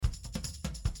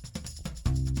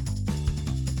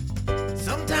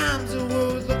Sometimes the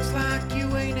world looks like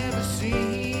you ain't ever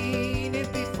seen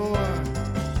it before.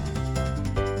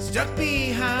 Stuck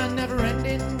behind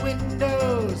never-ending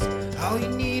windows, all you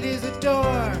need is a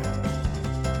door.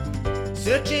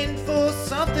 Searching for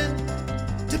something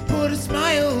to put a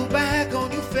smile back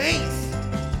on your face.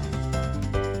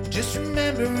 Just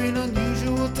remember, in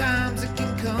unusual times, it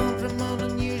can come from an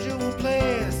unusual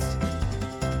place.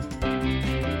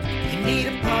 You need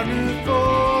a partner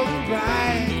for the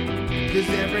ride, 'cause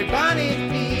everybody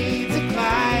needs a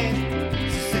Clyde.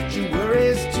 So set your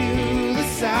worries to the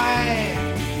side.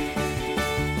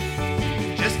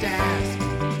 Just ask,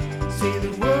 say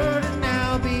the word and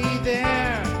I'll be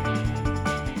there.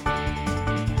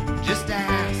 Just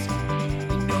ask,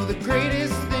 you know the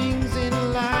greatest things in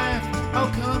life all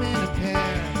come in a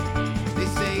pair. They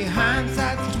say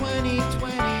hindsight's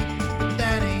 20/20, but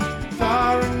that ain't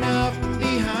far enough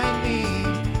behind me.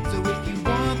 So if you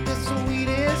want the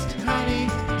sweetest honey,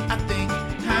 I think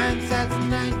hindsight's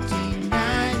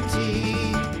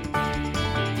 1990.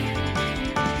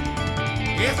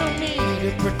 There's no need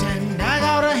to pretend I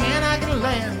got a hand I can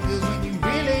lend, 'cause when you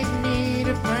really need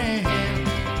a friend,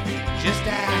 just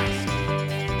ask.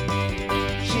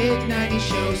 Shit 90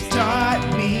 shows taught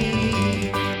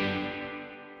me.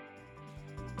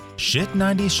 Shit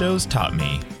 90 Shows Taught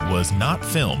Me was not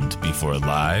filmed before a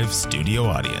live studio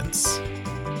audience.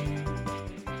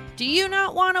 Do you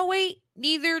not want to wait?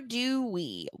 Neither do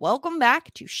we. Welcome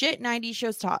back to Shit 90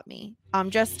 Shows Taught Me. I'm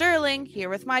Jess Sterling, here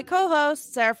with my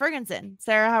co-host, Sarah Ferguson.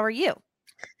 Sarah, how are you?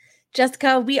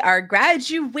 Jessica, we are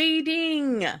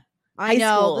graduating. I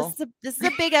know this is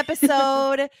a big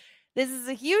episode. This is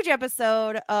a huge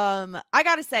episode. I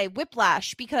gotta say,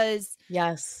 whiplash, because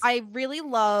Yes, I really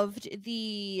loved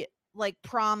the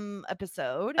prom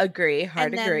episode. agree.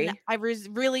 Hard and agree. then I was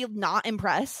really not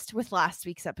impressed with last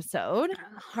week's episode.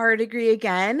 Hard agree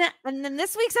again. And then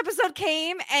this week's episode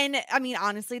came, and I mean,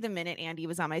 honestly, the minute Andy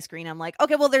was on my screen, I'm like,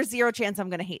 okay, well, there's zero chance I'm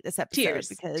gonna hate this episode.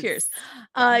 Tears.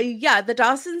 Yeah, the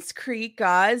Dawson's Creek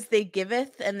gods, they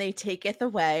giveth and they taketh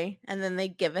away, and then they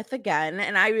giveth again.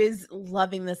 And I was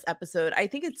loving this episode. I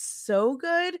think it's so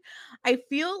good. I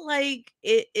feel like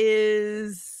it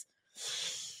is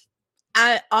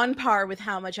on par with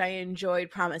how much I enjoyed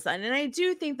Promise Son. And I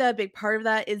do think that a big part of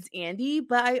that is Andy,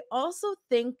 but I also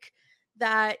think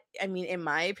that, I mean, in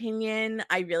my opinion,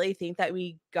 I really think that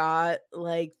we got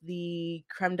the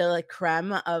creme de la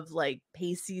creme of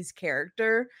Pacey's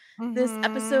character this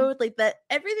episode. That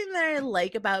everything that I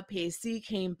like about Pacey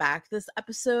came back this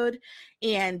episode,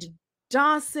 and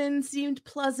Dawson seemed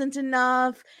pleasant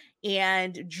enough,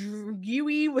 and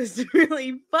Yui was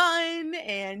really fun,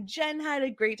 and Jen had a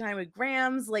great time with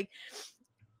Grams.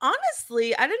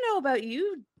 Honestly, I don't know about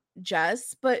you,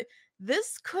 Jess, but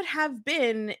this could have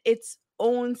been its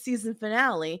own season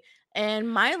finale, and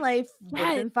my life would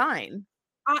have been fine.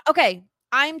 Okay,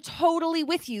 I'm totally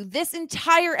with you. This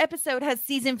entire episode has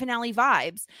season finale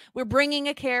vibes. We're bringing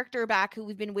a character back who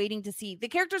we've been waiting to see. The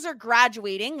characters are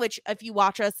graduating, which if you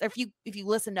watch us, or if you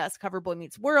listen to us cover Boy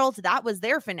Meets World, that was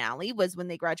their finale, was when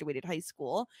they graduated high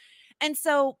school. And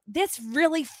so this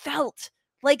really felt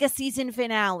like a season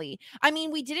finale. I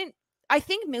mean, I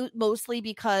think mostly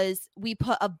because we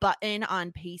put a button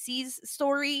on Pacey's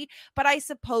story, but I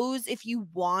suppose if you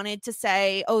wanted to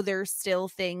say, oh, there's still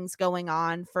things going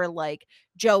on for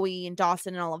Joey and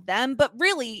Dawson and all of them, but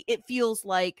really it feels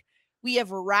like we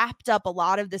have wrapped up a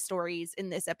lot of the stories in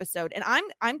this episode. And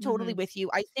I'm totally with you.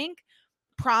 I think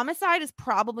Promicide is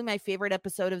probably my favorite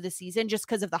episode of the season, just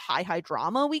because of the high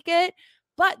drama we get.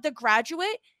 But The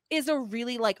Graduate is a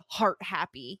really heart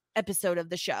happy episode of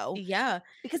the show. Yeah.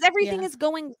 Because everything is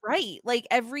going right.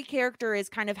 Every character is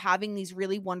kind of having these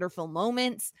really wonderful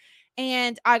moments.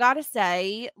 And I gotta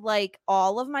say,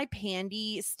 all of my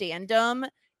Pandy standum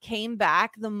came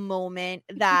back the moment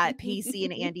that Pacey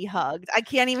and Andy hugged. I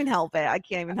can't even help it. I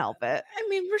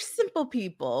mean, we're simple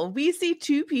people. We see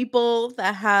two people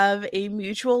that have a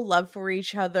mutual love for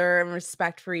each other and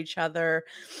respect for each other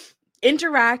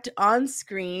interact on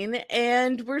screen,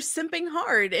 and we're simping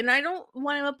hard, and I don't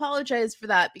want to apologize for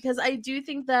that, because I do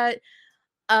think that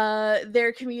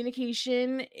their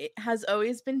communication has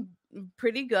always been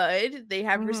pretty good. They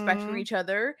have respect for each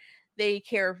other, they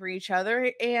care for each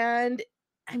other, and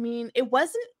I mean, it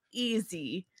wasn't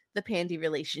easy, the Pandy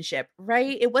relationship,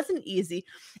 right? It wasn't easy.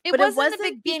 It wasn't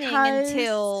the beginning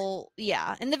until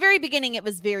in the very beginning it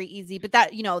was very easy, but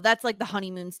that, that's the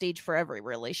honeymoon stage for every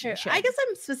relationship. I guess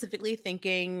I'm specifically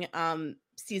thinking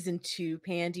season 2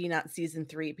 Pandy, not season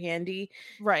 3 Pandy,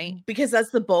 right? Because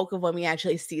that's the bulk of when we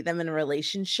actually see them in a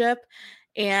relationship.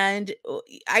 And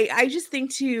I just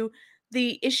think too,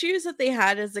 the issues that they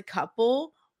had as a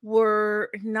couple were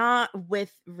not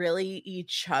with really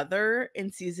each other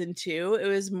in season 2. It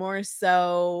was more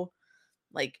so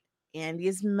like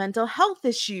Andy's mental health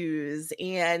issues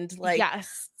and like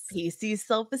Yes. Pacey's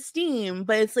self-esteem,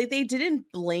 but it's like they didn't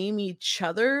blame each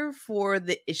other for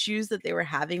the issues that they were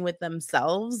having with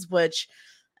themselves, which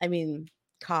I mean,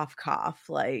 cough cough,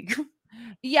 like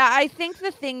Yeah, I think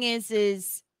the thing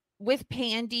is with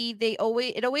Pandy,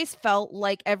 it always felt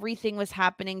like everything was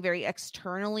happening very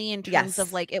externally in terms of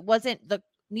yes, like it wasn't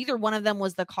neither one of them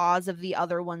was the cause of the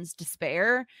other one's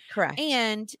despair. correct.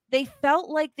 And they felt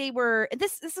like they were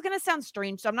this is going to sound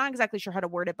strange, so I'm not exactly sure how to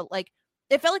word it, but like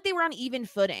it felt like they were on even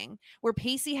footing where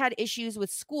Pacey had issues with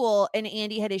school and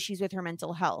Andy had issues with her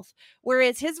mental health.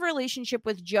 Whereas his relationship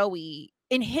with Joey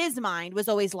in his mind was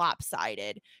always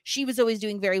lopsided. She was always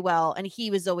doing very well and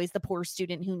he was always the poor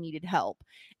student who needed help.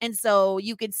 And so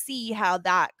you could see how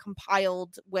that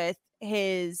compiled with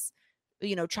his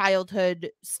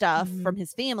childhood stuff from Mhm.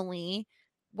 his family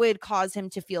would cause him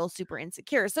to feel super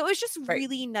insecure. So it was just Right.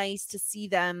 really nice to see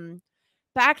them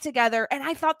back together. And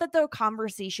I thought that the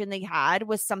conversation they had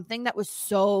was something that was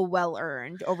so well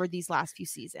earned over these last few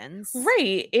seasons.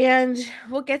 Right. And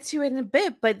we'll get to it in a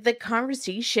bit, but the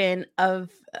conversation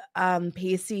of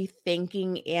Pacey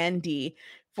thanking Andy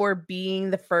for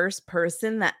being the first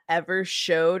person that ever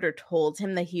showed or told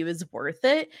him that he was worth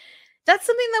it. That's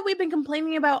something that we've been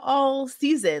complaining about all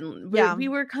season. Yeah. We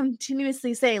were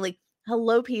continuously saying, like,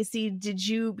 hello, Pacey, did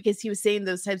you, because he was saying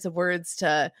those types of words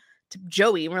to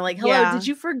Joey, and we're like, hello, Yeah. did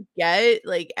you forget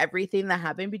like everything that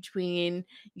happened between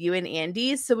you and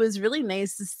Andy? So it was really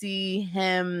nice to see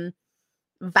him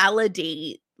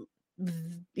validate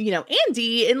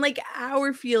Andy and like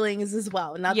our feelings as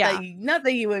well. Not Yeah.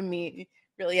 that you and me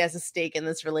really has a stake in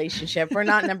this relationship. We're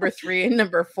not number 3 and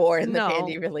number 4 in the No.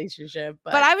 Pandy relationship,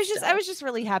 But I was still. just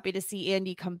really happy to see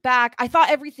Andy come back. I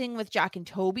thought everything with Jack and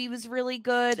Toby was really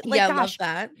good. Like, Yeah, I love gosh,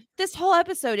 that. this whole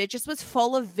episode, it just was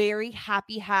full of very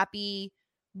happy,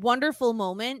 wonderful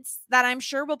moments that I'm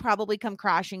sure will probably come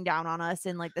crashing down on us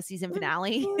in like the season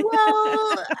finale.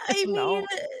 Well, I No.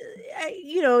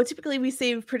 mean, typically we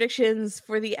save predictions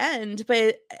for the end,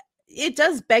 but it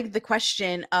does beg the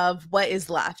question of what is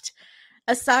left.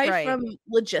 Aside Right. from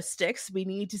logistics, we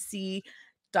need to see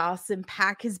Dawson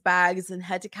pack his bags and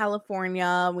head to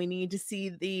California. We need to see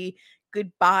the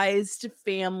goodbyes to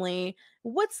family.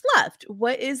 What's left?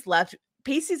 What is left?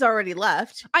 Pacey's already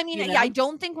left. I mean, you yeah, I know?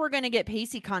 don't think we're gonna get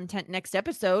Pacey content next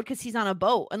episode because he's on a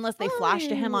boat, unless they flash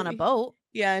to him on a Oh, boat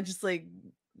yeah, just like,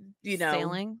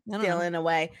 sailing. I don't know. sailing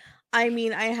away. I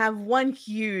mean, I have one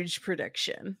huge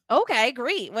prediction. Okay,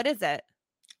 great. What is it?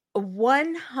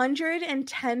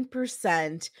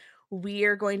 110% we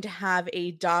are going to have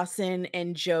a Dawson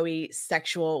and Joey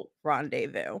sexual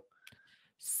rendezvous.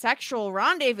 Sexual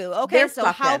rendezvous. Okay, They're so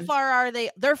how fucking. far are they?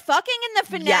 They're fucking in the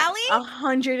finale? Yes,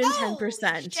 Holy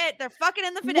 110%. shit, they're fucking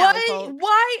in the finale, folks.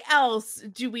 Why else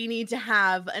do we need to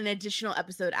have an additional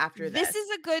episode after this?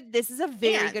 This is a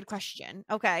very And good question.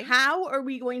 Okay. how are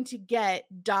we going to get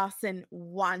Dawson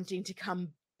wanting to come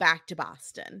back to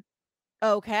Boston?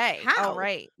 Okay. How? All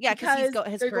right. Yeah, because his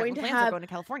they're current going to plans are have going to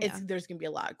California. there's going to be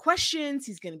a lot of questions.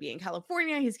 He's going to be in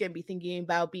California. He's going to be thinking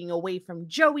about being away from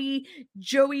Joey.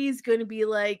 Joey's going to be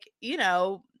like,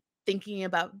 thinking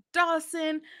about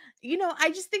Dawson.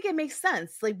 I just think it makes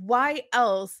sense. Like, why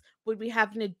else would we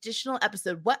have an additional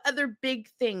episode? What other big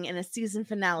thing in a season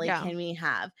finale Yeah. can we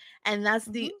have? And that's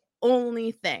the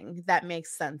only thing that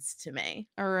makes sense to me.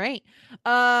 All right.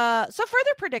 So further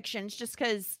predictions, just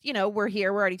because we're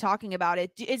here, we're already talking about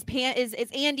it. Is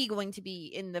Andy going to be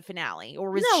in the finale, or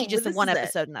was she just this one is it.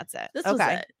 episode and that's it? This was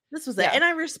it. This was it. Yeah. And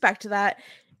I respect that.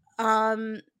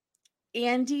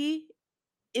 Andy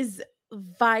is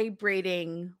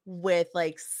vibrating with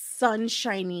like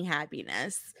sunshiny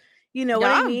happiness. You know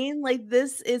what I Yeah. mean? Like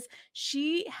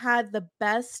she had the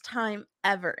best time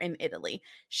ever in Italy.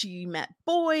 She met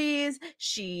boys,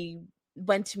 she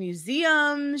went to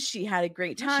museums, she had a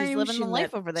great time. She's living the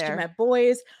life over She there. met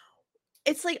boys.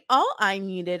 It's like all I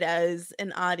needed as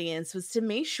an audience was to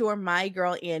make sure my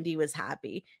girl Andy was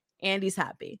happy. Andy's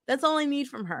happy. That's all I need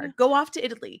from her. Yeah. Go off to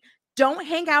Italy. Don't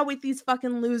hang out with these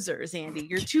fucking losers, Andy.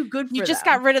 You're too good for You just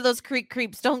them. got rid of those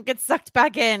creeps. Don't get sucked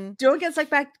back in. Don't get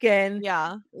sucked back again.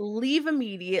 Yeah. Leave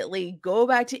immediately. Go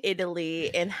back to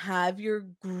Italy and have your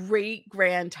great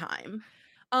grand time.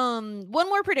 One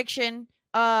more prediction.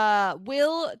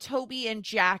 Will Toby and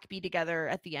Jack be together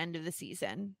at the end of the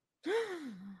season?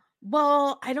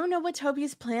 Well, I don't know what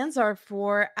Toby's plans are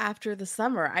for after the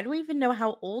summer. I don't even know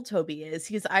how old Toby is.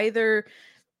 He's either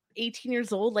 18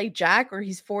 years old like Jack or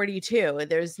he's 42.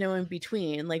 There's no in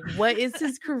between. Like, what is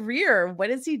his career? What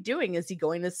is he doing? Is he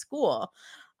going to school?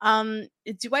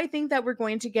 Do I think that we're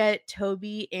going to get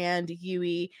Toby and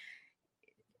Yui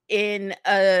in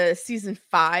season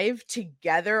 5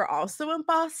 together also in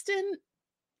Boston?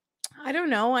 I don't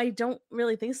know. I don't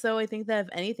really think so. I think that if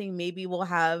anything, maybe we'll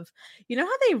have, you know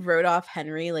how they wrote off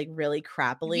Henry like really Do you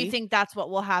crappily think that's what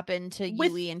will happen to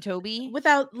with Yui and Toby?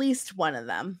 without at least one of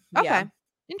them. Okay. Yeah.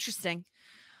 Interesting.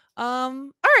 All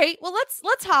right. Well,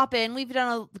 let's hop in. We've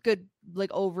done a good like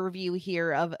overview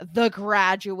here of The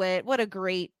Graduate. What a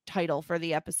great title for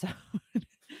the episode.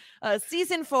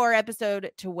 Season 4,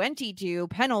 episode 22,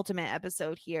 penultimate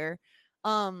episode here.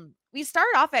 We start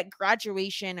off at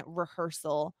graduation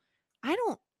rehearsal. I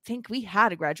don't think we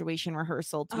had a graduation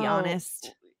rehearsal, to be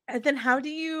honest. And then how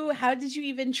did you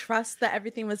even trust that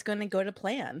everything was going to go to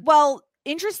plan? Well,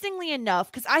 interestingly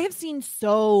enough, because I have seen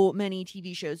so many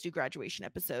TV shows do graduation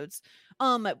episodes,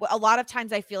 a lot of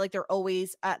times I feel like they're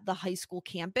always at the high school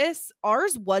campus.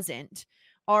 Ours wasn't.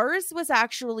 Ours was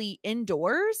actually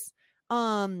indoors.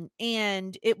 And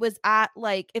it was at,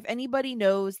 like, if anybody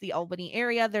knows the Albany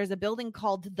area, there's a building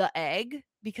called The Egg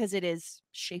because it is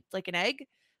shaped like an egg.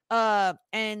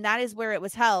 And that is where it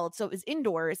was held. So it was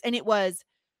indoors, and it was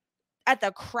at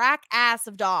the crack ass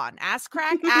of dawn. Ass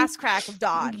crack of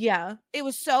dawn. Yeah. It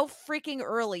was so freaking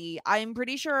early. I'm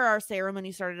pretty sure our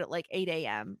ceremony started at like 8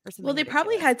 a.m. or something. Well, they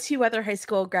probably ridiculous. had 2 other high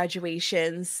school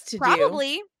graduations to do.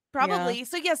 Probably.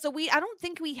 Yeah. So I don't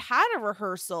think we had a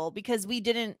rehearsal because we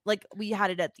didn't, like, we had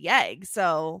it at the Egg.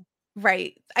 So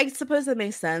Right. I suppose that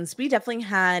makes sense. We definitely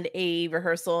had a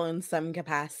rehearsal in some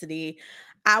capacity.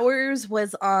 Our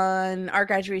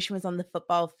graduation was on the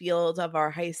football field of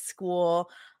our high school.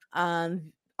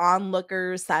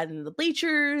 Onlookers sat in the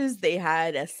bleachers. They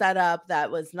had a setup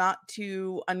that was not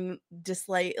too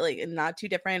not too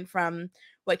different from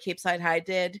what Cape Side High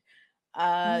did.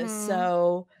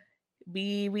 So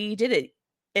we did it.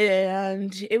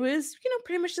 And it was,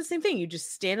 pretty much the same thing. You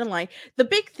just stand in line. The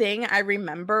big thing I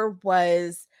remember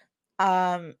was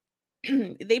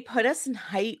they put us in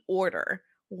height order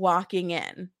walking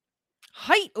in.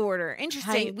 height order.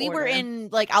 Interesting. Height We were order. in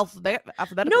like alphabetical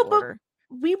No, but order.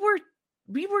 we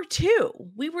were two.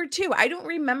 We were two. I don't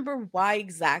remember why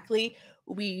exactly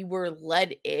we were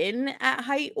led in at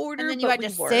height order. And then you but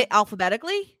had to we were. sit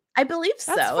alphabetically? I believe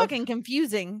so. That's fucking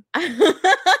confusing.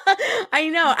 I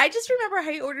know. I just remember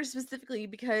height order specifically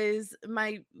because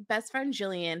my best friend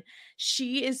Jillian,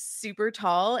 she is super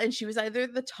tall, and she was either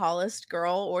the tallest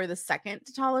girl or the second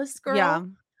tallest girl. Yeah.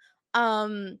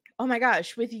 Oh my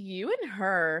gosh, with you and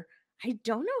her, I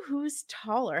don't know who's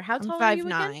taller. How I'm tall are you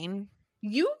again?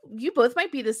 5'9". You both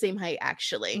might be the same height,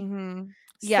 actually.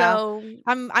 Yeah. So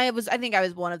I think I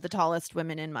was one of the tallest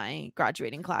women in my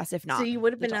graduating class, if not. so you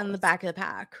would have the been on the tallest. back of the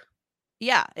pack.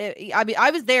 Yeah. I mean,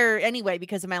 I was there anyway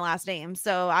because of my last name.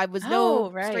 So I was no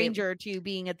Oh, right. stranger to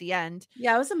being at the end.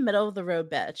 Yeah, I was a middle of the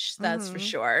road bitch, that's for Mhm.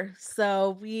 sure.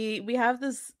 So we have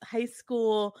this high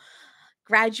school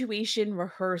graduation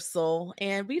rehearsal,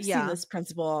 and we've seen Yeah. this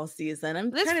principal all season. I'm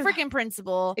This kind of freaking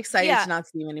principal. excited Yeah. to not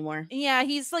see him anymore. Yeah,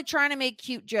 he's like trying to make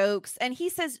cute jokes. And he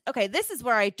says, okay, this is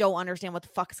where I don't understand what the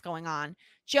fuck's going on.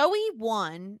 Joey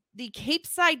won the Cape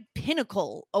Side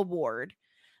Pinnacle Award.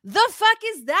 The fuck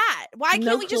is that? Why can't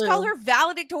No we just call clue. her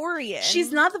valedictorian?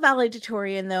 She's not the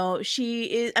valedictorian though. She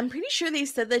is. I'm pretty sure they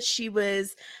said that she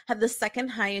had the second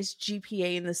highest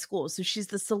GPA in the school, so she's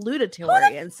the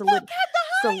salutatorian. Fuck had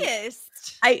the highest.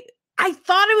 I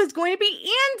thought it was going to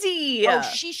be Andy. Oh,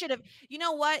 she should have. You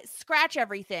know what? Scratch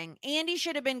everything. Andy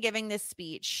should have been giving this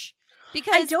speech.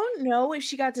 Because I don't know if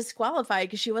she got disqualified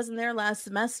because she wasn't there last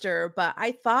semester, but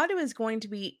I thought it was going to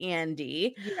be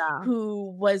Andy, yeah. who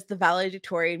was the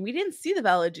valedictorian. We didn't see the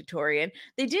valedictorian.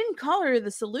 They didn't call her the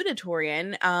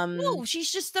salutatorian. No,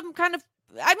 she's just some kind of.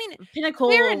 I mean, Pinnacle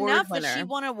fair award enough winner. that she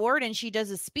won an award and she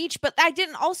does a speech, but I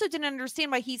didn't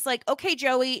understand why he's like, okay,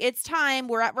 Joey, it's time.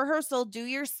 We're at rehearsal. Do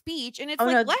your speech, and it's Oh,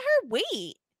 like, no. let her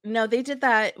wait. No, they did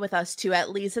that with us too.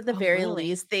 At least at the Oh, very really?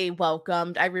 least, they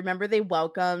welcomed. I remember they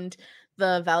welcomed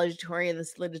the valedictorian, the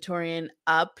salutatorian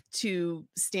up to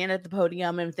stand at the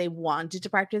podium, and if they wanted to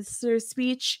practice their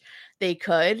speech, they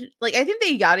could. Like, I think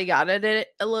they yada it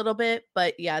a little bit,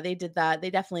 but yeah, they did that.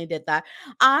 They definitely did that.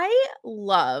 I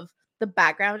love the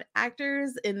background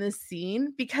actors in this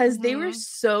scene because they were Mhm.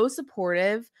 so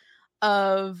supportive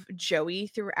of Joey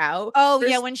throughout. Oh, yeah,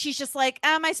 There's when she's just like,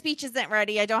 my speech isn't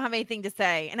ready. I don't have anything to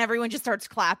say. And everyone just starts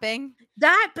clapping.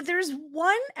 that, but there's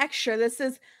one extra that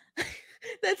says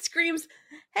that screams,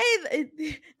 "Hey,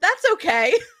 that's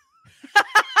okay." And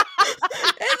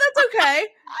that's okay.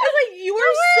 I was like, you were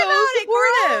so about it,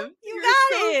 girl. supportive. You You're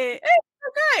got so- it.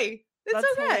 Okay. It's That's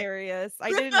okay. hilarious. I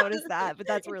didn't notice that, but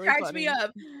that's It really cracks funny. me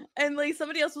up. And like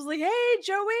somebody else was like, "Hey,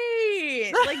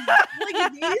 Joey!"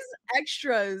 Like these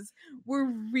extras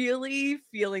were really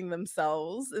feeling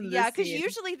themselves in Yeah, this because scene.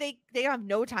 usually they have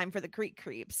no time for the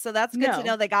creeps. So that's good to No.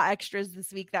 know they got extras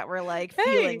this week that were like Hey,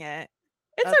 feeling it.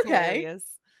 it's That's okay. hilarious.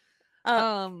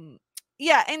 Uh,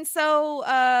 Yeah, and so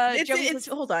Joey it's says,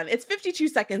 hold on, it's 52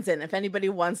 seconds in. If anybody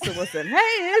wants to listen, hey,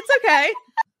 it's okay.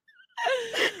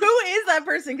 Who is that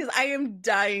person? Because I am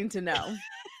dying to know.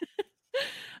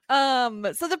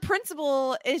 So the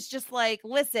principal is just like,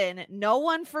 listen, no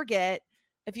one forget,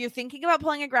 if you're thinking about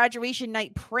pulling a graduation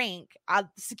night prank,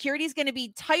 security is going to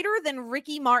be tighter than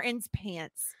Ricky Martin's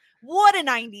pants. What a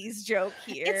 90s joke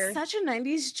here. It's such a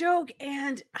 90s joke.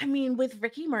 And I mean, with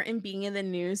Ricky Martin being in the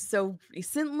news so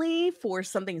recently for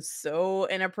something so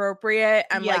inappropriate,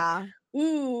 I'm like,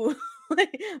 ooh.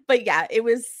 But yeah, it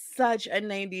was such a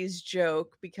 90s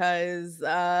joke because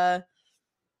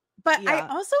but I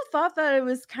also thought that it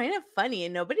was kind of funny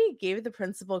and nobody gave the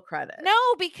principal credit. No,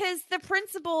 because the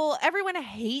principal, everyone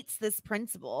hates this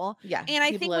principal. Yeah. And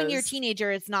I think when you're a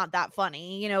teenager, it's not that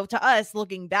funny. You know, to us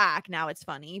looking back now, it's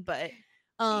funny, but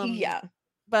yeah.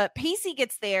 But Pacey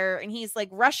gets there and he's like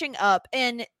rushing up,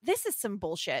 and this is some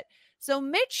bullshit. So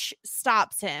Mitch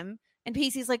stops him, and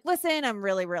Pacey's like, listen, I'm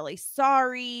really, really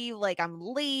sorry. Like, I'm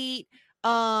late.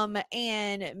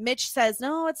 And Mitch says,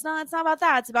 no, it's not about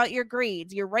that. It's about your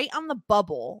grades. You're right on the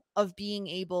bubble of being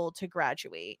able to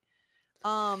graduate.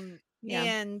 And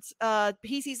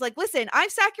Pacey's like, listen,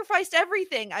 I've sacrificed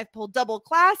everything. I've pulled double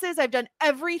classes. I've done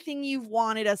everything you've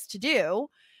wanted us to do.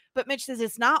 But Mitch says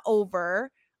it's not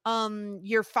over.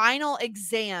 Your final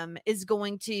exam is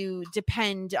going to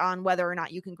depend on whether or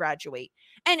not you can graduate.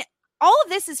 And all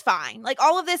of this is fine. Like,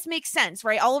 all of this makes sense,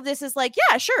 right? All of this is like,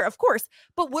 yeah, sure, of course.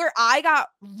 But where I got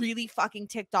really fucking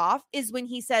ticked off is when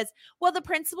he says, well, the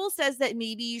principal says that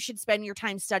maybe you should spend your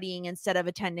time studying instead of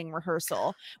attending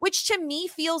rehearsal, which to me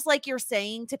feels like you're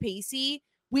saying to Pacey,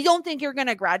 we don't think you're going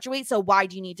to graduate, so why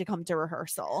do you need to come to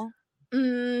rehearsal?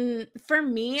 For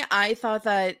me, I thought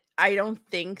that I don't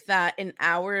think that an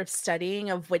hour of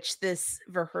studying, of which this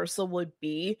rehearsal would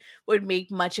be, would make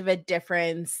much of a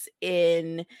difference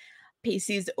in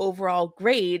Pacey's overall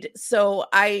grade. So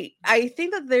I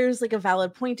think that there's like a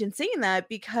valid point in saying that,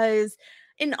 because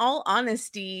in all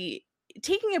honesty,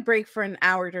 taking a break for an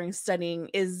hour during studying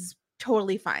is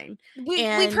totally fine.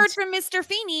 We've heard from Mr.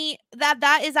 Feeney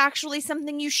that is actually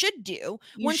something you should do.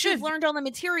 Once you've learned all the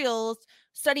materials,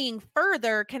 studying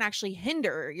further can actually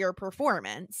hinder your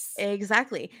performance.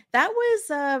 Exactly. That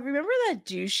was remember that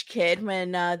douche kid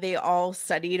when they all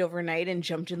studied overnight and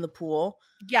jumped in the pool?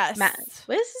 Yes.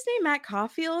 What is his name? Matt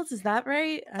Caulfield? Is that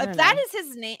right? That is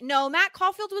his name. No, Matt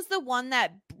Caulfield was the one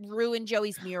that ruined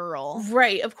Joey's mural.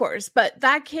 Right, of course. But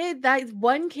that kid, that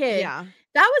one kid, that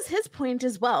was his point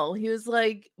as well. He was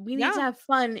like, we need to have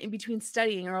fun in between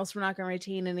studying, or else we're not going to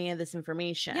retain any of this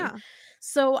information. Yeah.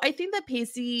 So I think that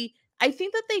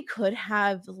they could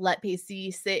have let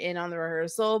Pacey sit in on the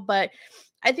rehearsal, but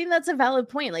I think that's a valid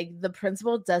point. Like, the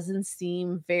principal doesn't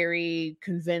seem very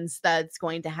convinced that's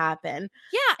going to happen.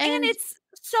 Yeah, and it's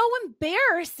so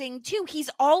embarrassing too. He's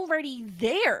already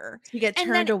there. You get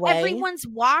turned away. Everyone's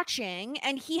watching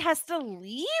and he has to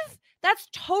leave. That's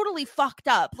totally fucked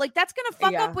up. Like, that's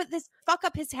gonna fuck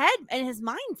up his head and his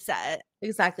mindset.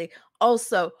 Exactly.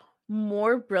 Also,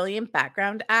 more brilliant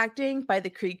background acting by the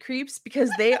creeps, because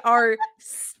they are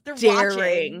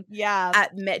staring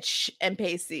at Mitch and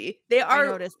Pacey. I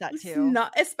noticed that too.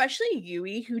 Not especially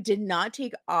Yui, who did not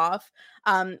take off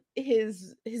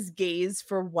his gaze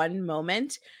for one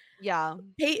moment. Yeah.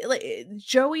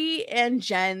 Joey and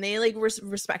Jen, they like were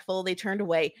respectful. They turned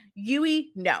away.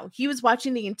 Yui, no, he was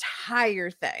watching the entire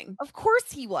thing. Of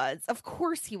course he was.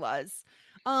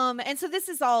 And so this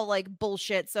is all like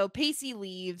bullshit. So Pacey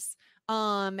leaves.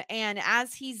 And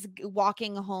as he's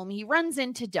walking home, he runs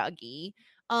into Dougie.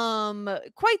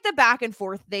 Quite the back and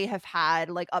forth they have had,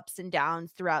 like ups and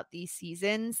downs throughout these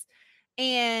seasons.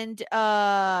 And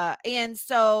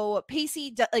so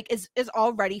Pacey is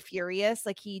already furious.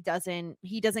 Like, he doesn't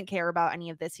care about any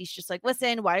of this. He's just like,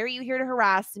 listen, why are you here to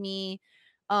harass me?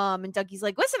 And Dougie's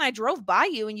like, listen, I drove by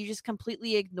you and you just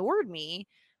completely ignored me.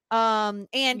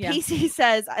 Pacey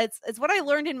says, it's what I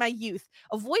learned in my youth.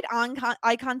 Avoid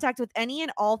eye contact with any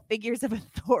and all figures of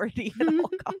authority at all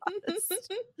costs.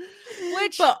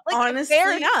 Which, but honestly,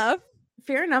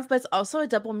 fair enough, but it's also a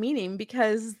double meaning,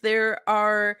 because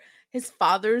his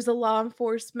father's a law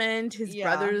enforcement, his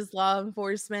brother's law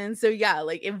enforcement. So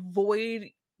like,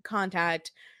 avoid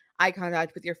eye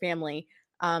contact with your family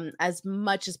as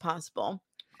much as possible.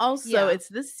 Also, it's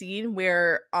this scene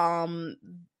where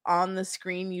on the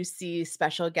screen you see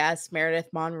special guest Meredith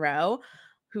Monroe,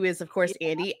 who is of course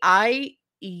Andy, I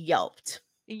yelped.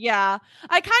 Yeah.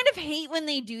 I kind of hate when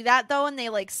they do that though, and they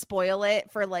like spoil it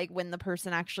for like when the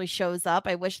person actually shows up.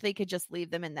 I wish they could just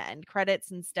leave them in the end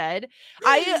credits instead.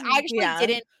 I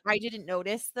actually didn't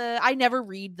notice I never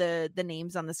read the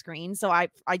names on the screen, so I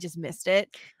just missed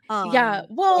it. Yeah.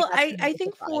 Well, like, I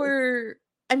think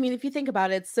I mean, if you think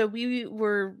about it, so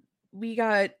we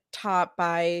got taught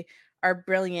by our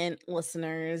brilliant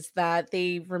listeners that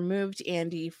they removed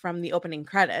Andy from the opening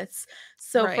credits.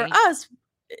 So for Right. us,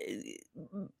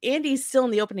 Andy's still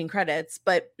in the opening credits,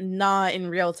 but not in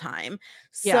real time.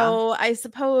 So I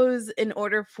suppose in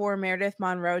order for Meredith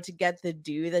Monroe to get the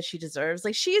due that she deserves,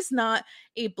 like she's not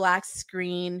a black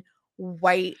screen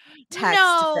white text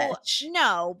bitch.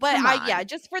 No, but Come on.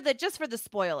 just for the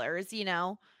spoilers, you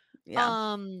know.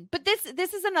 Yeah. But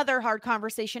this is another hard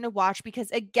conversation to watch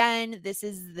because again, this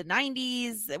is the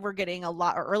 90s. We're getting a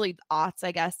lot, or early aughts,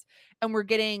 I guess, and we're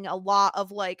getting a lot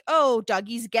of like, oh,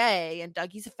 Dougie's gay and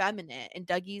Dougie's effeminate and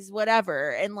Dougie's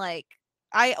whatever, and like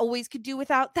I always could do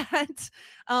without that.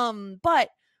 But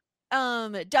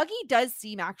Dougie does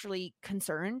seem actually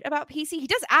concerned about Pacey. He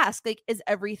does ask, like, is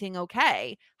everything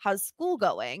okay? How's school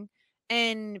going?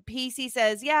 And Pacey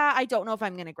says, yeah, I don't know if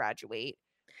I'm going to graduate.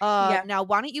 Yeah. Now,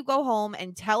 why don't you go home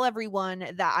and tell everyone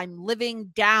that I'm living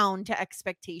down to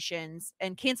expectations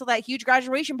and cancel that huge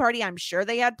graduation party I'm sure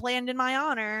they had planned in my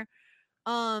honor.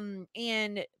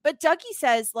 But Dougie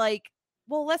says, like,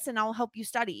 well, listen, I'll help you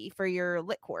study for your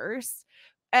lit course.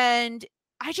 And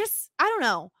I don't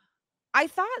know. I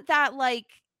thought that like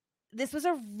this was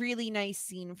a really nice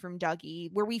scene from Dougie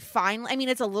where we finally, I mean,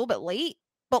 it's a little bit late,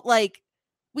 but like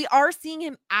we are seeing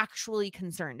him actually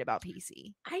concerned about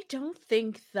Pacey. I don't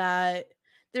think that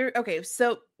okay,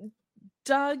 so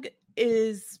Doug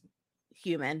is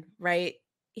human, right?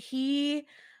 He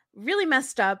really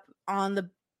messed up on the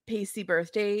Pacey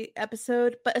birthday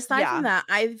episode, but aside from that,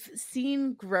 I've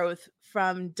seen growth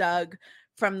from Doug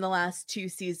from the last 2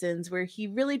 seasons where he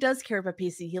really does care about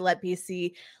Pacey. He let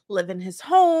Pacey live in his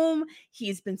home.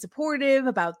 He's been supportive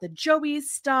about the Joey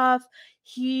stuff.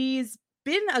 He's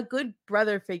been a good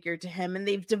brother figure to him, and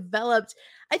they've developed,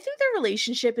 I think their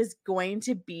relationship is going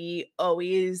to be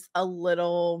always a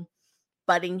little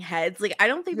butting heads. Like I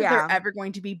don't think that they're ever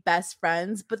going to be best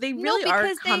friends, but they really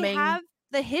are coming. They have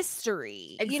the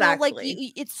history. Exactly. You know,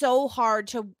 like it's so hard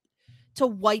to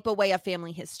wipe away a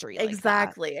family history like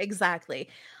exactly.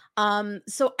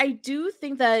 So I do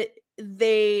think that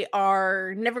they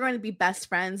are never going to be best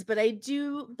friends, but I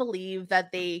do believe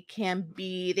that they can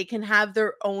have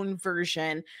their own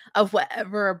version of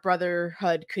whatever a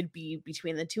brotherhood could be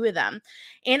between the two of them.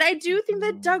 And I do think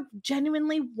that Doug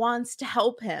genuinely wants to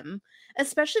help him,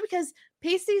 especially because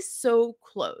Pacey's so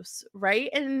close, right?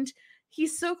 And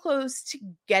he's so close to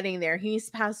getting there. He needs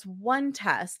to pass one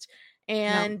test.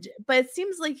 But it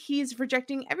seems like he's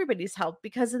rejecting everybody's help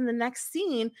because in the next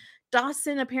scene,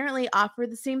 Dawson apparently offered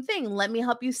the same thing. Let me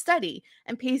help you study.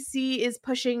 And Pacey is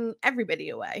pushing everybody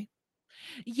away.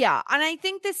 Yeah. And I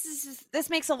think this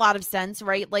makes a lot of sense,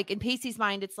 right? Like in Pacey's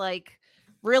mind, it's like,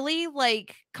 really?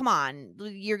 Like, come on,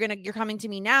 you're coming to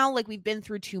me now. Like we've been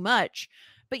through too much.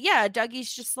 But yeah,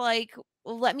 Dougie's just like,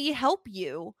 let me help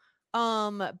you.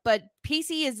 But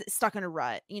Pacey is stuck in a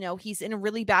rut. You know, he's in a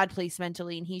really bad place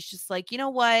mentally, and he's just like, you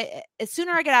know what? As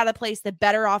sooner I get out of the place, the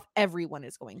better off everyone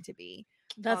is going to be.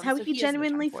 That's how he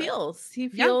genuinely feels. He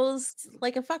feels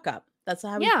like a fuck up. That's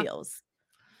how he feels.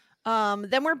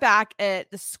 Then we're back at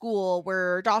the school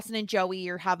where Dawson and Joey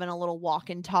are having a little walk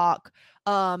and talk.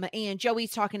 And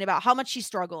Joey's talking about how much she's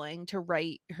struggling to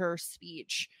write her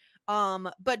speech.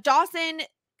 But Dawson,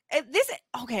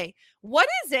 what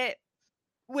is it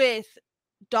with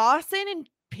Dawson and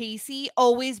Pacey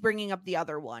always bringing up the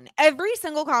other one? Every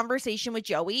single conversation with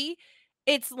Joey,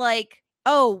 it's like,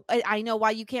 oh, I know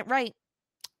why you can't write.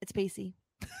 It's Pacey.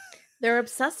 They're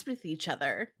obsessed with each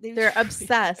other. They're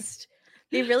obsessed.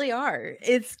 They really are.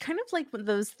 It's kind of like one of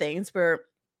those things where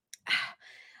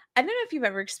I don't know if you've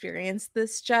ever experienced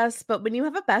this, Jess, but when you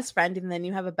have a best friend and then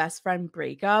you have a best friend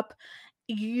breakup,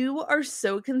 you are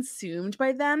so consumed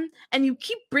by them and you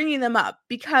keep bringing them up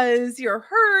because you're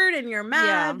hurt and you're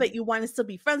mad, but you want to still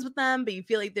be friends with them, but you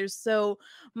feel like there's so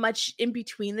much in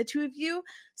between the two of you.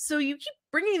 So you keep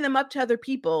bringing them up to other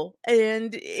people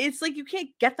and it's like you can't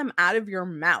get them out of your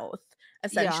mouth,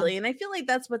 essentially. And I feel like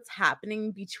that's what's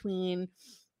happening between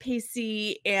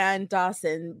Pacey and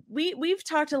Dawson. We've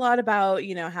talked a lot about,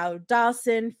 you know, how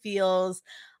Dawson feels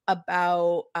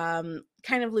about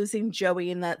kind of losing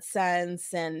Joey in that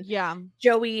sense, and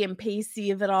Joey and Pacey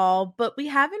of it all, but we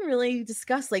haven't really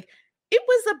discussed, like, it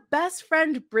was a best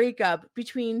friend breakup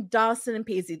between Dawson and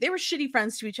Pacey. They were shitty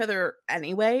friends to each other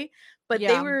anyway, but they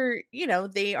Yeah. were,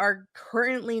 they are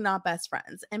currently not best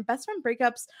friends. And best friend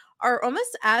breakups are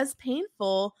almost as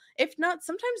painful, if not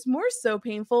sometimes more so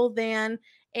painful than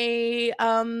a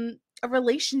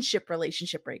relationship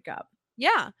breakup.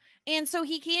 Yeah. And so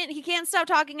he can't stop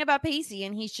talking about Pacey,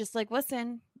 and he's just like,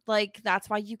 listen, like, that's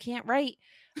why you can't write.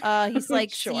 He's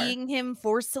like, Sure. seeing him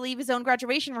forced to leave his own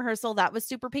graduation rehearsal, that was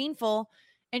super painful.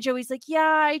 And Joey's like,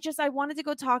 yeah, I wanted to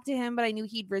go talk to him, but I knew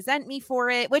he'd resent me for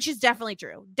it, which is definitely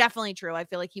true. Definitely true. I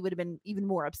feel like he would have been even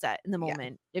more upset in the Yeah.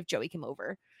 moment if Joey came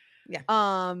over. Yeah.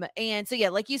 And so, yeah,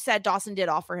 like you said, Dawson did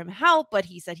offer him help, but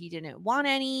he said he didn't want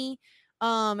any.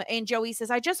 And Joey says,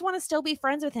 I just want to still be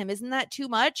friends with him. Isn't that too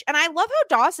much? And I love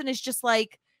how Dawson is just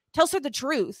like, tells her the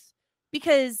truth,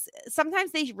 because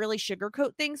sometimes they really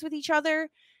sugarcoat things with each other.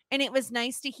 And it was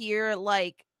nice to hear,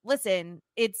 like, listen,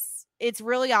 it's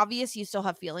really obvious you still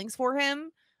have feelings for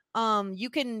him. You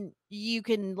can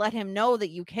let him know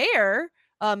that you care.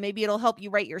 Maybe it'll help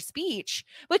you write your speech,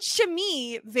 which to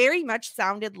me very much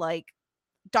sounded like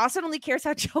Dawson only cares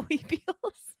how Joey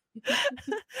feels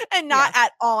and not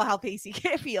at all how Pacey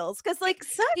feels. Because like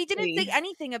he didn't say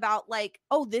anything about like,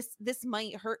 oh, this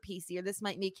might hurt Pacey or this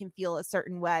might make him feel a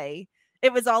certain way.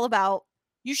 It was all about,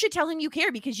 you should tell him you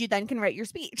care because you then can write your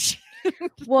speech.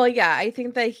 Well, yeah, I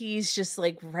think that he's just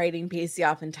like writing Pacey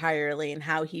off entirely and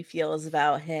how he feels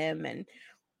about him and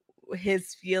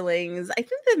his feelings. I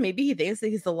think that maybe he thinks that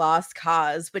he's the lost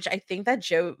cause, which I think that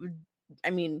Joe, I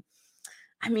mean,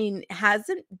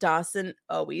 hasn't Dawson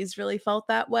always really felt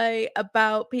that way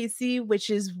about Pacey, which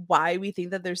is why we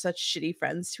think that they're such shitty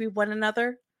friends to one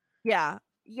another? Yeah.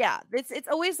 It's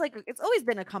always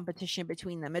been a competition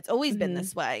between them. It's always been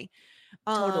this way.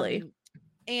 Totally.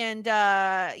 And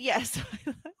yes,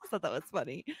 I thought that was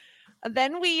funny. And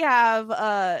then we have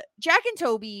Jack and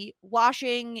Toby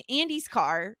washing Andy's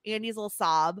car, Andy's little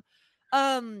Saab.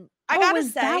 I gotta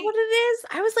say, that what it is?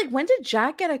 I was like, when did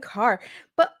Jack get a car?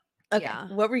 But okay, yeah.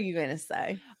 What were you gonna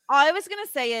say? All I was gonna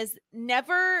say is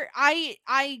never.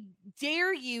 I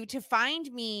dare you to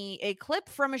find me a clip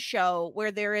from a show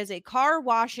where there is a car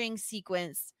washing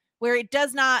sequence where it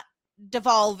does not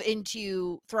devolve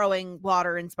into throwing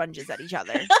water and sponges at each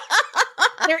other.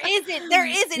 There isn't. No,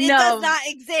 It does not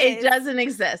exist. It doesn't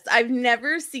exist. I've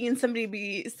never seen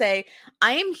somebody say,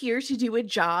 I am here to do a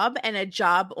job and a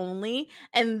job only,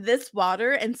 and this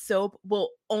water and soap will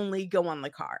only go on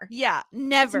the car. Yeah,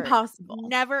 never. It's impossible.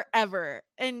 Never, ever.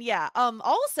 And yeah,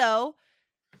 also,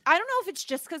 I don't know if it's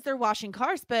just because they're washing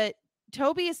cars, but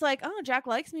Toby is like, oh, Jack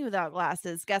likes me without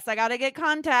glasses. Guess I gotta get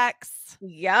contacts.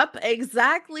 Yep,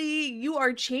 exactly. You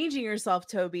are changing yourself,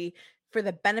 Toby, for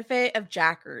the benefit of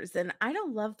Jackers. And I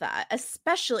don't love that,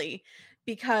 especially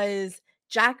because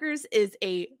Jackers is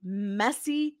a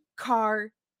messy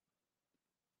car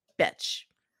bitch.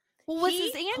 Well,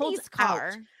 this is Andy's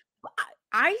car.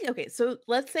 Okay, so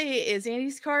let's say it is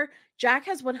Andy's car. Jack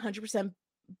has 100%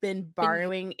 been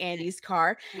borrowing Andy's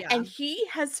car, and he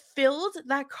has filled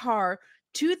that car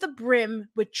to the brim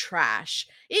with trash.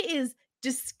 It is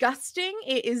disgusting.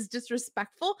 It is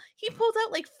disrespectful. He pulled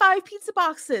out like 5 pizza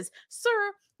boxes. Sir,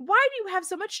 why do you have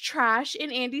so much trash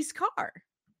in Andy's car?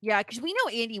 Yeah, because we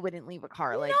know Andy wouldn't leave a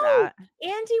car like that.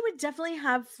 Andy would definitely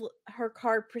have her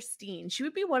car pristine. She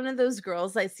would be one of those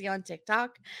girls I see on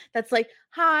TikTok that's like,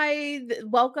 hi,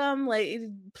 welcome, like,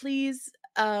 please,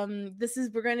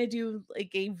 we're gonna do like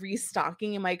a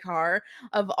restocking in my car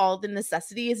of all the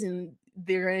necessities, and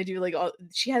they're gonna do like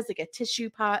she has like a tissue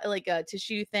pot, like a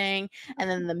tissue thing, and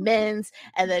then the mints,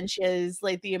 and then she has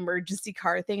like the emergency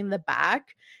car thing in the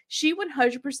back. She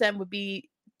 100% would be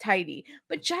tidy,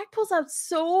 but Jack pulls out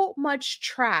so much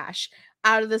trash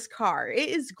out of this car. It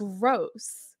is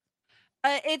gross.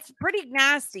 It's pretty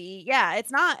nasty. Yeah,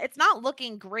 it's not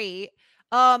looking great.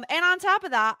 And on top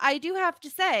of that, I do have to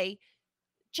say,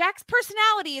 Jack's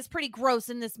personality is pretty gross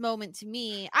in this moment to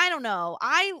me. I don't know.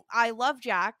 I love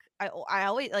Jack. I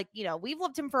always, like, we've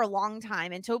loved him for a long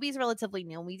time, and Toby's relatively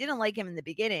new. We didn't like him in the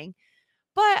beginning,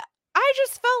 but I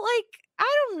just felt like,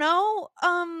 I don't know.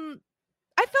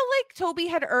 I felt like Toby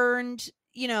had earned,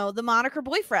 the moniker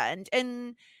boyfriend,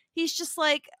 and he's just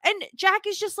like, and Jack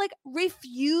is just like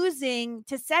refusing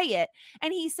to say it.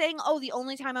 And he's saying, oh, the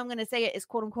only time I'm going to say it is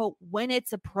quote unquote when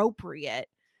it's appropriate.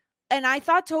 And I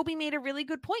thought Toby made a really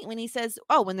good point when he says,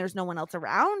 oh, when there's no one else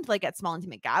around, like at small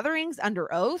intimate gatherings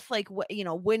under oath, like,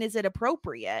 when is it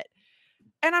appropriate?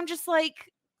 And I'm just like,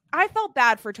 I felt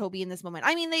bad for Toby in this moment.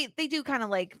 I mean, they do kind of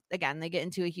like, again, they get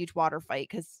into a huge water fight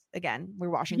because, again, we're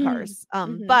washing cars.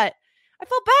 But I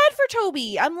felt bad for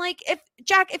Toby. I'm like,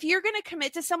 if you're gonna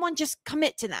commit to someone, just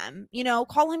commit to them.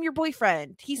 Call him your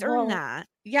boyfriend. He's earned Well, that.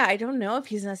 yeah, I don't know if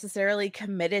he's necessarily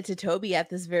committed to Toby at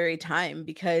this very time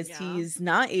because Yeah. he's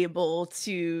not able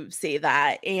to say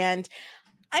that. And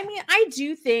I mean, I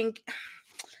do think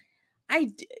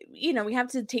we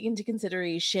have to take into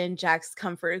consideration Jack's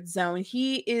comfort zone.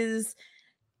 He is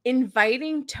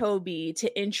inviting Toby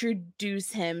to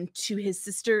introduce him to his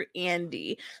sister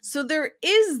Andy. So there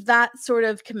is that sort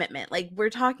of commitment. Like, we're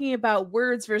talking about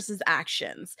words versus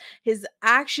actions. His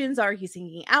actions are he's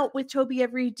hanging out with Toby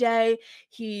every day.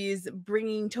 He's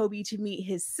bringing Toby to meet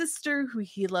his sister, who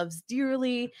he loves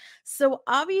dearly. So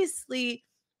obviously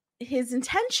his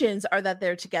intentions are that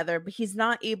they're together, but he's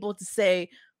not able to say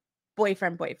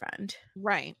boyfriend.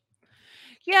 Right.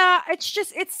 Yeah,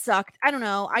 it sucked. I don't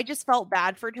know. I just felt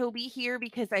bad for Toby here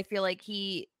because I feel like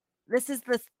this is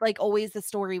like always the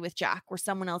story with Jack where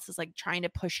someone else is like trying to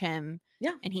push him.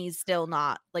 Yeah. And he's still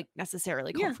not like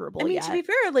necessarily comfortable I mean, yet. to be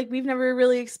fair, like we've never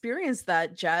really experienced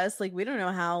that, Jess. Like we don't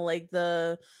know how like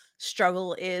the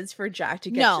struggle is for Jack to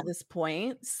get to this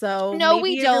point. So No, maybe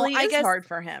we it don't. really I is guess hard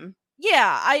for him.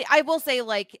 Yeah, I will say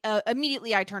like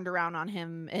immediately I turned around on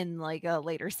him in like a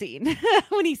later scene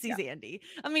when he sees Andy.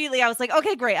 Immediately I was like,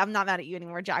 okay, great. I'm not mad at you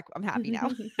anymore, Jack. I'm happy now.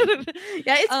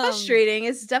 Yeah, it's frustrating.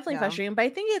 It's definitely yeah. frustrating, but I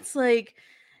think it's like,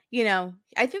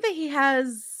 I think that he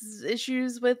has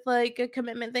issues with like a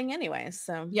commitment thing anyway.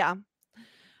 So yeah.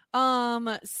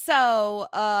 So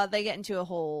they get into a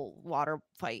whole water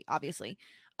fight, obviously.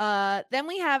 Then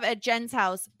we have at Jen's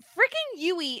house, freaking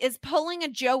Yui is pulling a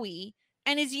Joey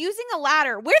and is using a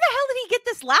ladder. Where the hell did he get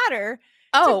this ladder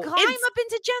to climb up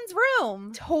into Jen's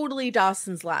room? Totally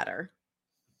Dawson's ladder.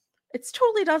 It's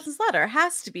totally Dawson's ladder. It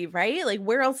has to be, right? Like,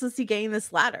 where else is he getting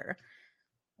this ladder?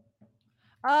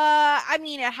 I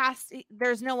mean,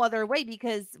 there's no other way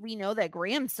because we know that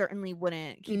Graham certainly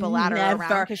wouldn't keep a ladder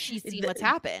around because she's seen what's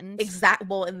happened. Exactly.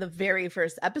 Well, in the very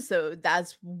first episode,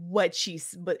 that's what she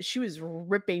was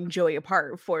ripping Joey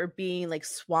apart for being like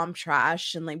swamp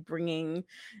trash and like bringing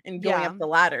and going up the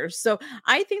ladder. So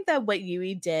I think that what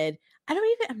Yui did, I'm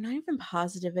not even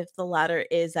positive if the ladder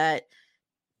is at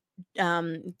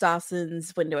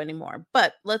Dawson's window anymore,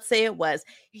 but let's say it was.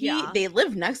 They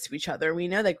live next to each other. We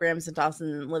know that Grams and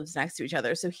Dawson lives next to each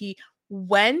other, so he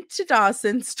went to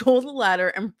Dawson, stole the ladder,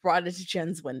 and brought it to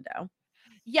Jen's window.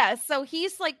 Yeah, so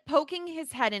he's like poking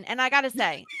his head in, and I gotta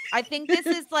say, I think this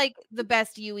is like the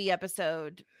best Yui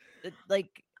episode,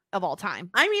 like of all time.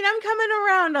 I mean, I'm coming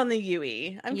around on the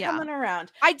Yui. I'm coming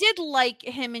around. I did like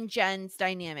him and Jen's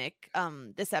dynamic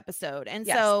this episode, and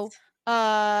so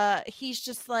he's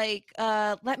just like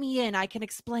let me in, I can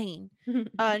explain.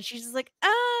 And she's just like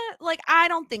I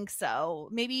don't think so,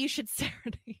 maybe you should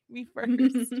serenade me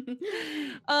first.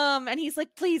 And he's like,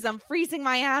 please, I'm freezing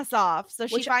my ass off. So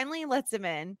she finally lets him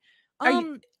in.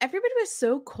 Everybody was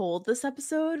so cold this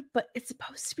episode, but it's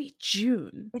supposed to be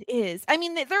June. It is. I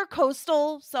mean, they're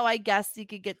coastal, so I guess you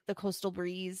could get the coastal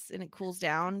breeze and it cools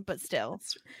down, but still.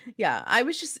 Yeah, I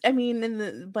was just,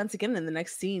 once again, in the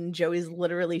next scene, Joey's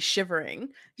literally shivering.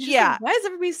 She's like, why is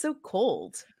everybody so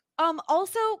cold?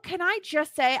 Also, can I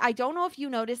just say, I don't know if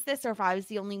you noticed this or if I was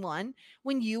the only one.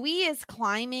 When Yui is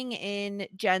climbing in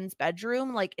Jen's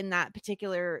bedroom, like in that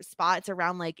particular spot, it's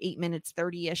around like 8 minutes,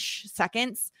 30-ish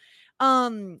seconds.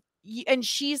 And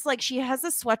she's like, she has a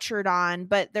sweatshirt on,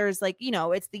 but there's like,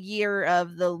 it's the year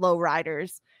of the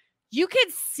lowriders. You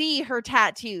could see her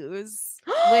tattoos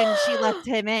when she left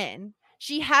him in.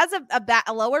 She has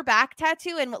a lower back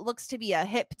tattoo and what looks to be a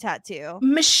hip tattoo.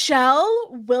 Michelle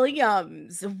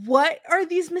Williams. What are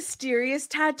these mysterious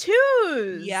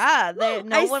tattoos? Yeah, no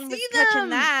one was catching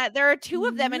that. There are two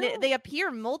of them and they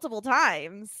appear multiple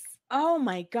times. Oh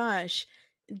my gosh.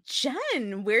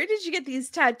 Jen, where did you get these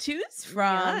tattoos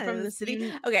from? From the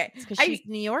city? Okay. Because she's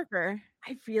a New Yorker.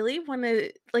 I really want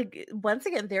to, like, once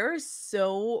again, there are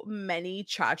so many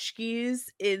tchotchkes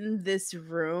in this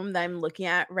room that I'm looking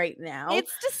at right now.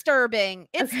 It's disturbing.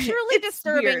 It's truly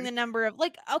disturbing, weird. The number of,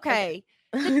 like, okay.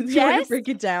 Do you want to break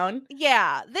it down?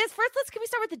 Yeah. Can we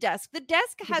start with the desk? The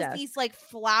desk has these like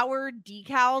flowered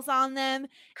decals on them.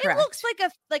 Correct. It looks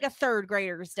like a third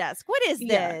grader's desk. What is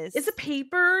this? Is it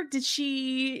paper?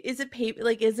 Is it paper?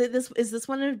 Like, is this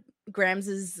one of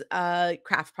Grams's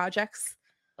craft projects?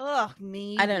 Ugh,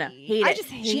 me. I don't know. I just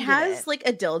hate it. She has like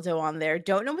a dildo on there.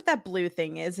 Don't know what that blue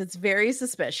thing is. It's very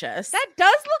suspicious. That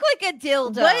does look like a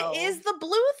dildo. What is the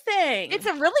blue thing? It's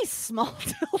a really small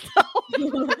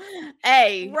dildo.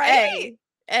 Right?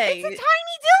 It's a tiny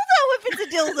dildo if it's a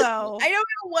dildo. I don't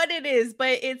know what it is,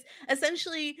 but it's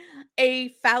essentially a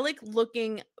phallic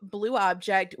looking blue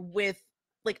object with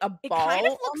like a ball. It kind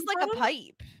of looks like a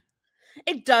pipe.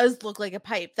 It does look like a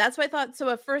pipe. That's what I thought. So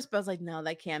at first, but I was like, no,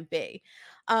 that can't be.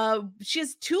 She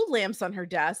has 2 lamps on her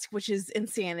desk, which is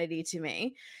insanity to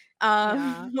me.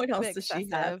 Yeah, What a else bit does she have?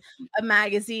 excessive. A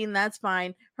magazine, that's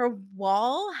fine. Her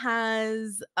wall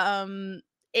has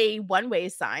a one-way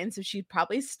sign, so she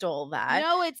probably stole that.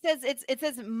 No, it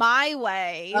says my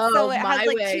way. So Oh, it has my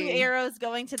like 2 way. arrows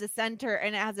going to the center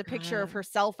and it has a picture of God.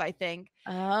 herself, I think.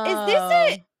 Is this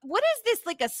Oh. what is this,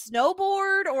 like a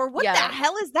snowboard or what the Yeah,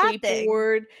 hell is that thing?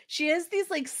 skateboard. She has these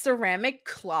like ceramic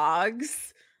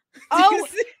clogs. Do you Oh,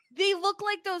 see? they look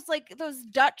like those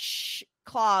Dutch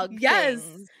clog Yes,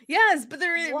 things. yes, but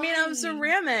they're made out Why? of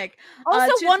ceramic.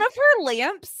 Also, To one of her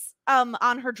lamps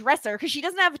on her dresser, because she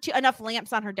doesn't have enough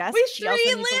lamps on her desk. wait, She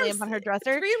also needs a lamp on her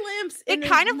dresser. 3 lamps. It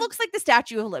kind of looks like the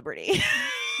Statue of Liberty.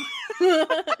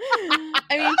 I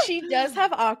mean, she does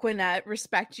have Aquanet.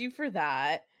 Respect you for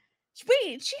that.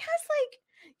 Wait, she has like,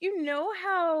 you know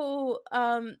how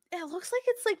it looks like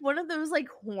it's like one of those like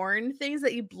horn things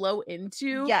that you blow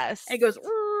into. Yes. And it goes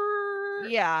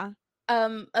Yeah.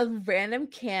 a random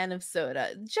can of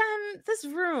soda. Jen, this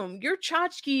room, your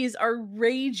tchotchkes are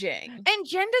raging. And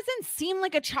Jen doesn't seem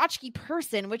like a tchotchke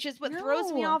person, which is what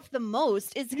throws me No. off the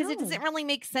most, is because it No. doesn't really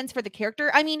make sense for the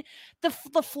character. I mean, the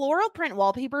floral print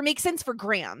wallpaper makes sense for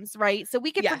Grams, right? So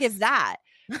we could forgive Yes. that.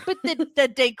 But the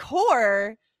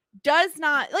decor does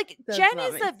not, like, Does Jen not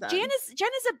is make sense. Jen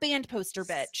is a band poster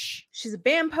bitch. She's a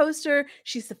band poster.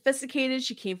 She's sophisticated.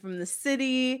 She came from the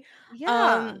city.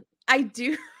 Yeah. I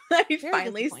do. I Very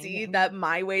finally see disappointing. that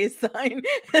my way sign.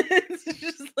 It's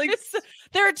just like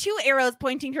There are 2 arrows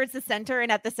pointing towards the center, and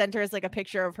at the center is like a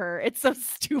picture of her. It's so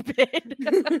stupid.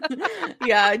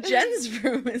 yeah, Jen's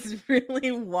room is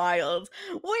really wild.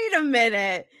 Wait a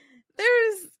minute.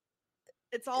 There's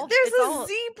a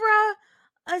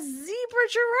zebra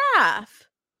giraffe.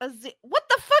 What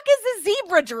the fuck is a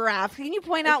zebra giraffe? Can you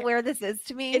point out Okay. where this is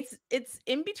to me? It's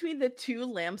in between the 2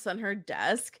 lamps on her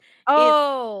desk.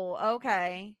 Oh,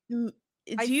 okay. I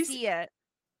Do you see it.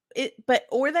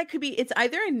 or that could be, it's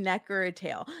either a neck or a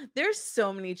tail. There's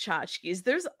so many tchotchkes.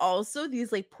 There's also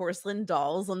these like porcelain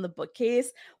dolls on the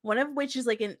bookcase, one of which is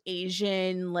like an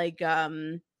Asian like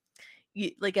an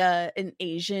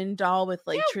Asian doll with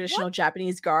like Yeah, traditional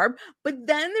Japanese garb. But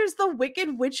then there's the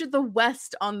Wicked Witch of the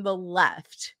West on the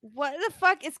left. What the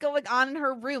fuck is going on in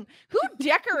her room? Who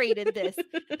decorated this?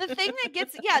 The thing that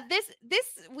gets this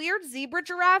weird zebra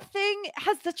giraffe thing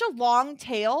has such a long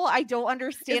tail. I don't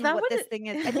understand that what what this it- thing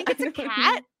is. I think it's a don't know.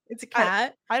 cat. It's a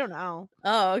cat. I don't know.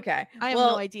 Oh, okay. I have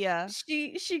Well, no idea.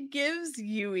 She gives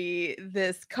Yui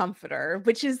this comforter,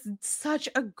 which is such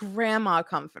a grandma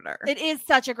comforter. It is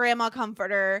such a grandma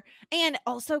comforter. And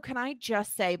also, can I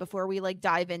just say before we like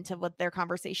dive into what their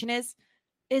conversation is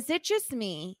it just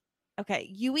me? Okay,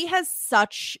 Yui has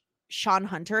such Sean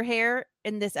Hunter hair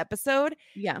in this episode.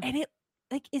 Yeah. And it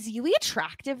like, is Yui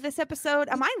attractive this episode?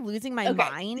 Am I losing my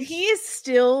mind? He is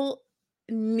still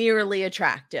nearly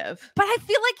attractive. But I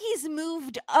feel like he's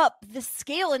moved up the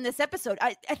scale in this episode.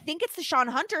 I think it's the Sean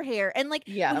Hunter hair. And like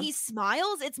Yeah. when he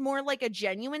smiles, it's more like a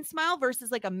genuine smile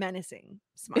versus like a menacing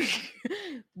smile.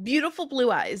 Beautiful blue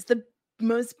eyes. The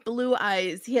most blue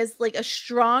eyes. He has like a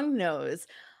strong nose.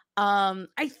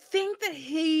 I think that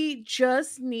he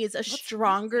just needs a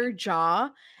stronger jaw,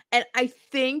 and I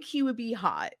think he would be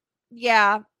hot.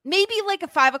 Yeah. Maybe like a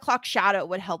 5 o'clock shadow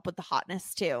would help with the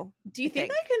hotness too. Do you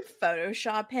think I can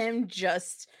Photoshop him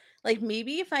just like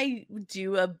maybe if I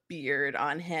do a beard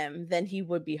on him, then he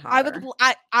would be hotter?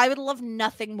 I would love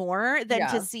nothing more than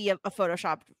to Yeah. see a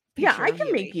Photoshop Yeah, picture I of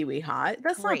can make Yui. Yui hot.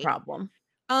 That's Great. not a problem.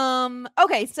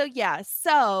 Okay, so yeah.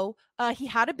 So he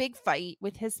had a big fight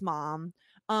with his mom.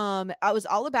 It was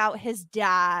all about his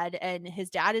dad, and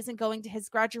his dad isn't going to his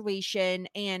graduation,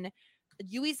 and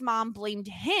Yui's mom blamed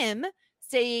him,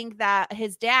 saying that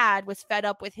his dad was fed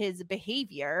up with his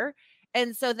behavior.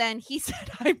 And so then he said,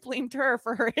 I blamed her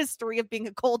for her history of being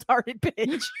a cold-hearted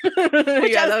bitch.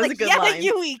 Which Yeah, I that was like, a good yeah, line.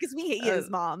 Yui, because we hate his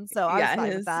mom. So I was fine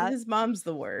with that. His mom's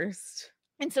the worst.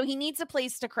 And so he needs a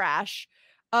place to crash.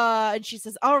 And she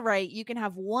says, all right, you can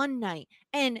have one night.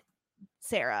 And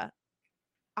Sarah,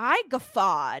 I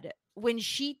guffawed when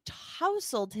she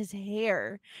tousled his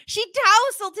hair. She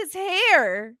tousled his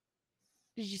hair.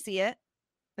 Did you see it?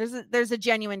 There's a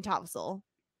genuine tousle.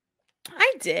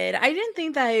 I did. I didn't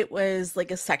think that it was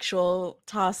like a sexual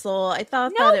tossle. I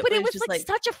thought No, that but it was just like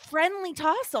such a friendly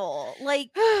tousle. Like,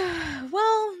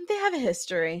 well, they have a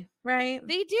history, right?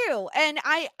 they do. And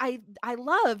I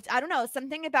loved, I don't know,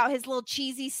 something about his little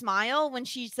cheesy smile when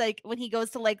she's like, when he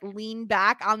goes to like lean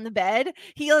back on the bed,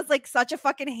 he has like such a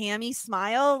fucking hammy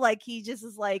smile. Like he just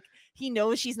is like, he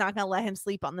knows she's not gonna let him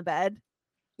sleep on the bed.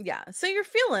 Yeah. So you're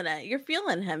feeling it. You're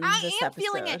feeling him this I am episode.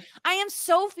 feeling it. I am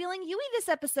so feeling Yui this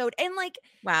episode. And like,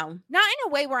 Wow. not in a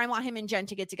way where I want him and Jen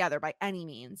to get together by any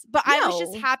means, but I was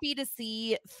just No. happy to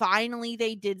see finally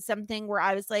they did something where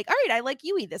I was like, all right, I like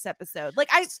Yui this episode. Like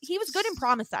he was good in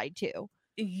Promicide too.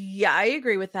 Yeah, I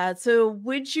agree with that. So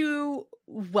would you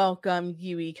welcome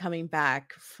Yui coming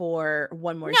back for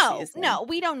one more season? No,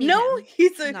 we don't need No, him.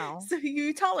 he's a No. so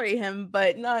you tolerate him,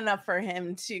 but not enough for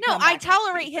him to No, come I back next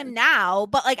tolerate season. him now,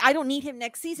 but like I don't need him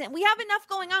next season. We have enough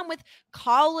going on with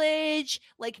college,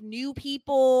 like new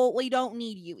people. We don't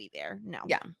need Yui there. No.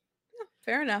 Yeah.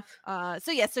 Fair enough.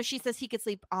 So she says he could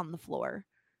sleep on the floor.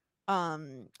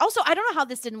 Also, I don't know how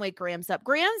this didn't wake Grams up.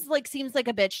 Grams like seems like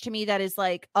a bitch to me that is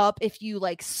like up if you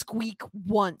like squeak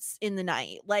once in the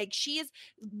night. Like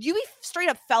Yui straight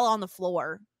up fell on the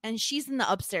floor and she's in the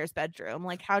upstairs bedroom.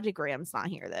 Like, how did Grams not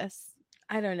hear this?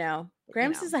 I don't know.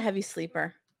 Grams know. is a heavy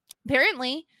sleeper.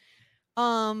 Apparently.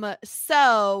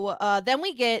 So then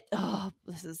we get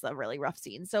this is a really rough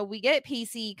scene. So we get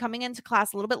PC coming into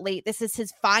class a little bit late. This is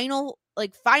his final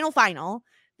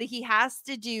that he has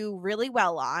to do really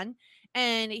well on,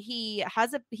 and he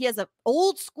has a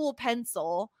old school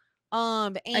pencil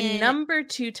and A number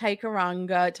 2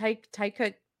 Ticonderoga.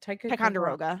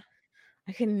 Ticonderoga.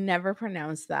 I can never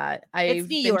pronounce that. It's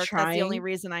New York. That's the only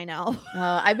reason I know.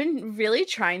 I've been really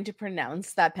trying to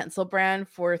pronounce that pencil brand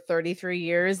for 33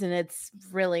 years, and it's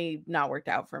really not worked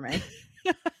out for me.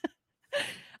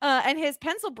 And his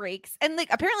pencil breaks, and like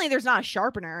apparently there's not a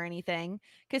sharpener or anything,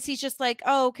 because he's just like,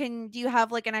 oh, do you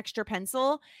have like an extra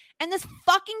pencil? And this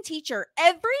fucking teacher,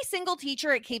 every single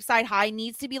teacher at Cape Side High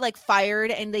needs to be like fired,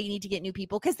 and they need to get new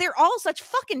people because they're all such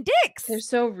fucking dicks. They're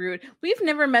so rude. We've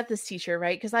never met this teacher,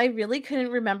 right? Because I really couldn't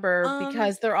remember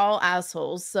because they're all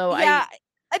assholes. So yeah.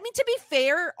 I mean, to be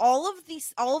fair, all of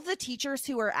the teachers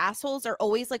who are assholes are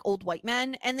always like old white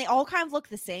men, and they all kind of look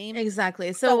the same.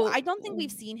 Exactly. So I don't think we've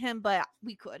seen him, but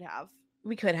we could have.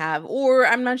 We could have, or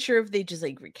I'm not sure if they just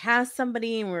like recast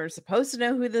somebody and we're supposed to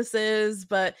know who this is,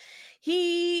 but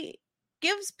he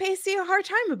gives Pacey a hard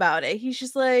time about it. He's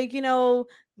just like,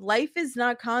 life is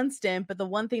not constant, but the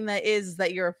one thing that is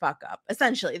that you're a fuck up.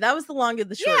 Essentially, that was the long and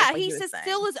the short. Yeah, he says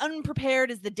still as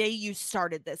unprepared as the day you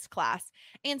started this class.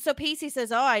 And so Pacey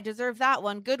says, oh, I deserve that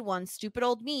one. Good one. Stupid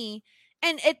old me.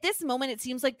 And at this moment, it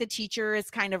seems like the teacher is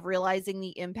kind of realizing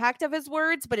the impact of his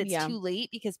words, but it's too late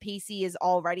because Pacey is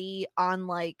already on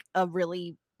like a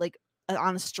really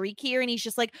on a streak here, and he's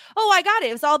just like, oh, I got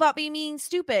it. It was all about me being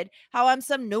stupid. How I'm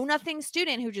some know-nothing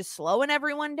student who just slowing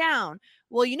everyone down.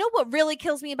 Well, you know what really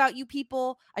kills me about you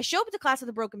people? I show up to class with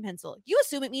a broken pencil. You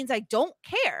assume it means I don't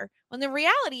care, when the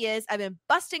reality is I've been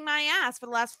busting my ass for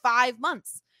the last 5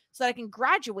 months so that I can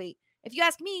graduate. If you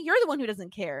ask me, you're the one who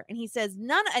doesn't care. And he says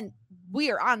and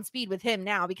we are on speed with him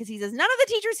now because he says none of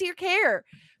the teachers here care.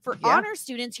 For honor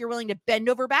students, you're willing to bend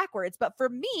over backwards. But for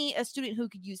me, a student who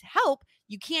could use help,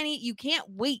 you can't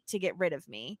wait to get rid of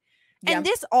me. Yeah. And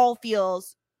this all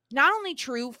feels not only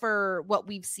true for what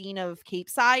we've seen of Cape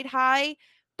Side High,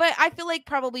 but I feel like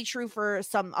probably true for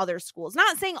some other schools.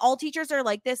 Not saying all teachers are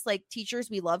like this, like teachers,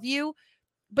 we love you,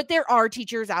 but there are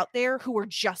teachers out there who are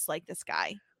just like this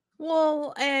guy.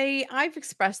 Well, I've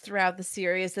expressed throughout the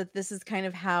series that this is kind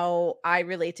of how I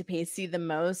relate to Pacey the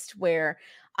most, where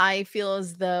I feel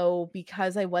as though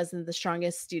because I wasn't the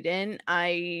strongest student,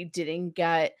 I didn't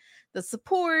get the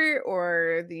support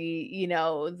or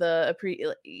I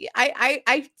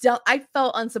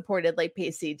felt unsupported like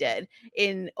Pacey did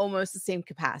in almost the same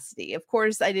capacity. Of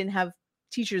course, I didn't have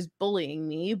teachers bullying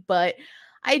me, but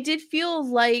I did feel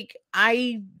like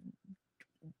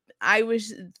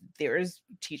there was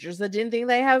teachers that didn't think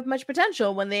they have much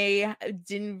potential when they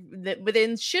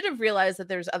should have realized that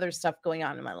there's other stuff going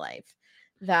on in my life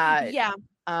that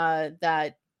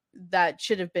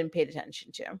should have been paid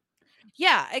attention to.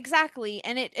 Yeah, exactly.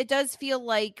 And it does feel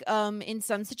like in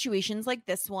some situations like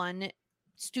this one,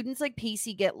 students like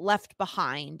Pacey get left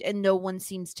behind and no one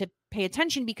seems to pay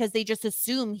attention because they just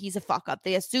assume he's a fuck up.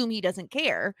 They assume he doesn't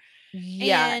care.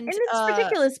 Yeah, and it's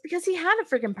ridiculous because he had a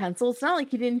freaking pencil. It's not like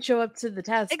he didn't show up to the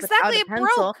test. Exactly, it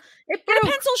broke. It broke. Get a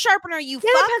pencil sharpener, you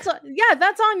fuck. Pencil. Yeah,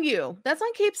 that's on you. That's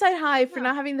on Cape Side High for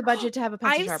not having the budget to have a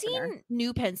pencil sharpener. I've seen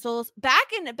new pencils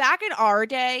back in our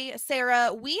day,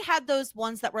 Sarah. We had those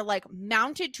ones that were like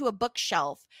mounted to a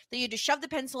bookshelf that you had to shove the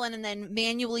pencil in and then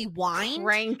manually wind,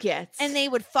 crank it, and they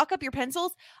would fuck up your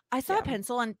pencils. I saw a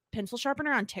pencil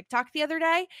sharpener on TikTok the other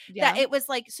day that it was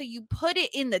like, so you put it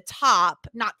in the top,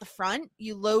 not the front,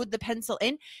 you load the pencil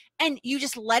in and you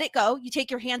just let it go. You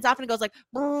take your hands off and it goes like,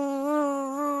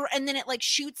 and then it like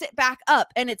shoots it back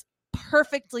up and it's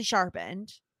perfectly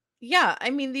sharpened. Yeah.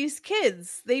 I mean, these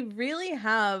kids, they really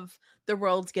have the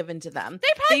world's given to them. They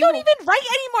probably don't even write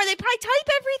anymore. They probably type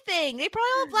everything. They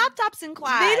probably have laptops in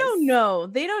class. They don't know.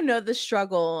 They don't know the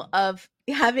struggle of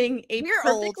having a We're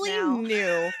old perfectly now.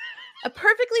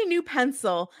 new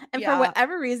pencil, and for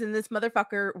whatever reason, this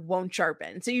motherfucker won't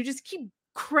sharpen. So you just keep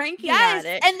cranking at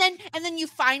it, and then you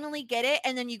finally get it,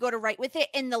 and then you go to write with it,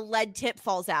 and the lead tip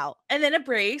falls out, and then it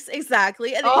breaks,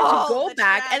 exactly, and then you have to go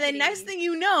back, and then next thing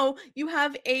you know, you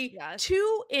have a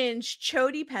 2-inch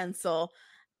Chody pencil.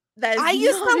 I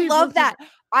used to love that.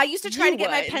 I used to try to get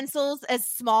my pencils as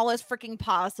small as freaking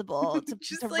possible to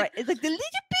write. It's like the little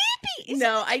baby.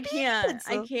 No, I can't.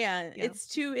 I can't. Yeah. It's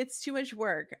too much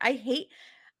work.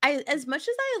 As much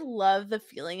as I love the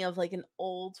feeling of like an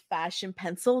old-fashioned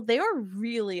pencil, they are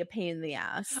really a pain in the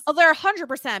ass. Oh, they're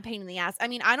 100% a pain in the ass. I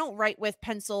mean, I don't write with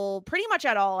pencil pretty much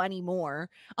at all anymore.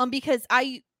 Because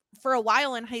for a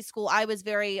while in high school, I was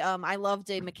very I loved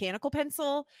a mechanical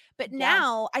pencil, but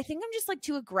now I think I'm just like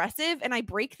too aggressive, and I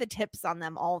break the tips on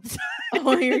them all the time.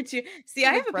 Oh, you're too. See,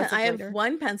 I have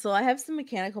one pencil. I have some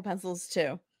mechanical pencils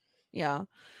too. Yeah.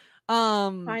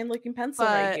 Fine looking pencil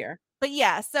right here. But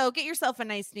yeah, so get yourself a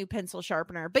nice new pencil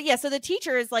sharpener. But yeah, so the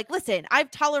teacher is like, listen,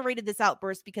 I've tolerated this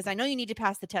outburst because I know you need to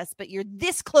pass the test, but you're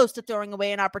this close to throwing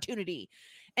away an opportunity.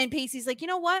 And Pacey's like, you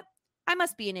know what? I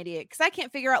must be an idiot because I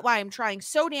can't figure out why I'm trying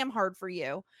so damn hard for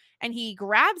you. And he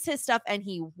grabs his stuff and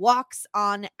he walks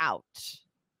on out.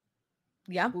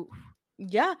 Yeah. Ooh.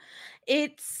 Yeah.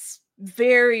 It's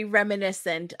very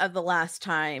reminiscent of the last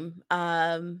time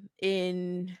when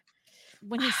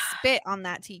he spit on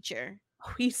that teacher.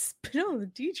 Oh, he spit on the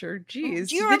teacher. Jeez.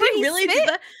 Do you remember he really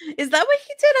spit? Is that what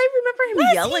he did? I remember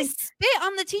him yelling. He spit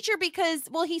on the teacher because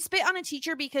he spit on a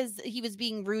teacher because he was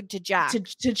being rude to Jack.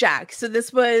 To Jack. So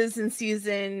this was in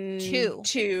season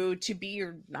 2. To be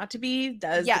or not to be?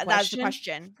 That's the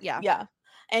question. Yeah. Yeah.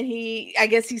 And I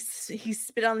guess he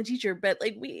spit on the teacher, but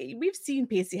like we've seen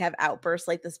Pacey have outbursts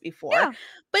like this before. Yeah.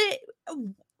 But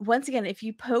once again, if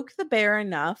you poke the bear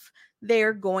enough,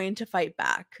 they're going to fight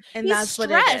back. And that's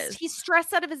what it is. He's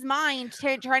stressed out of his mind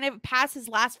trying to pass his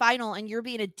last final, and you're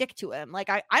being a dick to him. Like,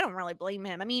 I don't really blame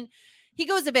him. I mean, he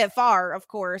goes a bit far, of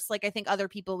course. Like, I think other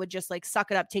people would just like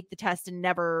suck it up, take the test, and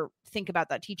never think about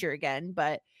that teacher again.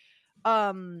 But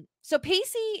so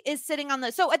Pacey is sitting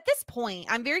on so at this point,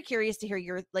 I'm very curious to hear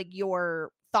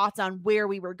your thoughts on where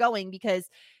we were going, because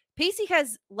Pacey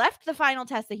has left the final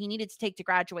test that he needed to take to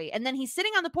graduate, and then he's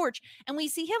sitting on the porch and we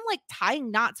see him like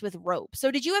tying knots with rope. So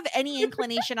did you have any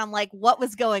inclination on like what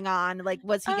was going on? Like,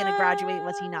 was he going to graduate?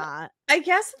 Was he not? I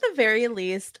guess at the very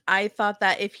least, I thought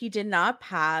that if he did not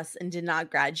pass and did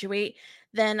not graduate,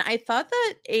 then I thought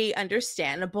that a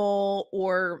understandable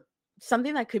or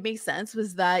something that could make sense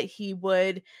was that he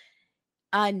would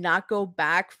not go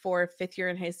back for 5th year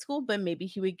in high school, but maybe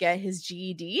he would get his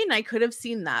GED, and I could have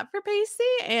seen that for Pacey,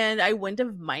 and I wouldn't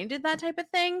have minded that type of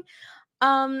thing.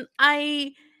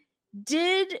 I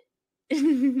did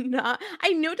not.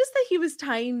 I noticed that he was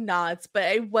tying knots, but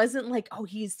I wasn't like, oh,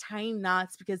 he's tying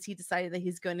knots because he decided that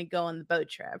he's going to go on the boat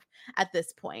trip. At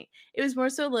this point, it was more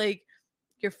so like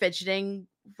you're fidgeting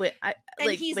with,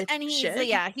 he's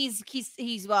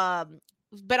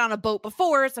been on a boat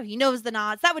before, so he knows the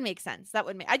knots. That would make sense.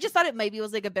 I just thought it maybe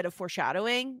was like a bit of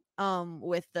foreshadowing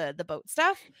with the boat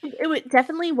stuff. It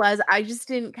definitely was. I just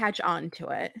didn't catch on to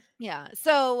it. Yeah.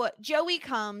 So Joey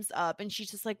comes up and she's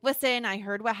just like, listen, I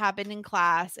heard what happened in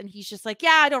class. And he's just like,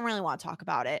 yeah, I don't really want to talk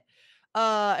about it.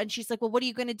 And she's like, well, what are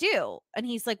you going to do? And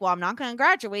he's like, well, I'm not going to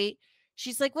graduate.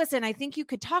 She's like, listen, I think you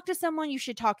could talk to someone. You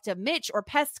should talk to Mitch or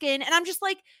Peskin. And I'm just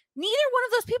like, neither one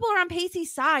of those people are on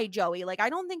Pacey's side, Joey. Like, I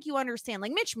don't think you understand.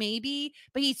 Like, Mitch maybe,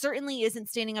 but he certainly isn't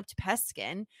standing up to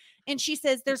Peskin. And she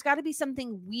says, there's got to be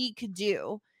something we could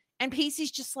do. And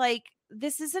Pacey's just like,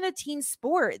 this isn't a team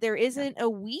sport. There isn't a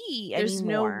we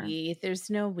anymore. There's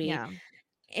no we. Yeah.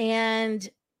 And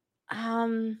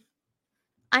I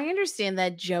understand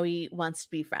that Joey wants to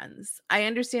be friends. I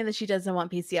understand that she doesn't want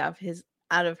Pacey out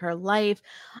of her life.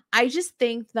 I just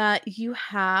think that you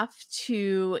have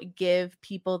to give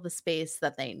people the space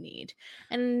that they need.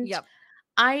 And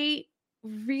I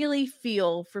really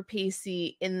feel for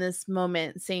Pacey in this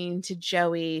moment, saying to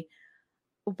Joey,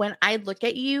 when I look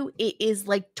at you, it is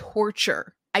like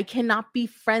torture. I cannot be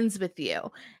friends with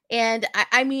you. And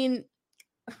I mean,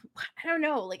 I don't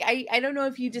know. Like, I don't know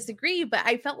if you disagree, but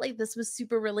I felt like this was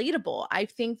super relatable. I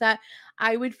think that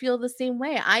I would feel the same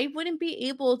way. I wouldn't be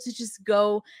able to just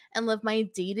go and live my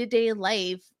day-to-day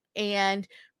life and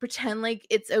pretend like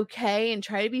it's okay and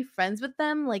try to be friends with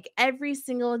them. Like, every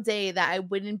single day that I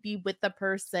wouldn't be with the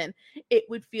person, it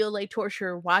would feel like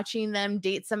torture watching them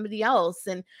date somebody else.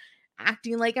 And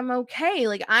acting like I'm okay.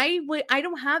 Like I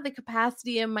don't have the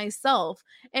capacity in myself,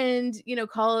 and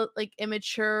call it like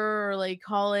immature, or like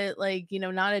call it like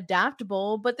not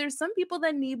adaptable, but there's some people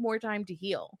that need more time to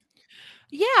heal.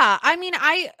 Yeah, I mean,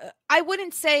 I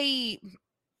wouldn't say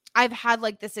I've had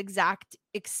like this exact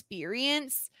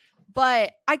experience,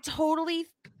 but I totally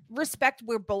respect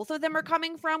where both of them are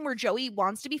coming from, where Joey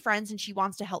wants to be friends and she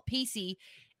wants to help Pacey.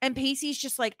 And Pacey's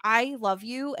just like, I love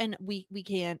you and we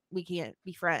can't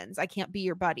be friends. I can't be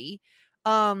your buddy.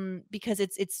 Because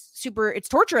it's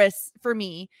torturous for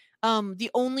me. The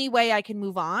only way I can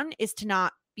move on is to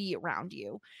not be around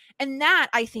you. And that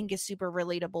I think is super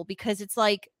relatable, because it's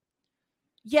like,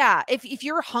 yeah, if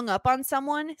you're hung up on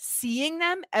someone, seeing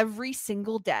them every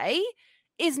single day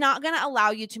is not going to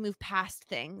allow you to move past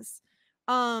things.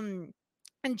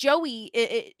 And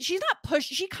Joey, she's not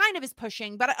she kind of is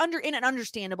pushing, but in an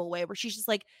understandable way, where she's just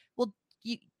like, well,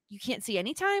 you can't see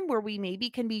any time where we maybe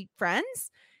can be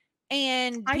friends.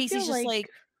 And Pacey's just like,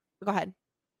 go ahead.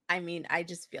 I mean, I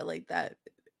just feel like that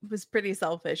was pretty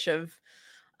selfish of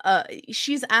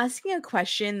she's asking a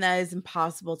question that is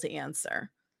impossible to answer.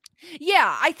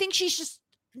 Yeah, I think she's just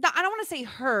I don't want to say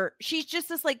hurt. She's just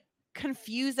this like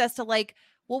confused as to like,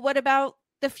 well, what about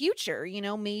the future?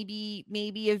 Maybe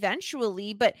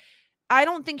eventually, but I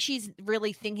don't think she's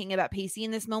really thinking about Pacey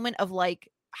in this moment of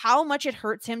like how much it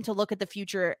hurts him to look at the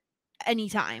future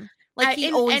anytime. Like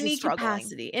he always is struggling.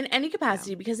 In any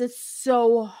capacity, because it's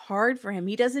so hard for him.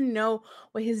 He doesn't know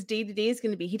what his day-to-day is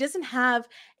going to be. He doesn't have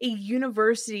a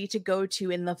university to go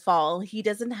to in the fall. He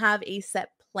doesn't have a set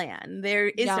plan. There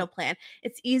is no plan.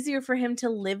 It's easier for him to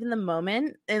live in the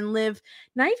moment and live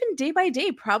not even day by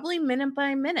day, probably minute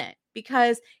by minute,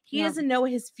 because he doesn't know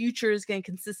what his future is going to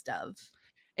consist of.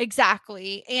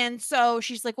 Exactly. And so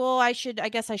she's like, well, I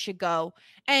guess I should go.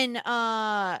 And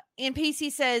Pacey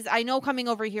says, I know coming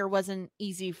over here wasn't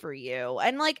easy for you.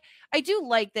 And like, I do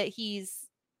like that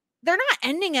they're not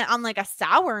ending it on like a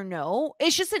sour note.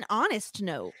 It's just an honest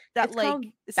note that it's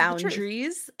like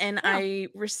boundaries. And I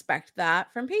respect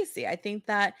that from Pacey. I think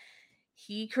that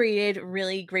he created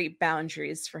really great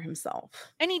boundaries for himself.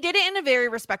 And he did it in a very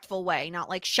respectful way, not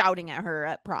like shouting at her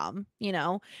at prom,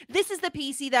 This is the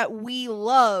Pacey that we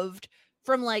loved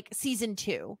from like season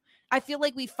 2. I feel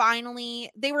like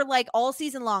they were like all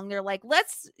season long, they're like,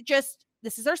 this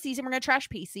is our season, we're going to trash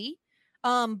Pacey.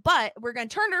 But we're going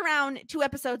to turn it around 2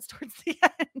 episodes towards the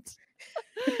end.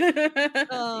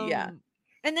 Yeah.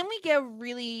 And then we get a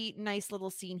really nice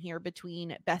little scene here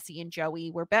between Bessie and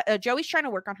Joey, where Joey's trying to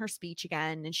work on her speech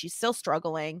again, and she's still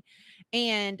struggling.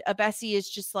 And Bessie is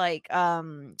just like,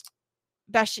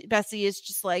 Bessie is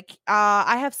just like,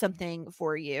 I have something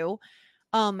for you.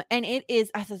 And it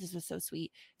is, I thought this was so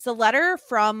sweet. It's a letter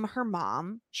from her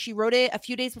mom. She wrote it a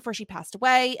few days before she passed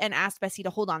away and asked Bessie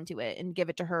to hold on to it and give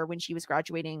it to her when she was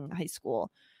graduating high school.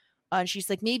 And she's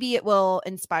like, maybe it will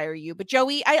inspire you. But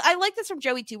Joey, I like this from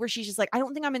Joey too, where she's just like, I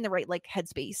don't think I'm in the right like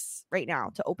headspace right now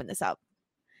to open this up.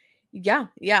 Yeah.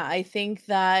 I think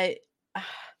that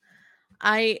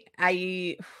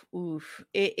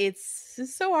it's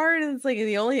just so hard. It's like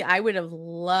I would have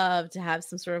loved to have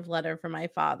some sort of letter from my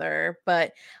father,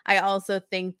 but I also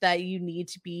think that you need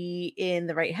to be in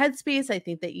the right headspace. I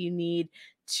think that you need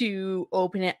to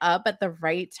open it up at the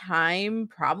right time,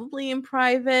 probably in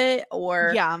private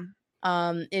or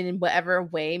in whatever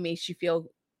way makes you feel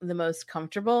the most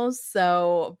comfortable.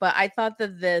 So, but I thought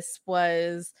that this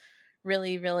was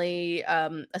really, really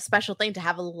a special thing to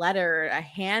have a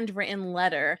handwritten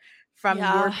letter from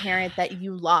your parent that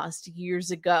you lost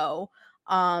years ago.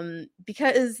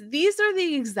 Because these are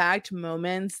the exact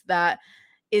moments that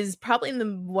is probably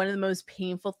one of the most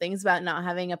painful things about not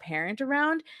having a parent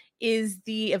around, is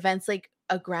the events like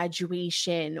a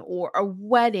graduation or a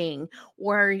wedding,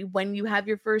 or when you have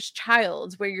your first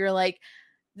child, where you're like,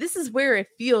 this is where it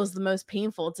feels the most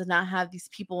painful to not have these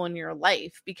people in your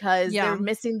life, because they're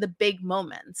missing the big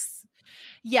moments.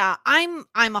 Yeah, I'm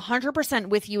 100%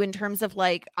 with you in terms of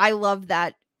like, I love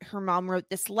that her mom wrote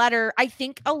this letter. I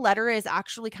think a letter is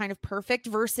actually kind of perfect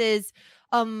versus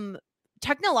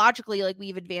technologically, like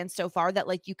we've advanced so far that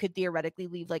like you could theoretically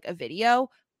leave like a video,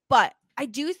 but I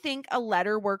do think a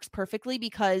letter works perfectly,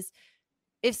 because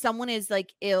if someone is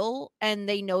like ill and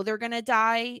they know they're going to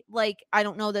die, like, I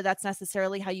don't know that that's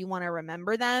necessarily how you want to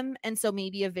remember them. And so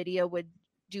maybe a video would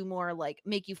do more like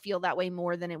make you feel that way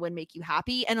more than it would make you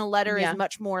happy. And a letter is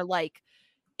much more like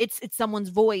it's someone's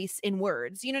voice in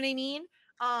words. You know what I mean?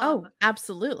 Oh,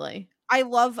 absolutely. I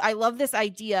love this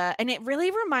idea. And it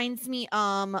really reminds me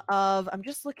of, I'm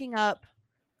just looking up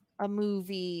a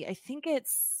movie. I think there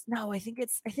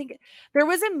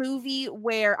was a movie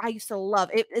where I used to love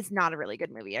it. It's not a really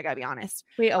good movie, I gotta be honest.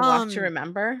 Wait, A Walk to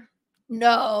Remember?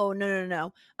 No.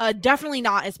 Definitely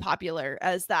not as popular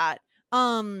as that.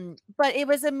 But it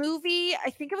was a movie,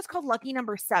 I think it was called Lucky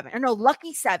Number 7. Or no,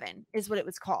 Lucky 7 is what it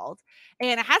was called.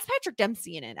 And it has Patrick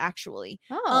Dempsey in it, actually.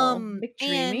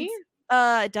 McDreamy?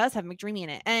 It does have McDreamy in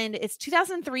it. And it's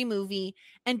 2003 movie.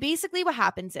 And basically what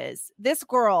happens is this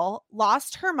girl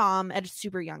lost her mom at a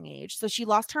super young age. So she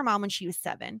lost her mom when she was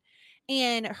 7.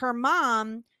 And her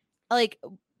mom, like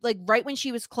right when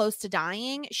she was close to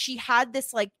dying, she had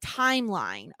this like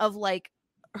timeline of like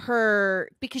her,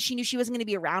 because she knew she wasn't going to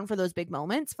be around for those big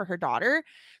moments for her daughter.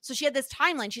 So she had this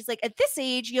timeline. She's like, at this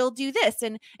age, you'll do this.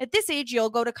 And at this age, you'll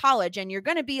go to college and you're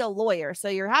going to be a lawyer. So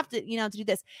you have to, to do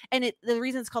this. And the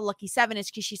reason it's called Lucky 7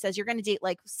 is because she says you're going to date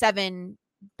like 6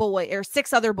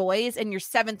 other boys, and your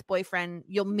 7th boyfriend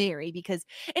you'll marry, because,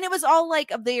 and it was all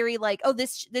like a very like, oh,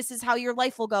 this is how your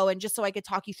life will go. And just so I could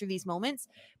talk you through these moments.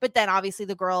 But then obviously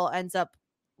the girl ends up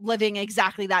living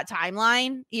exactly that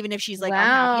timeline, even if she's like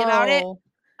unhappy about it.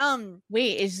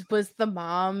 Wait, was the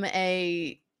mom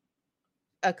a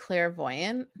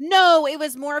clairvoyant? No, it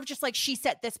was more of just like she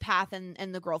set this path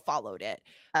and the girl followed it.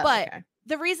 But okay.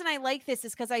 The reason I like this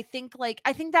is because I think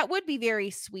that would be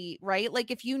very sweet, right? Like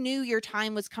if you knew your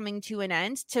time was coming to an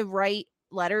end, to write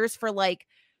letters for like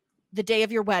the day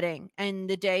of your wedding and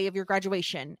the day of your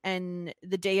graduation and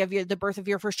the day of the birth of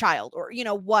your first child, or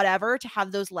whatever, to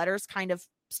have those letters kind of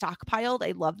stockpiled.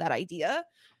 I love that idea.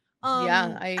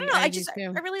 I don't know. I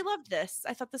really loved this.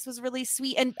 I thought this was really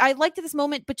sweet, and I liked this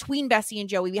moment between Bessie and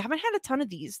Joey. We haven't had a ton of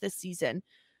these this season,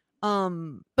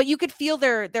 but you could feel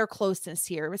their closeness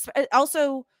here. It's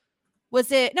also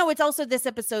this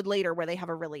episode later where they have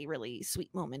a really, really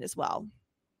sweet moment as well.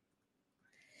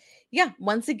 Yeah,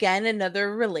 once again,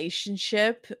 another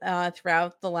relationship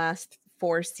throughout the last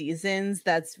 4 seasons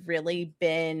that's really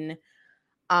been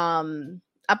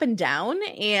up and down,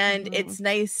 and it's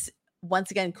nice.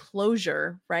 Once again,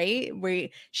 closure, right? Where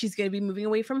she's going to be moving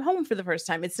away from home for the first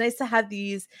time. It's nice to have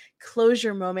these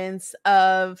closure moments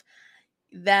of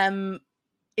them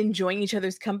enjoying each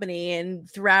other's company, and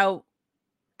throughout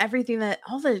everything,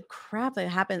 all the crap that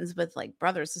happens with like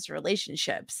brother-sister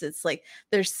relationships, it's like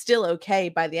they're still okay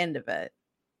by the end of it.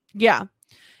 Yeah,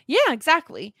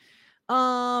 exactly.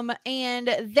 And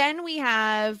then we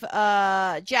have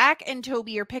Jack and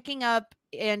Toby are picking up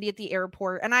Andy at the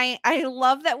airport, and I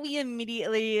love that we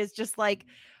immediately is just like,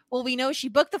 well, we know she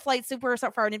booked the flight super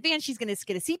far in advance. She's going to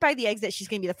get a seat by the exit. She's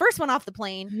going to be the first one off the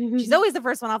plane. She's always the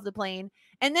first one off the plane.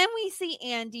 And then we see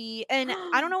Andy, and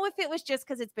I don't know if it was just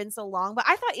because it's been so long, but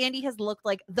I thought Andy has looked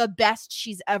like the best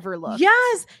she's ever looked.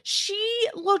 Yes, she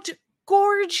looked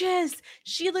gorgeous.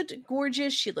 She looked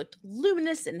gorgeous. She looked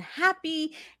luminous and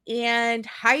happy and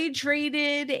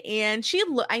hydrated. And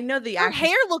I know her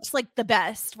hair looks like the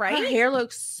best, right? Her hair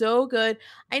looks so good.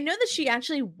 I know that she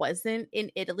actually wasn't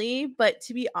in Italy, but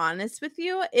to be honest with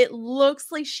you, it looks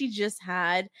like she just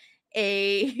had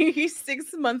a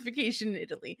 6-month vacation in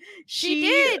Italy. She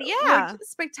did, yeah. Looked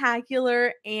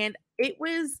spectacular, and it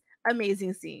was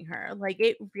amazing seeing her. Like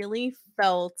it really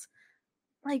felt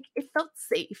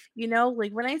safe,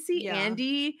 like when I see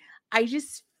Andy, I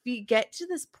just get to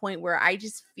this point where I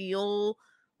just feel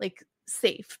like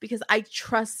safe, because I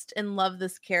trust and love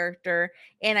this character,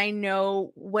 and I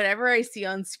know whatever I see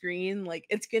on screen, like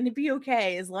it's going to be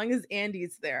okay as long as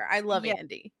Andy's there. I love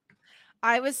Andy.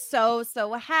 I was so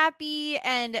happy,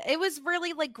 and it was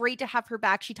really like great to have her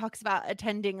back. She talks about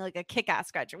attending like a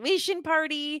kick-ass graduation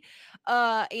party,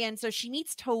 and so she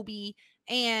meets Toby.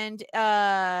 And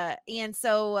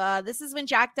so this is when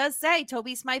Jack does say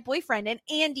Toby's my boyfriend. And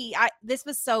Andy, this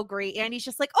was so great. Andy's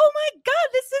just like, oh my God,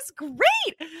 this is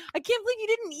great. I can't believe you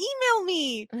didn't email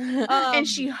me. And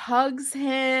she hugs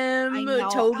him,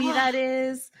 Toby, that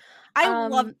is. I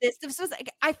love this. This was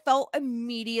like, I felt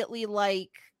immediately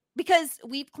like, because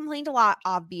we've complained a lot,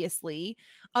 obviously,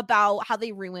 about how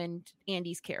they ruined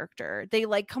Andy's character. They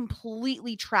like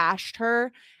completely trashed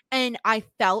her. And I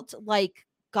felt like,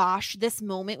 gosh, this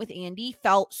moment with Andy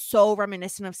felt so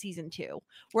reminiscent of season 2.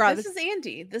 This is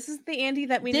Andy. This is the Andy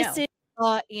that we know. This is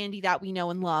the Andy that we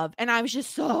know and love. And I was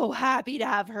just so happy to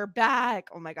have her back.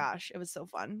 Oh my gosh, it was so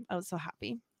fun. I was so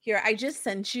happy. Here, I just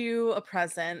sent you a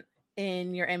present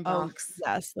in your inbox. Oh,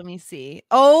 yes, let me see.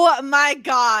 Oh my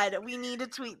God, we need to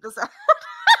tweet this out.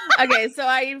 Okay, so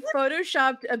I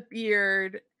photoshopped a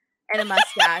beard and a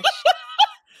mustache.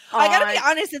 I gotta be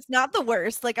honest, it's not the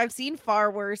worst. Like I've seen far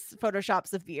worse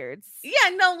photoshops of beards. Yeah,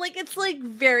 no, like it's like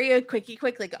very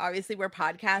quick. Like obviously we're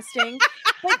podcasting.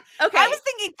 Like, okay, I was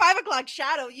thinking 5 o'clock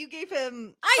shadow. You gave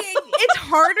him. It's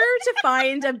harder to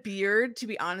find a beard, to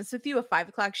be honest with you, a 5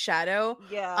 o'clock shadow.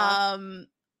 Yeah.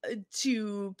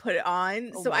 To put it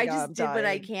on. Oh So my I God, just I'm did what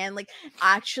I dying. can. Like,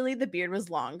 actually, the beard was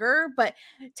longer, but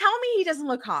tell me he doesn't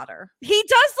look hotter. He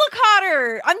does look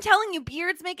hotter. I'm telling you,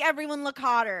 beards make everyone look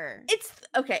hotter. It's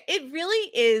okay. It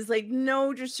really is, like,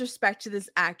 no disrespect to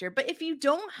this actor, but if you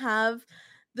don't have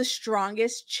the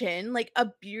strongest chin, like, a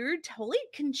beard totally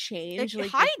can change, It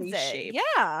like, hides your face it. shape.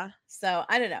 Yeah. So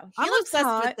I don't know. He I'm looks obsessed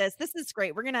hot. with this. This is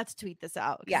great. We're gonna have to tweet this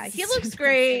out. 'cause Yeah, this he is looks super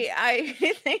great. good. I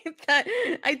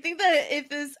think that if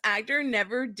this actor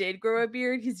never did grow a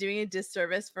beard, he's doing a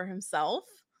disservice for himself.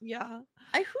 Yeah.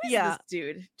 Who is Yeah. this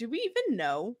dude? Do we even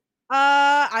know?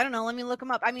 I don't know. Let me look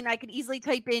him up. I mean, I could easily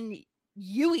type in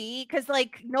Yui because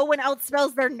like no one else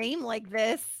spells their name like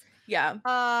this. Yeah.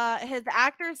 His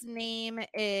actor's name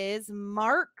is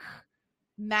Mark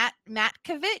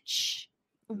Matkovich.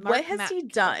 What has he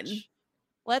done?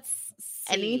 Let's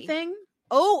see. Anything?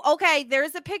 Oh, okay.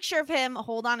 There's a picture of him.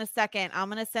 Hold on a second. I'm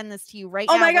gonna send this to you right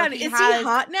Oh now. my where god, is he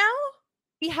hot now?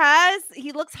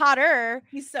 He looks hotter.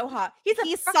 He's so hot. He's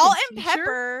fucking salt and teacher?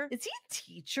 pepper. Is he a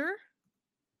teacher?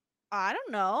 I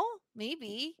don't know.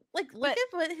 Maybe. Like, look But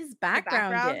at what his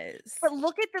background is. But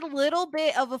look at the little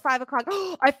bit of a 5 o'clock.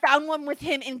 I found one with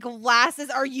him in glasses.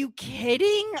 Are you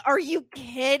kidding? Are you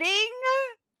kidding?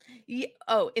 Yeah.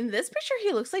 Oh, in this picture,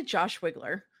 he looks like Josh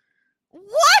Wiggler.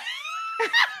 What?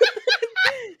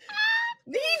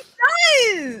 He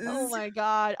does. Oh my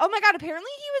god. Oh my god. Apparently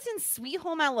he was in Sweet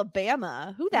Home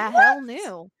Alabama. Who the hell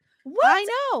knew? What? I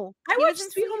know. I He was watched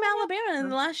in Sweet Home Alabama in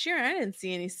the last year. I didn't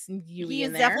see any Yui He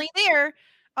in is there. definitely there.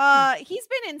 He's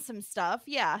been in some stuff.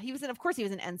 Yeah, he was in. Of course, he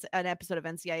was in an episode of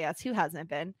NCIS. Who hasn't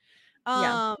been?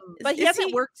 Yeah. But he Is hasn't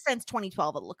he- worked since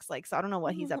 2012. It looks like. So I don't know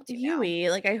what he's up to now. Yui,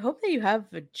 like, I hope that you have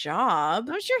a job.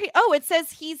 I'm sure he. Oh, it says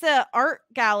he's a art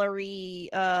gallery.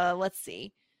 Let's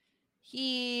see.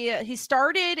 He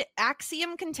started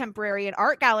Axiom Contemporary, an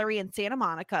art gallery in Santa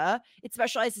Monica. It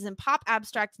specializes in pop,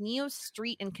 abstract, neo,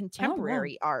 street, and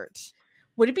contemporary art.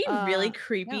 Would it be really Yeah.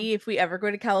 creepy if we ever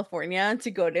go to California to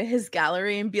go to his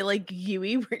gallery and be like,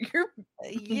 Yui, we're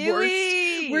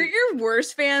your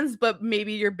worst fans, but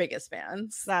maybe your biggest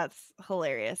fans? That's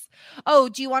hilarious. Oh,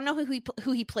 do you want to know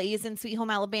who he plays in Sweet Home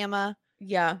Alabama?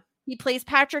 Yeah. He plays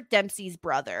Patrick Dempsey's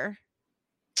brother.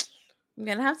 I'm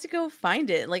gonna have to go find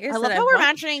it. Like I I said, love how we're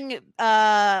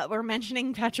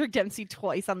mentioning Patrick Dempsey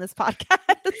twice on this podcast.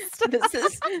 this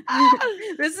is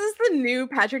the new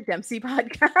Patrick Dempsey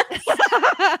podcast.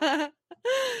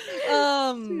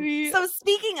 Sweet. So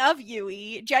speaking of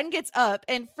Yui, Jen gets up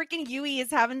and freaking Yui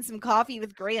is having some coffee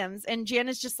with Grams, and Jen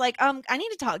is just like, I need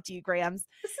to talk to you, Grams.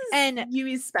 This is And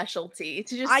Yui's specialty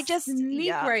to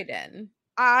sneak right in.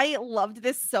 I loved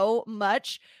this so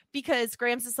much because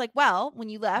Grams is like, well, when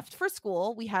you left for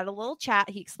school, we had a little chat.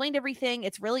 He explained everything.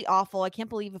 It's really awful. I can't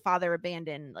believe a father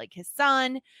abandoned like his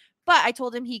son. But I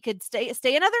told him he could stay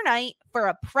another night for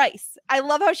a price. I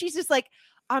love how she's just like,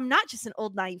 I'm not just an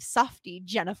old naive softie,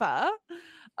 Jennifer.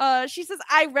 She says,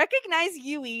 I recognize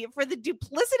Yui for the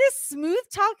duplicitous,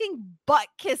 smooth-talking butt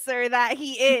kisser that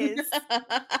he is. And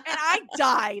I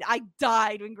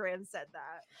died when Graham said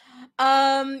that.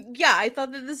 Yeah, I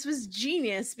thought that this was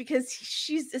genius because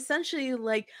she's essentially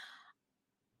like,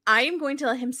 I am going to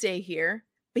let him stay here,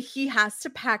 but he has to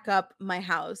pack up my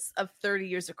house of 30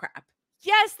 years of crap.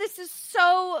 Yes, this is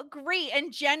so great.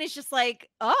 And Jen is just like,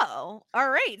 oh, all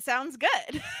right, sounds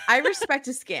good. I respect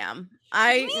a scam.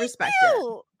 I respect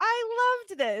it. I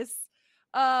loved this.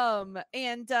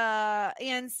 And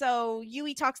so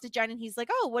Yui talks to Jen and he's like,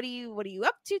 oh, what are you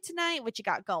up to tonight? What you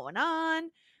got going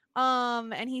on?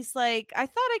 And he's like, I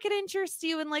thought I could interest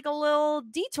you in like a little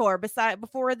detour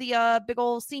before the big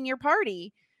old senior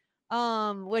party.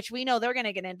 Which we know they're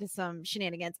gonna get into some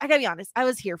shenanigans. I gotta be honest, I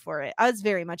was here for it. I was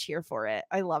very much here for it.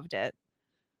 I loved it.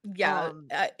 Yeah.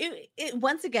 It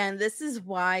once again, this is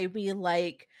why we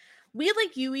like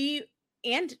Yui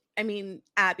and I mean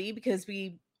Abby, because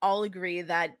we all agree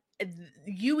that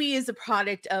Yui is a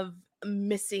product of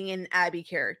missing an Abby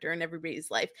character in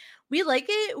everybody's life. We like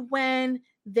it when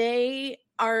they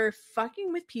are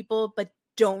fucking with people but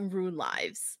don't ruin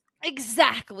lives.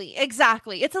 Exactly. It's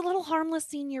a little harmless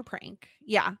senior prank.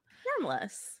 Yeah.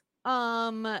 Harmless.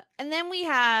 And then we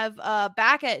have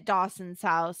back at Dawson's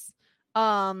house.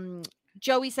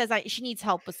 Joey says she needs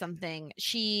help with something.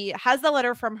 She has the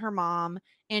letter from her mom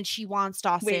and she wants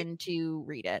Dawson to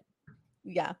read it.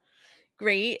 Yeah.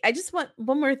 Great. I just want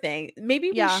one more thing. Maybe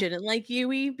we shouldn't like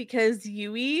Yui because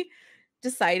Yui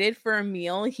decided for a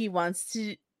meal he wants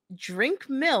to drink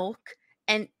milk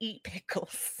and eat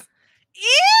pickles.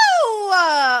 Ew!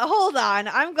 Hold on.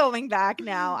 I'm going back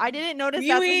now. I didn't notice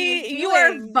Yui, you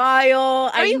are vile.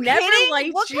 Are you never kidding?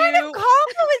 liked What you. kind of combo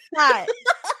is that?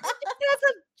 It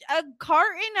has a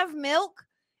carton of milk.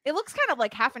 It looks kind of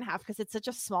like half and half because it's such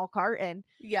a small carton.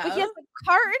 Yeah. But he has a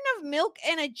carton of milk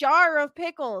and a jar of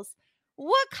pickles.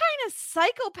 What kind of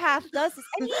psychopath does this?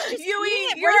 And he's just eating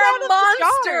it You're right out a of the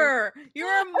jar. monster. You're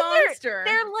a And they're- monster.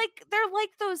 They're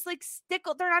like those like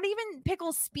stickle. They're not even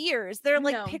pickle spears. They're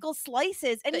like No. pickle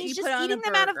slices, and That he's you just put on a eating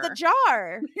them out of the burger.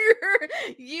 jar.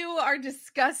 You are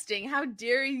disgusting. How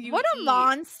dare you? What a eat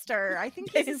monster! I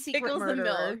think he's a his secret pickles and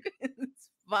murderer. milk. It's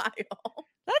vile.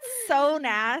 That's so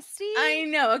nasty. I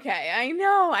know. Okay, I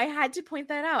know. I had to point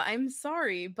that out. I'm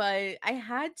sorry, but I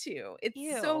had to. It's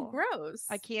so Ew. gross.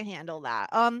 I can't handle that.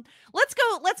 Let's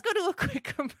go to a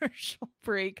quick commercial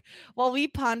break while we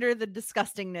ponder the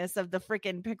disgustingness of the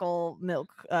freaking pickle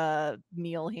milk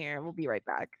meal here. We'll be right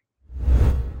back.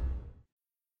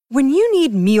 When you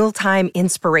need mealtime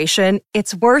inspiration,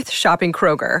 it's worth shopping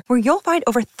Kroger, where you'll find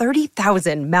over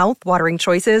 30,000 mouth-watering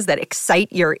choices that excite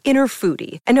your inner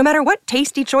foodie. And no matter what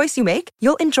tasty choice you make,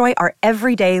 you'll enjoy our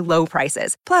everyday low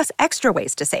prices, plus extra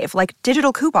ways to save, like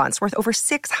digital coupons worth over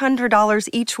 $600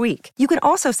 each week. You can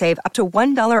also save up to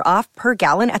 $1 off per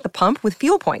gallon at the pump with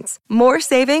fuel points. More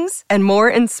savings and more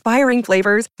inspiring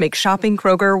flavors make shopping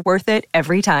Kroger worth it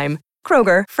every time.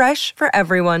 Kroger, fresh for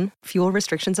everyone. Fuel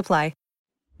restrictions apply.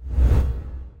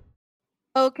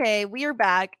 Okay, we are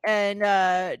back, and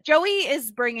Joey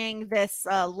is bringing this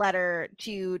letter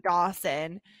to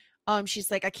Dawson. She's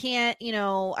like, I can't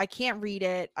read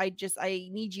it. I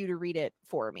need you to read it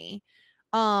for me.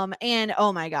 And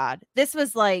oh my God, this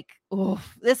was like,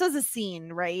 this was a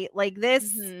scene, right? Like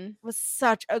this was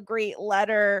such a great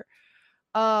letter.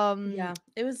 Yeah,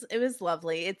 it was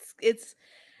lovely. It's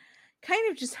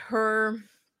kind of just her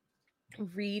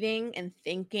reading and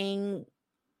thinking,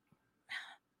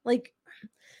 like,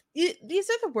 these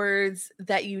are the words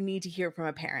that you need to hear from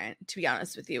a parent, to be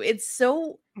honest with you. It's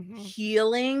so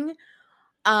healing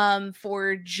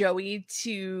for Joey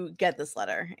to get this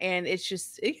letter, and it's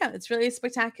just, yeah, it's really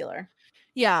spectacular.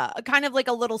 Yeah, kind of like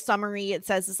a little summary. It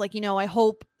says, it's like, I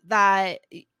hope that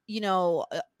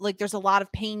like there's a lot of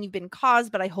pain you've been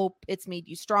caused, but I hope it's made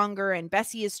you stronger, and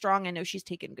Bessie is strong. I know she's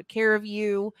taken good care of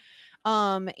you.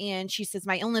 And she says,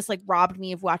 my illness like robbed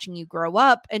me of watching you grow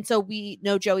up. And so we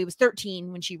know Joey was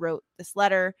 13 when she wrote this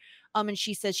letter. And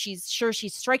she says she's sure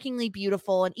she's strikingly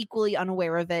beautiful and equally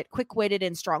unaware of it, quick-witted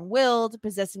and strong-willed,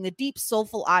 possessing the deep,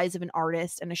 soulful eyes of an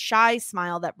artist and a shy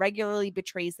smile that regularly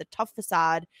betrays the tough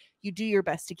facade you do your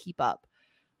best to keep up.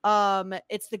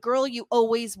 It's the girl you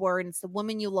always were, and it's the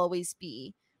woman you'll always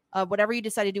be. Whatever you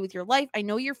decide to do with your life, I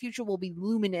know your future will be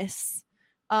luminous.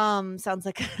 Sounds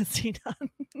like a Xenon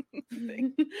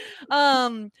thing.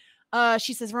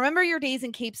 She says, remember your days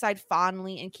in Cape Side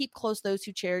fondly and keep close those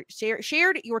who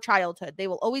shared your childhood. They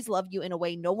will always love you in a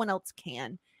way no one else can,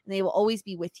 and they will always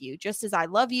be with you, just as I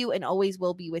love you and always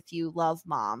will be with you. Love,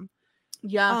 Mom.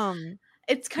 Yeah.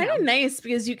 It's kind of nice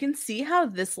because you can see how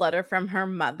this letter from her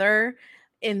mother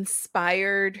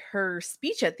inspired her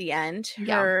speech at the end.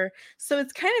 So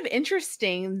it's kind of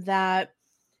interesting that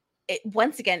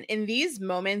once again, in these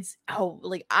moments,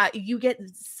 you get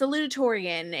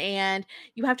salutatorian and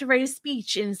you have to write a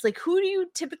speech, and it's like, who do you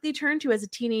typically turn to as a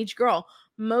teenage girl?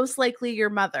 Most likely your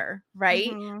mother,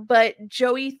 right? But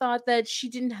Joey thought that she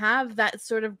didn't have that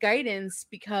sort of guidance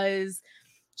because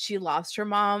she lost her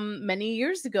mom many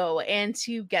years ago, and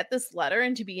to get this letter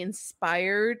and to be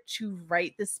inspired to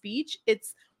write the speech,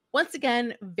 it's once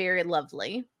again very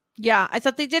lovely. Yeah, I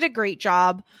thought they did a great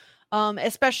job,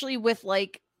 especially with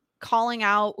like calling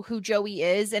out who Joey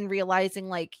is and realizing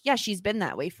like, yeah, she's been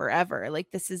that way forever. Like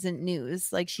this isn't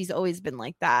news. Like she's always been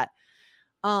like that.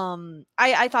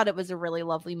 I thought it was a really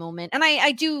lovely moment, and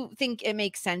I do think it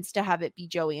makes sense to have it be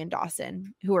Joey and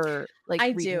Dawson who are like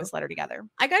reading this letter together.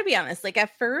 I gotta be honest, like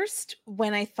at first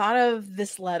when I thought of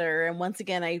this letter, and once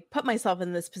again I put myself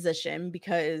in this position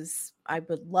because I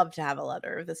would love to have a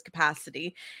letter of this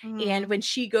capacity, and when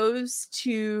she goes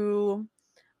to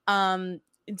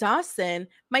Dawson,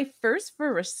 my first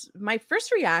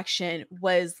reaction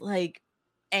was like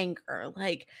anger,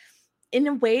 like in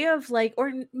a way of like,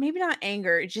 or maybe not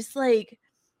anger, just like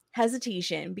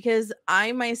hesitation, because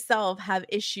I myself have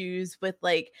issues with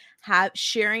like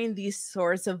sharing these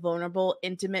sorts of vulnerable,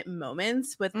 intimate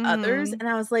moments with others. And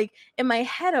I was like, in my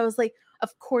head, I was like,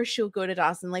 of course she'll go to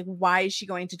Dawson. Like, why is she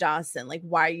going to Dawson? Like,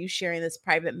 why are you sharing this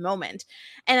private moment?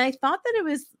 And I thought that it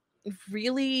was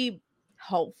really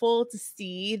helpful to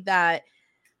see that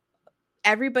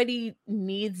everybody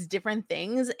needs different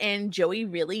things, and Joey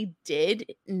really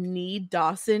did need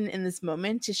Dawson in this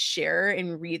moment to share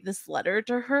and read this letter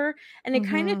to her, and it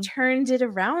kind of turned it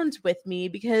around with me,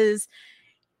 because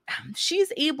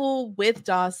she's able with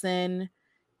Dawson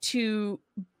to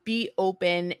be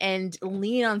open and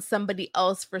lean on somebody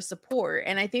else for support.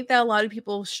 And I think that a lot of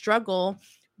people struggle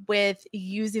with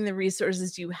using the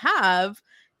resources you have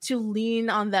to lean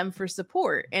on them for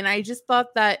support. And I just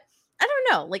thought that, I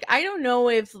don't know, like, I don't know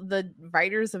if the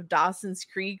writers of Dawson's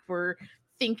Creek were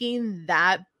thinking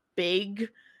that big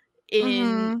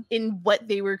in what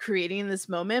they were creating in this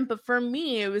moment, but for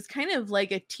me it was kind of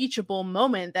like a teachable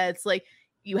moment that's like,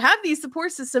 you have these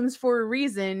support systems for a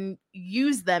reason,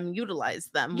 use them, utilize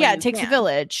them. Yeah, it takes a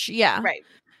village. Yeah. Right.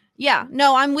 Yeah,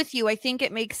 no, I'm with you. I think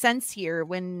it makes sense here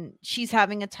when she's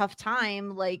having a tough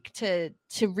time, like to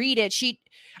read it.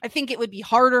 I think it would be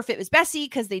harder if it was Bessie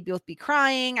because they'd both be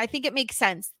crying. I think it makes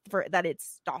sense for that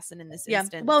it's Dawson in this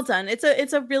instance. Well done. It's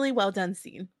a really well done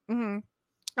scene. Mm-hmm.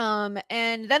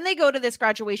 And then they go to this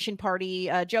graduation party.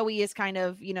 Joey is kind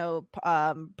of,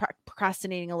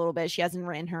 procrastinating a little bit. She hasn't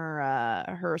written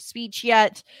her speech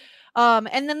yet.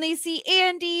 And then they see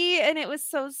Andy, and it was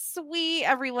so sweet.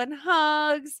 Everyone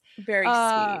hugs. Very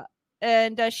sweet.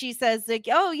 And she says, like,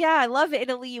 "Oh yeah, I love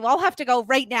Italy. You all have to go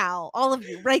right now. All of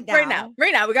you, right now.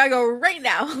 Right now. We gotta go right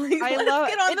now. Like, I let's love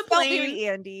get on the plane." Very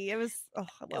Andy. It was. Oh,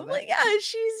 I love it. Yeah,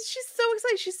 she's so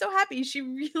excited. She's so happy. She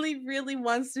really, really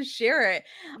wants to share it.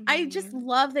 Mm-hmm. I just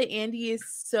love that Andy is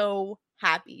so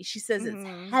happy. She says it's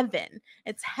heaven.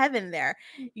 It's heaven there.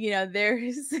 She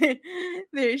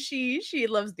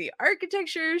loves the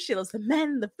architecture. She loves the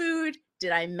men, the food.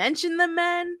 Did I mention the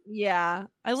men? Yeah.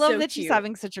 I love that cute. She's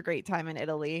having such a great time in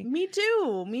Italy. Me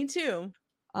too.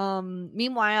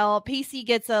 Meanwhile, Pacey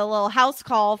gets a little house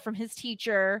call from his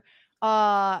teacher.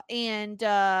 And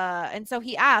so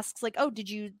he asks, like, "Oh, did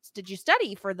you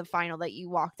study for the final that you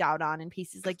walked out on?" And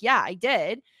Pacey's like, "Yeah, I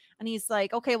did." And he's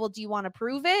like, "Okay, well, do you want to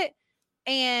prove it?"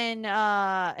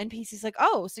 And Pacey's like,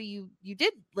 "Oh, so you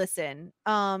did listen."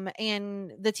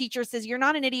 And the teacher says, "You're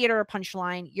not an idiot or a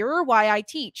punchline. You're why I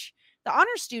teach. The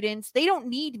honor students, they don't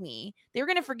need me. They're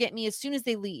going to forget me as soon as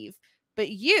they leave. But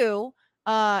you,"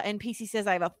 and Pacey says,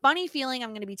 "I have a funny feeling I'm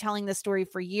going to be telling this story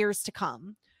for years to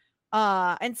come."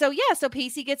 And so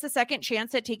Pacey gets a second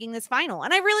chance at taking this final.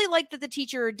 And I really like that the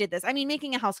teacher did this. I mean,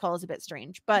 making a house call is a bit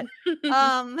strange, but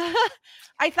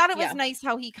I thought it was nice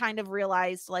how he kind of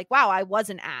realized, like, wow, I was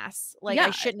an ass. Like,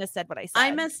 I shouldn't have said what I said.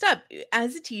 I messed up.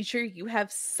 As a teacher, you have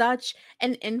such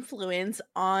an influence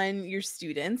on your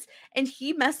students, and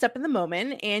he messed up in the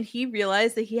moment, and he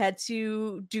realized that he had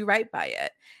to do right by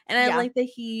it. And I like that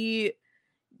he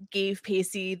gave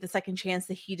Pacey the second chance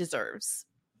that he deserves.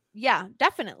 Yeah,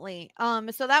 definitely.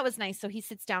 So that was nice. So he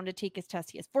sits down to take his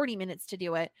test. He has 40 minutes to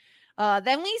do it.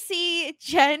 Then we see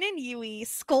Jen and Yui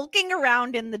skulking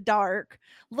around in the dark,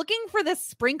 looking for the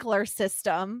sprinkler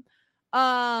system.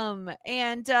 I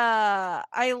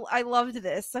loved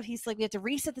this. So he's like, "We have to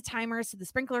reset the timer so the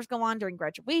sprinklers go on during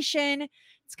graduation.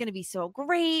 It's going to be so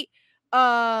great."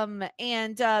 They're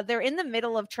in the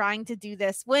middle of trying to do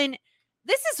this when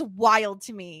this is wild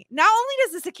to me. Not only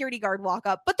does the security guard walk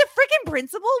up, but the freaking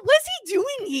principal, what's he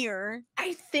doing here?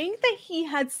 I think that he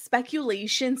had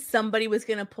speculation somebody was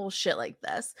going to pull shit like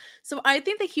this. So I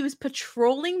think that he was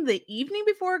patrolling the evening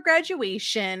before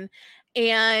graduation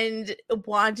and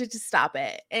wanted to stop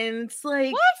it. And it's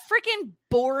like, what a freaking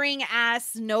boring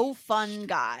ass, no fun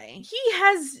guy.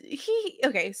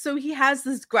 So he has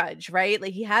this grudge, right?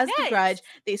 Like, he has the grudge.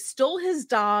 They stole his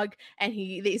dog and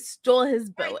they stole his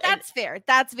boat. Right, that's fair.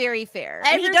 That's very fair.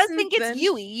 And he does think it's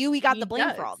Yui. Yui got the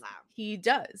blame for all that. He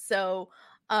does. So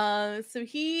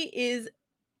he is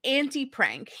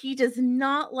anti-prank. He does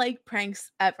not like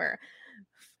pranks ever.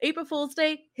 April Fool's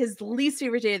Day, his least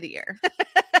favorite day of the year.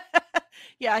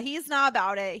 Yeah, he's not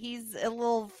about it. He's a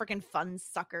little freaking fun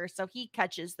sucker, so he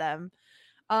catches them.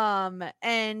 And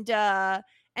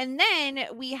then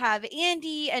we have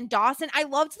Andy and Dawson. I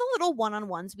loved the little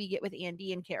one-on-ones we get with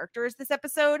Andy and characters this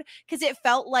episode, because it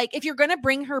felt like, if you're gonna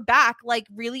bring her back, like,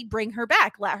 really bring her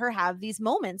back. Let her have these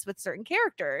moments with certain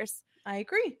characters. I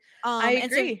agree. I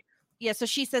agree. So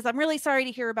she says, "I'm really sorry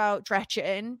to hear about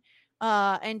Gretchen."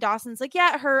 And Dawson's like,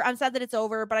 "Yeah, I'm sad that it's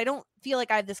over, but I don't feel like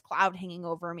I have this cloud hanging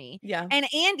over me." Yeah. And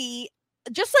Andy,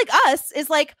 just like us, is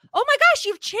like, "Oh my gosh,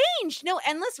 you've changed. No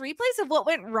endless replays of what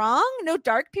went wrong. No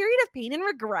dark period of pain and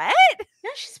regret." Yeah,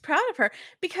 she's proud of her,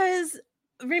 because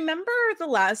remember the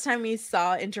last time we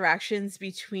saw interactions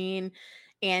between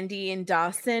Andy and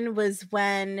Dawson was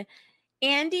when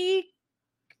Andy,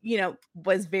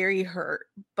 was very hurt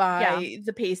by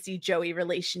the Pacey Joey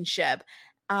relationship.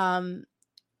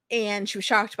 And she was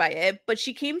shocked by it, but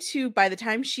she came to, by the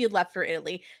time she had left for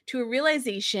Italy, to a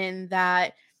realization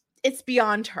that it's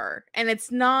beyond her, and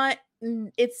it's not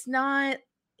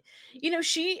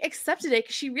she accepted it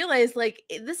because she realized, like,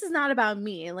 this is not about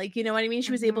me. Like, you know what I mean?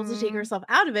 She was able to take herself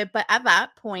out of it. But at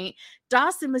that point,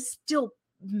 Dawson was still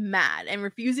mad and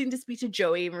refusing to speak to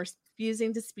Joey and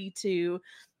refusing to speak to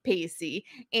Pacey.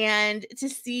 And to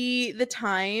see the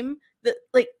time that,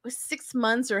 like, 6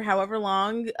 months or however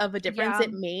long of a difference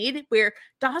it made, where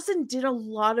Dawson did a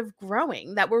lot of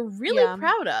growing that we're really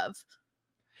proud of.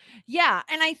 Yeah,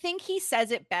 and I think he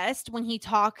says it best when he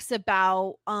talks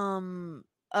about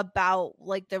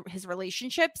like his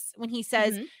relationships, when he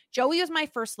says Joey was my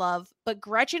first love, but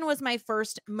Gretchen was my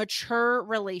first mature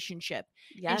relationship.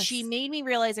 Yes. And she made me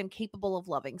realize I'm capable of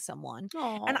loving someone.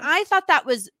 Aww. And I thought that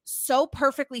was so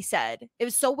perfectly said. It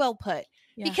was so well put.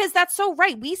 Yeah. Because that's so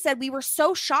right. We said we were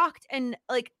so shocked and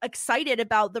like excited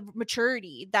about the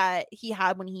maturity that he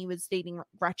had when he was dating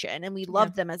Gretchen, and we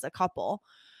loved them as a couple.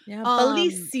 Yeah,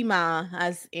 bellissima,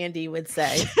 as Andy would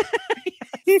say.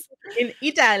 In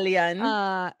Italian.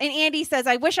 And Andy says,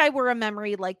 I wish I were a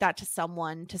memory like that to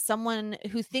someone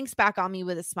who thinks back on me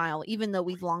with a smile, even though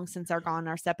we've long since are gone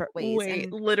our separate ways.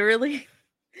 Wait, literally,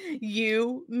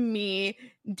 you, me,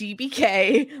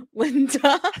 DBK,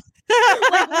 Linda.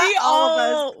 Like,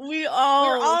 we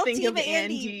all think of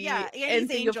Andy. Yeah, Andy's and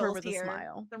think angels of her with here. A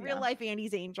smile. The real life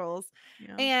Andy's angels.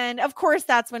 Yeah. And of course,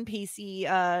 that's when Pacey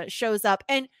shows up.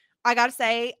 And I gotta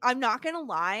say, I'm not gonna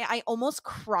lie, I almost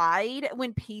cried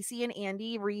when Pacey and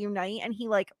Andy reunite and he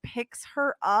like picks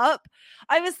her up.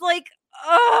 I was like,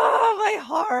 oh, my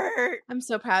heart. I'm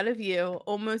so proud of you.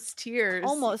 Almost tears.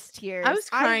 I was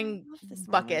crying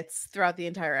buckets throughout the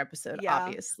entire episode,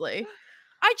 obviously.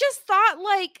 I just thought,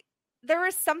 like, there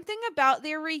was something about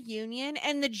their reunion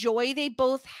and the joy they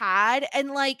both had,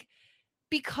 and like,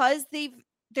 because they've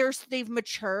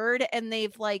matured and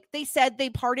they've, like, they said they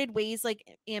parted ways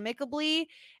like amicably,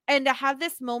 and to have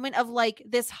this moment of like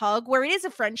this hug where it is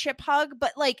a friendship hug,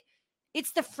 but like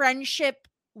it's the friendship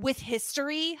with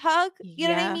history hug, you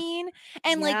know what I mean?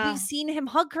 And like, we've seen him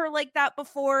hug her like that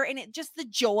before, and it just, the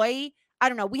joy, I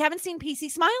don't know, we haven't seen Pacey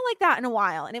smile like that in a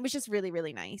while, and it was just really,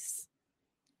 really nice.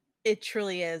 It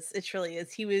truly is.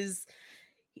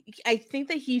 I think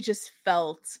that he just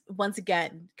felt, once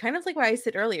again, kind of like what I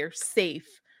said earlier,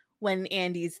 safe when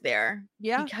Andy's there.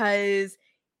 Yeah. Because,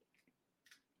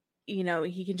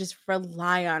 he can just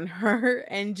rely on her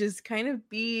and just kind of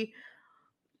be,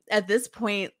 at this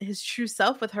point, his true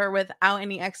self with her without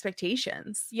any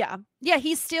expectations. Yeah. Yeah.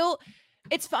 He's still,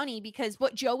 it's funny because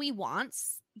what Joey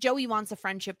wants a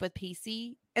friendship with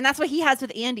Pacey, and that's what he has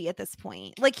with Andy at this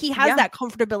point. Like, he has that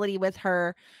comfortability with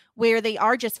her where they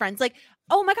are just friends. Like,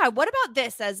 oh my God, what about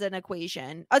this as an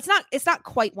equation? It's not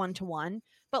quite 1-to-1,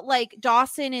 but like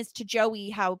Dawson is to Joey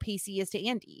how Pacey is to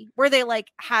Andy, where they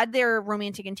like had their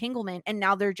romantic entanglement and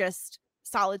now they're just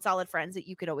solid friends that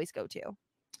you could always go to.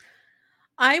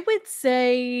 I would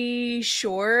say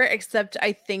sure, except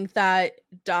I think that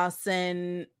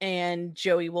Dawson and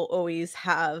Joey will always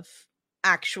have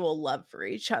actual love for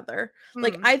each other.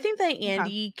 Like, I think that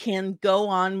Andy can go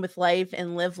on with life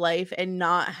and live life and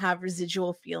not have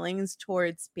residual feelings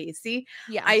towards Pacey.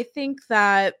 Yeah. I think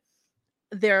that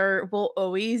there will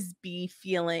always be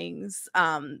feelings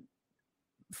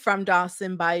from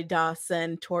Dawson by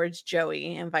Dawson towards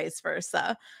Joey and vice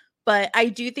versa. But I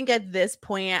do think at this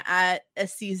point, at a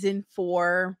season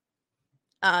 4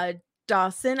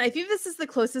 Dawson, I think this is the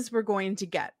closest we're going to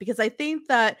get, because I think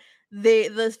that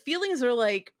the feelings are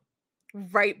like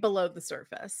right below the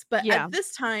surface. But at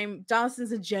this time,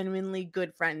 Dawson's a genuinely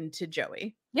good friend to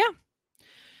Joey.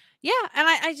 Yeah, and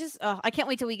I just, I can't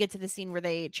wait till we get to the scene where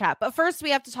they chat. But first,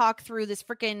 we have to talk through this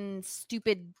freaking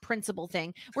stupid principal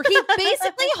thing where he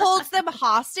basically holds them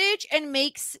hostage and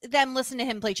makes them listen to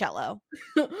him play cello.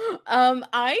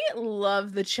 I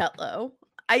love the cello.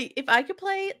 If I could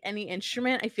play any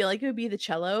instrument, I feel like it would be the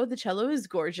cello. The cello is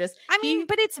gorgeous. I mean,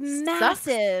 but it's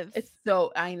massive. It's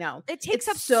so, I know. It takes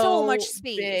up so much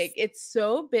space. Big. It's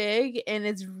so big and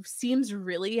it seems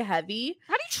really heavy.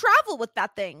 How do you travel with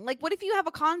that thing? Like, what if you have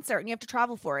a concert and you have to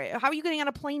travel for it? How are you getting on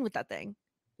a plane with that thing?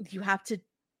 You have to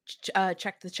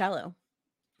check the cello.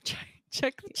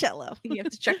 Check the cello. You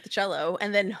have to check the cello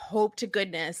and then hope to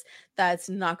goodness that's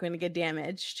not going to get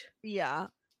damaged. Yeah.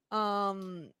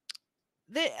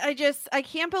 I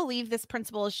can't believe this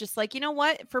principal is just like, you know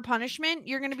what? For punishment,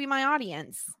 you're going to be my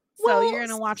audience. So you're going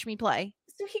to watch me play.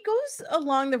 So he goes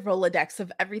along the Rolodex of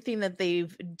everything that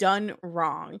they've done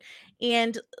wrong.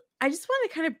 And I just want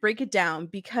to kind of break it down,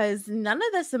 because none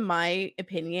of this, in my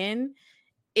opinion,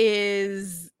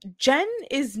 Jen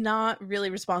is not really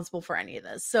responsible for any of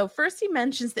this. So first he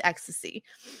mentions the ecstasy.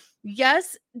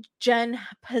 Yes, Jen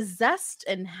possessed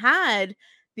and had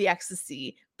the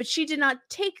ecstasy, but she did not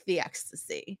take the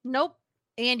ecstasy. Nope.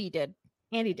 Andy did.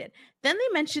 Andy did. Then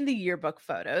they mentioned the yearbook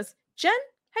photos. Jen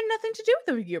had nothing to do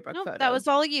with the yearbook Nope, photos. that was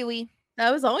all Yui.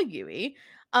 That was all Yui.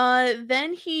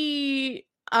 Then he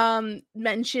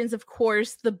mentions, of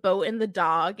course, the boat and the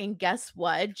dog, and guess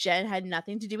what? Jen had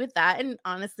nothing to do with that, and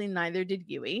honestly, neither did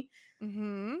Yui.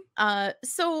 Mm-hmm.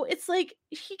 So it's like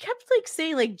he kept like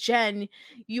saying, like, Jen,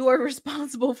 you are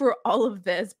responsible for all of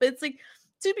this, but it's like,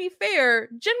 to be fair,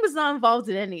 Jen was not involved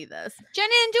in any of this. Jen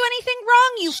didn't do anything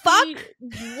wrong, you fuck.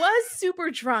 She was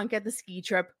super drunk at the ski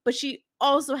trip, but she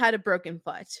also had a broken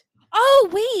foot. Oh,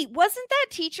 wait, wasn't that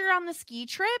teacher on the ski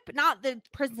trip? Not the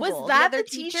principal. Was that other the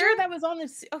teacher that was on the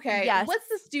okay? Yes. What's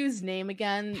this dude's name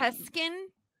again? Peskin?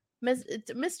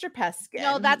 It's Mr. Peskin.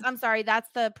 No, I'm sorry, that's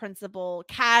the principal.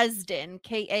 Kasdan.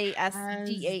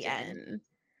 Kasdan.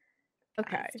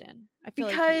 Okay. Kasdan. I feel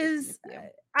Because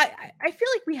like I feel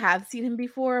like we have seen him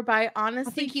before, but I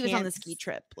honestly I think he was on the can't ski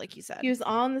trip, like you said. He was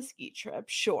on the ski trip,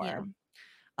 sure. Yeah.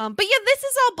 But yeah, this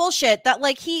is all bullshit that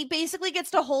like he basically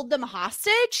gets to hold them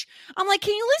hostage. I'm like,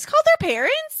 can you at least call their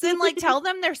parents and like tell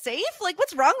them they're safe? Like,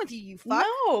 what's wrong with you, you fuck?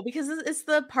 No, because it's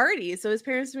the party. So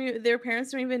their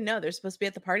parents don't even know they're supposed to be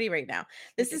at the party right now.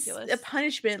 This Ridiculous. is a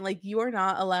punishment. Like, you are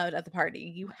not allowed at the party.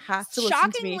 You have to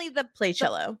listen to me play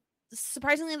cello.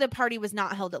 Surprisingly, the party was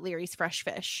not held at Leary's Fresh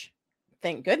Fish.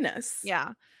 Thank goodness.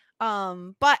 Yeah.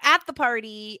 But at the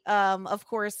party, of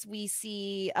course, we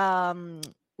see Andy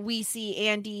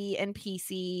and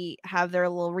PC have their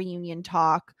little reunion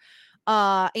talk.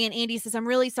 And Andy says, I'm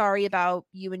really sorry about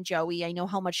you and Joey. I know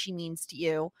how much she means to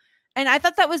you. And I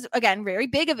thought that was, again, very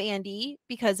big of Andy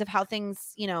because of how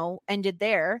things, ended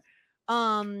there.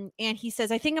 And he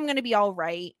says, I think I'm going to be all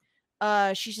right.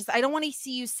 She says, I don't want to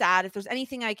see you sad. If there's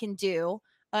anything I can do.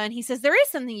 And he says, there is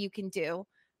something you can do.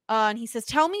 And he says,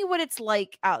 tell me what it's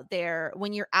like out there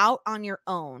when you're out on your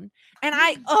own. And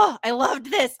I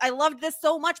loved this. I loved this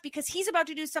so much because he's about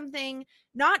to do something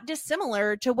not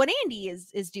dissimilar to what Andy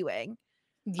is doing.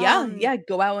 Yeah.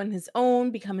 Go out on his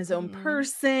own, become his own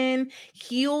person,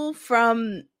 heal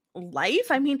from life.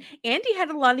 I mean, Andy had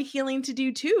a lot of healing to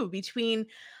do too, between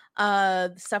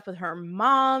the stuff with her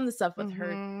mom, the stuff with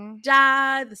her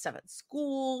dad, the stuff at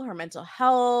school, her mental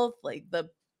health, like the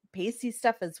Pacey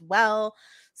stuff as well.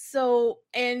 So,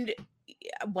 and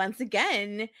once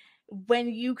again, when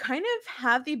you kind of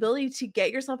have the ability to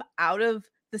get yourself out of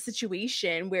the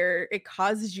situation where it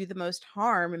causes you the most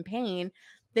harm and pain,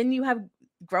 then you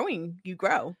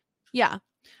grow. Yeah.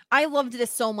 I loved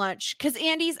this so much because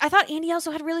I thought Andy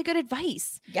also had really good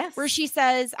advice. Yes. Where she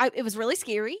says, it was really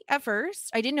scary at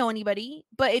first. I didn't know anybody,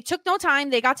 but it took no time.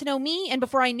 They got to know me. And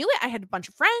before I knew it, I had a bunch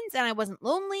of friends and I wasn't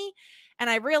lonely. And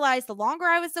I realized the longer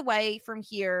I was away from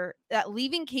here, that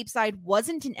leaving Cape Side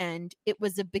wasn't an end. It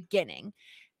was a beginning.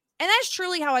 And that's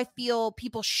truly how I feel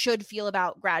people should feel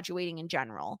about graduating in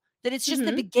general. That it's just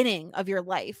the beginning of your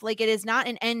life. Like, it is not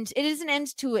an end. It is an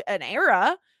end to an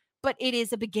era, but it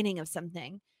is a beginning of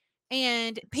something.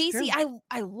 And Pacey,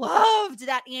 I loved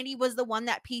that Andy was the one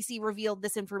that Pacey revealed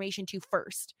this information to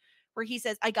first, where he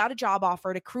says, I got a job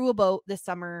offer to crew a boat this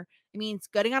summer. It means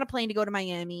getting on a plane to go to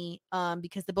Miami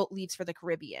because the boat leaves for the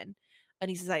Caribbean. And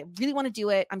he says, I really want to do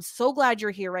it. I'm so glad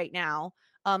you're here right now.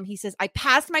 He says, I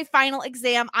passed my final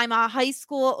exam. I'm a high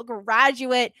school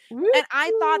graduate. Woo-hoo. And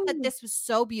I thought that this was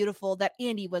so beautiful that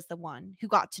Andy was the one who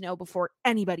got to know before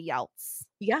anybody else.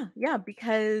 Yeah,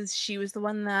 because she was the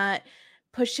one that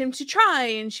pushed him to try,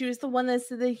 and she was the one that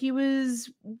said that he was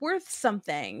worth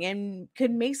something and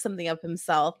could make something of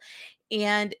himself.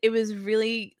 And it was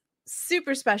really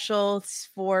super special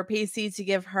for Pacey to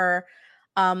give her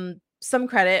some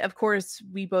credit. Of course,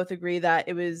 we both agree that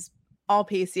it was all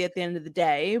Pacey at the end of the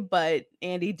day, but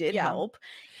Andy did help.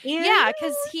 And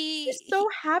because he's so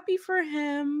happy for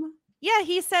him. Yeah,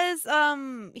 he says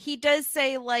he does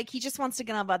say, like, he just wants to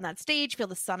get up on that stage, feel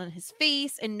the sun on his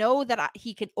face, and know that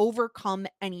he can overcome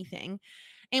anything.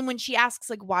 And when she asks,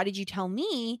 like, why did you tell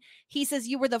me? He says,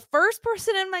 you were the first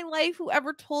person in my life who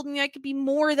ever told me I could be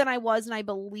more than I was, and I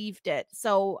believed it.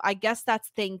 So I guess that's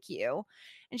thank you.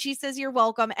 And she says, you're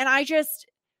welcome. And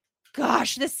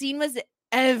gosh, this scene was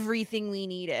everything we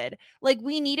needed. Like,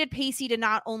 we needed Pacey to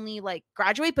not only, like,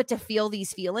 graduate, but to feel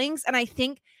these feelings. And I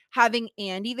think having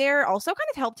Andy there also kind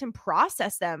of helped him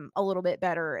process them a little bit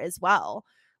better as well.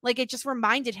 Like, it just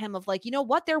reminded him of, like, you know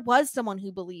what? There was someone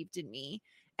who believed in me.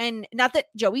 And not that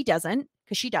Joey doesn't,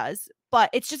 because she does, but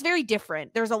it's just very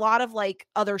different. There's a lot of, like,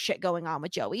 other shit going on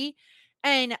with Joey.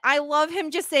 And I love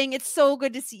him just saying, it's so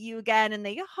good to see you again. And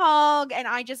they hug. And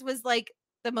I just was, like,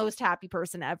 the most happy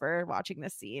person ever watching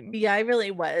this scene. Yeah, I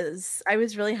really was. I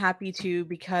was really happy too,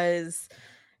 because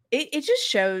it just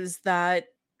shows that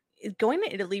going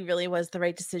to Italy really was the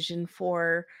right decision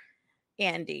for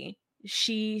Andy,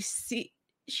 she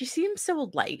seems so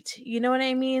light. You know what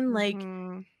I mean? Like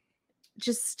Mhm.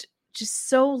 just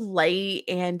so light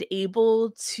and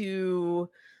able to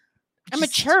And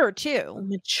just mature too.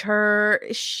 mature.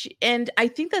 And I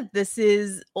think that this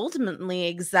is ultimately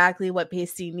exactly what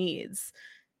Pacey needs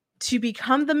to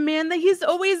become the man that he's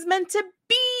always meant to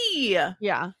be.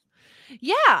 Yeah.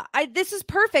 This is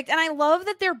perfect. And I love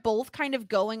that they're both kind of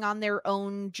going on their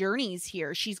own journeys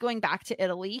here. She's going back to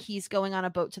Italy. He's going on a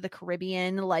boat to the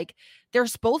Caribbean. Like they're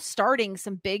both starting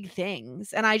some big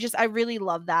things. And I really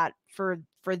love that for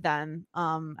them.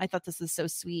 I thought this was so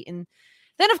sweet. And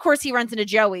then of course he runs into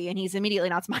Joey and he's immediately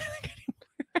not smiling anymore.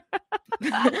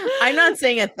 I'm not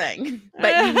saying a thing,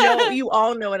 but you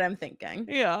all know what I'm thinking.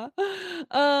 Yeah.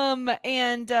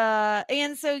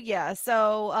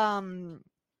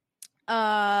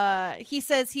 He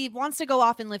says he wants to go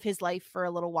off and live his life for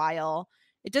a little while.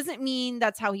 It doesn't mean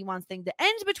that's how he wants things to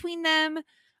end between them.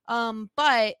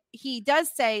 But he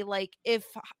does say, like, if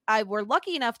I were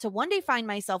lucky enough to one day find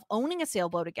myself owning a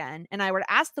sailboat again, and I were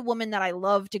to ask the woman that I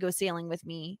love to go sailing with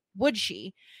me, would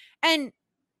she? And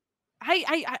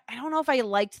I don't know if I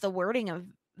liked the wording of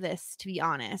this, to be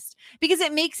honest, because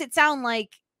it makes it sound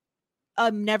like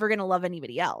I'm never going to love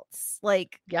anybody else.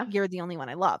 Like, Yeah. you're the only one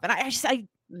I love. And I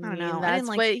don't know. That's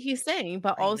what he's saying,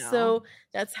 but also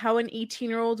that's how an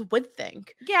 18-year-old would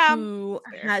think. Yeah. Who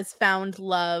has found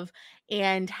love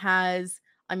and has,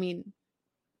 I mean,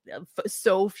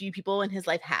 so few people in his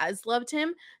life has loved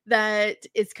him that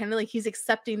it's kind of like he's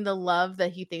accepting the love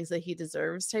that he thinks that he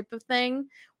deserves type of thing,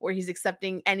 or he's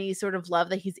accepting any sort of love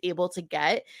that he's able to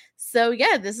get. So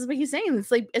yeah, this is what he's saying.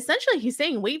 It's like essentially he's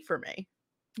saying, wait for me.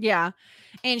 Yeah.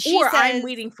 And she says, I'm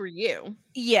waiting for you.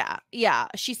 Yeah.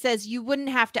 She says, you wouldn't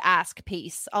have to ask,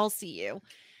 Pace. I'll see you.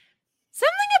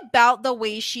 Something about the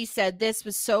way she said this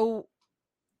was so,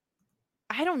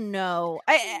 I don't know.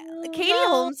 Katie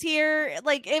Holmes here,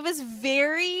 like, it was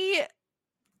very,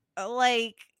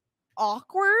 like,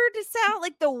 awkward to sound.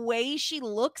 Like, the way she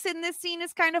looks in this scene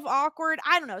is kind of awkward.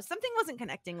 I don't know. Something wasn't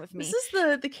connecting with me. This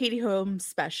is the Katie Holmes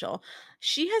special.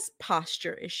 She has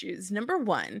posture issues. Number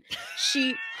one,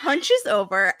 she hunches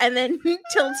over and then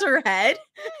tilts her head.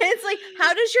 And it's like,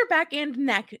 how does your back and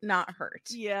neck not hurt?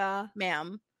 Yeah.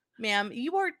 Ma'am,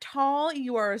 you are tall.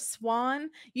 You are a swan.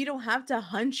 You don't have to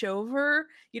hunch over.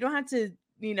 You don't have to,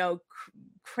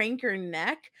 crank your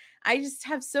neck. I'm just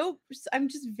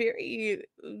very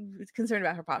concerned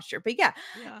about her posture. But yeah,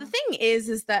 the thing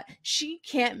is that she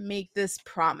can't make this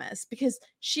promise because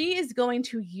she is going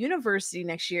to university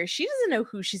next year. She doesn't know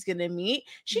who she's going to meet.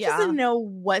 She doesn't know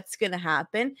what's going to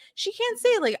happen. She can't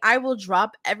say, like, I will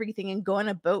drop everything and go on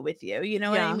a boat with you. You know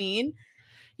what I mean?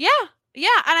 Yeah. And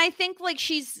I think, like,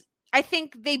 I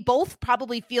think they both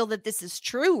probably feel that this is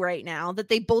true right now, that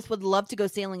they both would love to go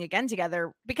sailing again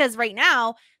together, because right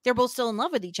now they're both still in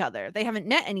love with each other. They haven't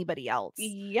met anybody else.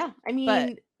 Yeah. I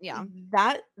mean,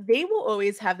 that they will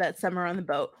always have that summer on the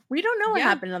boat. We don't know what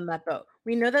happened on that boat.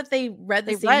 We know that they read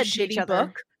the same shitty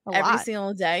book every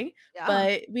single day,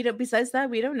 but we don't, besides that,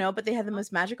 we don't know, but they had the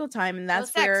most magical time. And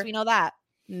that's where we know that.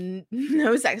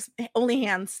 No sex, only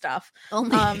hand stuff.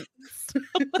 But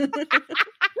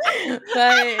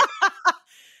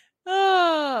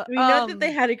we know that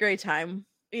they had a great time.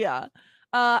 Yeah.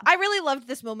 I really loved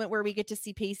this moment where we get to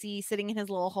see Pacey sitting in his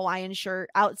little Hawaiian shirt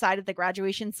outside of the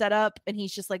graduation setup, and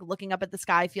he's just like looking up at the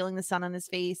sky, feeling the sun on his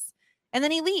face, and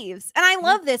then he leaves. And I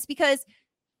love this because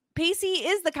Pacey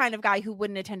is the kind of guy who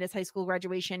wouldn't attend his high school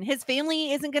graduation. His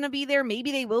family isn't going to be there. Maybe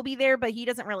they will be there, but he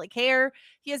doesn't really care.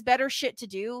 He has better shit to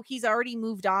do. He's already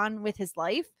moved on with his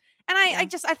life. And I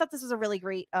thought this was a really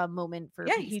great moment for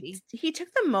Pacey. He took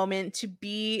the moment to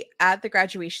be at the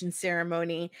graduation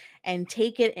ceremony and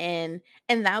take it in.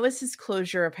 And that was his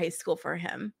closure of high school for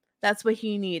him. That's what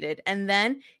he needed. And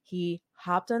then he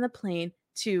hopped on a plane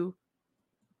to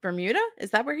Bermuda?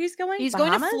 Is that where he's going? He's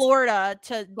Bahamas? going to Florida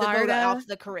to go off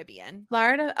the Caribbean.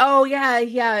 Florida? Oh yeah.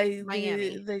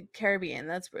 Miami. The Caribbean.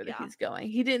 That's where he's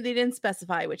going. They didn't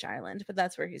specify which island, but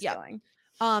that's where he's going.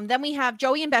 Then we have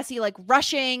Joey and Bessie like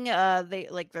rushing.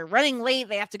 They're running late.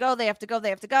 They have to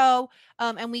go.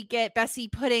 And we get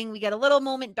Bessie we get a little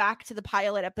moment back to the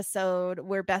pilot episode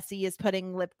where Bessie is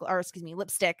putting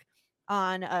lipstick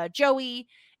on Joey.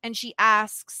 And she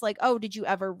asks, like, oh, did you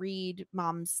ever read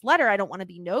Mom's letter? I don't want to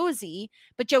be nosy.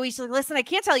 But Joey's like, listen, I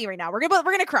can't tell you right now. We're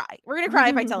gonna cry. We're gonna cry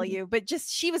if I tell you. But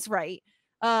she was right.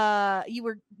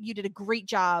 You did a great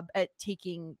job at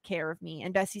taking care of me.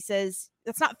 And Bessie says,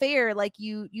 that's not fair. Like,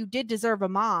 you did deserve a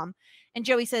mom. And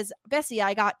Joey says, Bessie,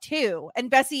 I got two. And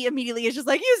Bessie immediately is just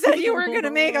like, you said you were gonna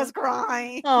make us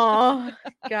cry. Oh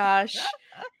gosh.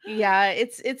 Yeah,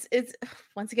 it's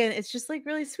once again, it's just like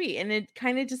really sweet, and it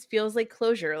kind of just feels like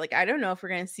closure. Like, I don't know if we're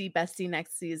gonna see Bestie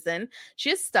next season. She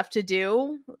has stuff to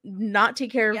do, not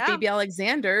take care of Yeah. baby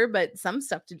Alexander, but some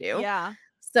stuff to do. Yeah.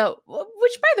 So,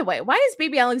 which by the way, why is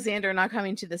baby Alexander not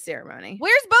coming to the ceremony?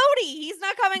 Where's Bodhi? He's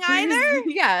not coming either.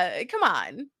 Yeah, come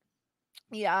on.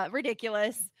 Yeah,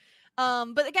 ridiculous.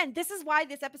 But again, this is why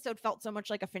this episode felt so much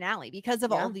like a finale, because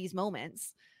of all these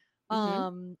moments.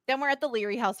 Then we're at the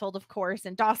Leary household, of course,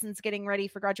 and Dawson's getting ready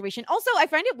for graduation. Also, I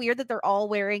find it weird that they're all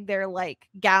wearing their like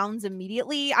gowns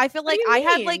immediately. I feel like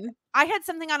I had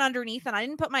something on underneath, and I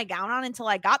didn't put my gown on until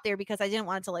I got there because I didn't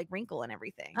want it to like wrinkle and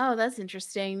everything. Oh, that's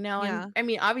interesting. No, Yeah. I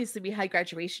mean, obviously we had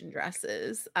graduation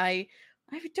dresses. I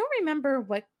don't remember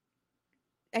what.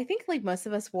 I think like most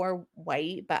of us wore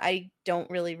white, but I don't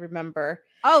really remember.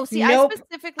 Oh, see, Nope. I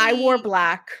specifically I wore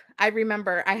black. I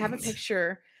remember. I have a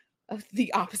picture of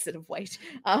the opposite of white.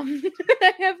 I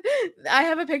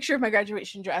have a picture of my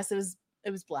graduation dress. It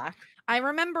was black. I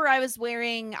remember I wasn't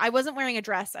wearing a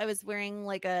dress. I was wearing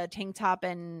like a tank top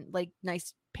and like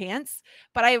nice pants.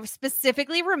 But I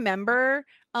specifically remember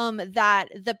that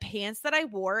the pants that I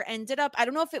wore ended up, I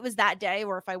don't know if it was that day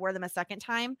or if I wore them a second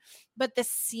time, but the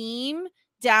seam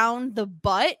down the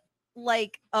butt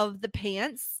like of the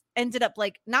pants ended up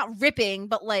like not ripping,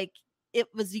 but like it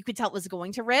was, you could tell it was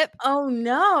going to rip. Oh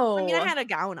no. I mean, I had a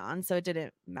gown on, so it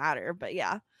didn't matter, but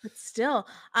yeah. But still,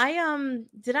 I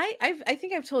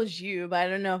think I've told you, but I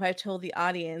don't know if I've told the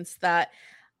audience that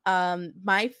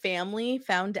my family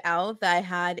found out that I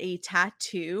had a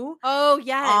tattoo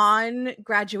on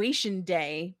graduation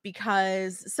day,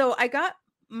 because so I got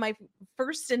my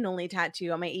first and only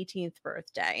tattoo on my 18th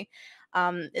birthday.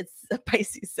 It's a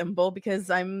Pisces symbol because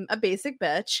I'm a basic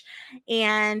bitch,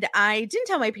 and I didn't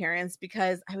tell my parents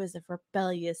because I was a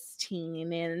rebellious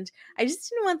teen and I just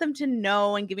didn't want them to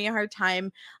know and give me a hard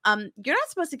time. You're not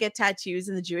supposed to get tattoos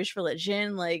in the Jewish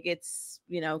religion. Like, it's,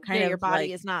 you know, kind of your body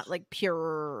like, is not like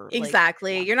pure.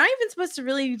 exactly. Like, You're not even supposed to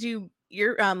really do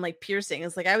your like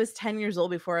piercings. Like, I was 10 years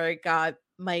old before I got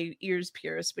my ears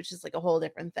pierced, which is like a whole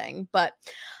different thing. But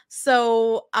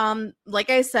so like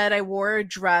I said, I wore a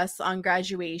dress on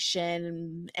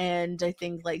graduation and I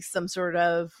think like some sort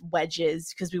of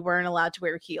wedges because we weren't allowed to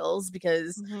wear heels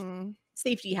because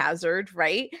safety hazard,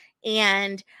 right?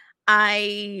 And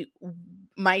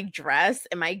my dress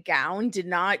and my gown did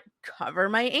not cover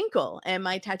my ankle, and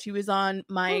my tattoo was on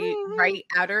my right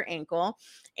outer ankle,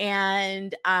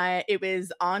 and it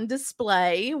was on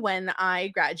display when I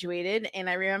graduated. And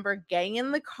I remember getting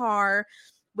in the car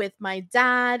with my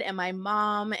dad and my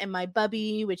mom and my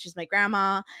bubby, which is my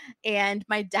grandma, and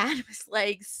my dad was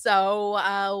like,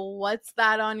 so what's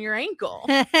that on your ankle?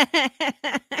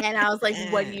 And I was like,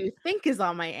 what do you think is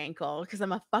on my ankle? Because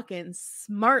I'm a fucking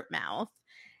smart mouth.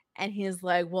 And he's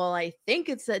like, well, I think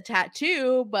it's a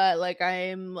tattoo, but like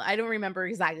I don't remember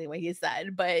exactly what he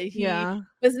said, but he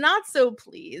was not so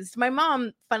pleased. My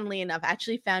mom, funnily enough,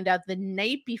 actually found out the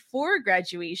night before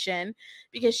graduation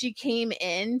because she came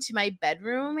into my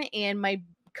bedroom and my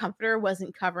comforter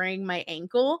wasn't covering my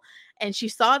ankle. And she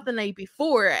saw it the night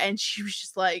before and she was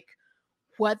just like,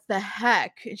 what the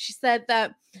heck? And she said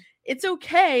that it's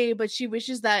okay, but she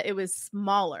wishes that it was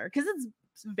smaller because it's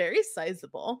very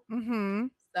sizable.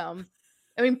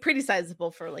 I mean, pretty sizable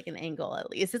for like an angle, at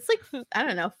least. It's like, I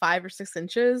don't know, 5 or 6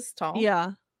 inches tall.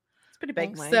 Yeah. It's pretty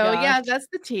big. Oh So yeah, that's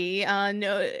the tea.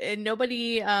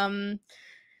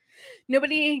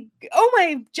 Nobody, oh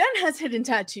my, Jen has hidden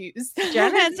tattoos.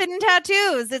 Jen has hidden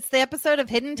tattoos. It's the episode of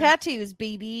Hidden Tattoos,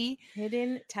 baby.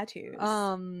 Hidden tattoos.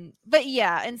 But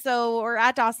yeah, and so we're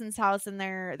at Dawson's house and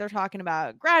they're talking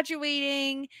about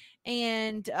graduating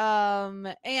and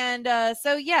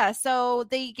so yeah, so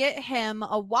they get him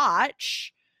a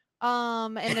watch.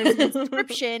 And there's an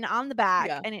inscription on the back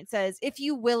and it says, if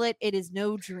you will it, it is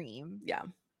no dream.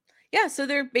 Yeah, so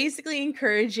they're basically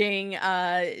encouraging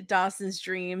Dawson's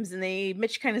dreams, and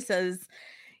Mitch kind of says,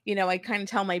 you know, I kind of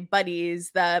tell my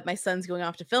buddies that my son's going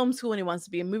off to film school and he wants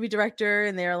to be a movie director,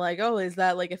 and they're like, oh, is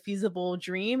that like a feasible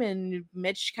dream? And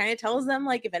Mitch kind of tells them,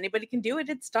 like, if anybody can do it,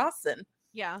 it's Dawson.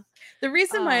 Yeah. The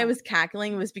reason why I was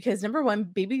cackling was because, number one,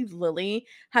 baby Lily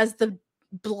has the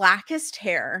blackest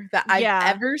hair that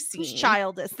I've ever seen. Whose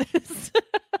child is this?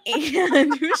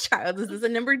 And whose child is this?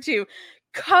 And number two,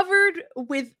 covered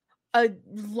with a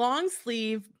long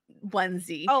sleeve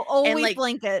onesie. Oh, always and like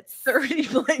blankets. 30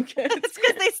 blankets. It's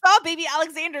because they saw baby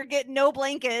Alexander get no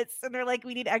blankets and they're like,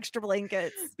 we need extra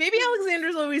blankets. Baby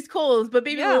Alexander's always cold, but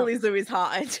baby Lily's always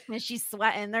hot. And she's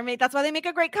sweating. That's why they make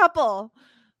a great couple.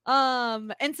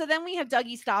 And so then we have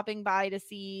Dougie stopping by to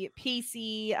see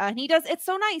Pacey. And it's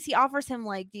so nice. He offers him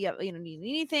like, do you need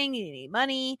anything? Do you need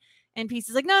money? And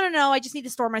Pacey's like, no, I just need to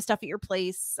store my stuff at your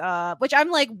place. Which I'm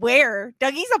like, where?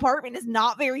 Dougie's apartment is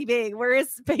not very big. Where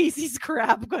is Pacey's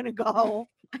crap going to go?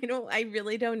 I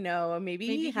really don't know. Maybe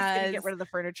he's gonna get rid of the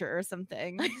furniture or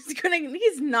something.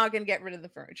 He's not gonna get rid of the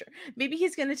furniture. Maybe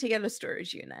he's gonna take out a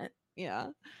storage unit. Yeah.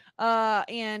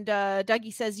 And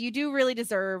Dougie says, you do really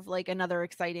deserve like another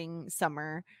exciting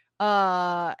summer.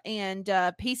 And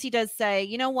Pacey does say,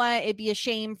 you know what? It'd be a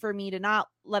shame for me to not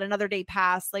let another day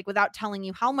pass, like without telling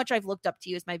you how much I've looked up to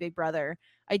you as my big brother.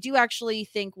 I do actually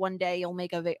think one day you'll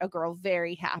make a girl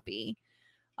very happy.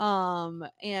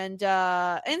 And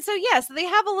so yes, they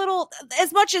have a little,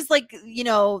 as much as like, you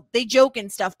know, they joke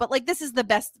and stuff, but like this is the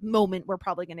best moment we're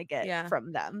probably gonna get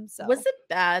from them. So was it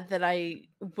bad that I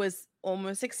was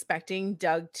almost expecting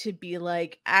Doug to be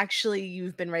like, actually,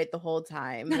 you've been right the whole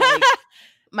time? Like,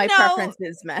 my preference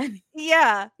is men.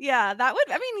 Yeah, that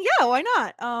would. I mean, yeah, why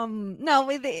not? No,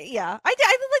 I did like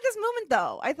this moment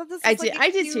though. I thought this. Was I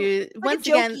did too. Like Once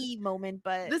a again, jokey moment,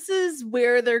 but this is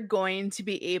where they're going to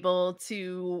be able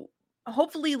to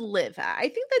hopefully live at. I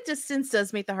think that distance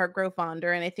does make the heart grow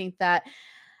fonder, and I think that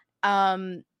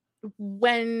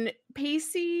when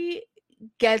Pacey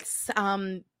gets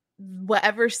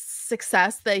whatever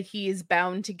success that he is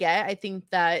bound to get, I think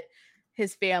that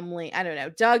his family, I don't know,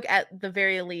 Doug at the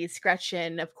very least,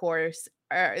 Gretchen, of course,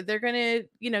 they're gonna,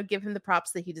 you know, give him the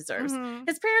props that he deserves. Mhm.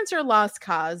 His parents are a lost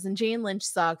cause, and Jane Lynch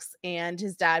sucks, and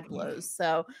his dad blows.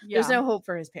 So there's no hope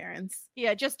for his parents.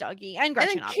 Yeah, just Dougie and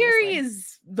Gretchen. And Carrie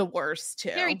is the worst too.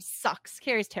 Carrie sucks.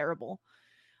 Carrie's terrible.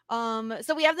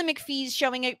 So we have the McPhees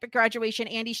showing at graduation.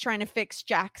 Andy's trying to fix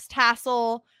Jack's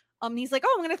tassel. He's like,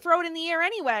 oh, I'm going to throw it in the air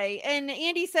anyway. And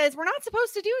Andy says, we're not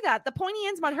supposed to do that. The pointy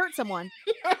ends might hurt someone.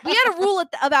 We had a rule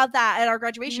about that at our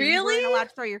graduation. Really? You weren't allowed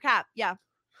to throw your cap. Yeah.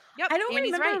 Yep. I don't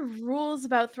remember rules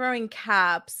about throwing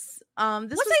caps.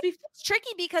 It's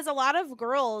tricky because a lot of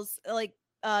girls like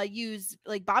use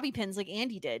like bobby pins like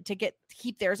Andy did to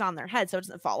keep theirs on their head so it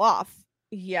doesn't fall off.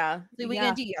 Yeah. So we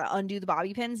gonna do undo the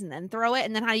bobby pins and then throw it,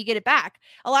 and then how do you get it back?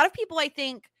 A lot of people, I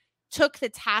think, took the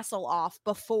tassel off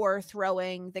before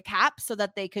throwing the cap so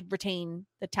that they could retain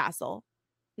the tassel.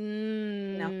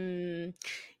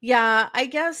 Yeah, I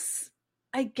guess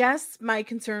my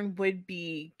concern would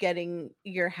be getting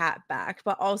your hat back,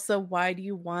 but also, why do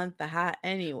you want the hat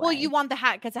anyway? Well, you want the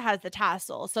hat because it has the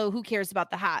tassel. So who cares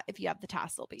about the hat if you have the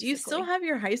tassel, basically. Do you still have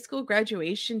your high school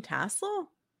graduation tassel?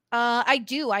 I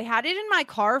do. I had it in my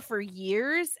car for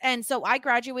years. And so I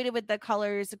graduated with the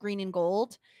colors green and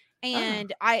gold.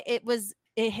 And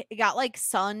it got like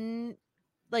sun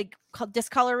like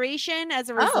discoloration as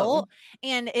a result,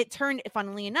 and it turned,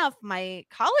 funnily enough, my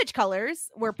college colors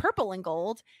were purple and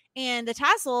gold, and the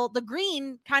tassel, the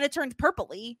green, kind of turned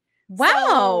purpley.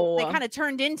 Wow. So they kind of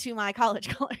turned into my college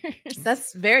colors.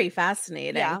 That's very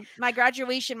fascinating. Yeah, my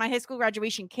high school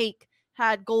graduation cake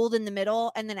had gold in the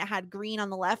middle, and then it had green on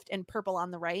the left and purple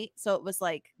on the right, so it was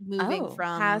like moving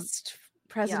from past,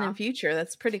 present, and future.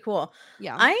 That's pretty cool.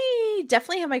 Yeah, I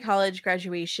definitely have my college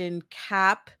graduation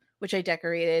cap, which I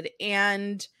decorated,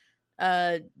 and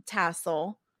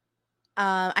tassel.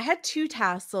 I had 2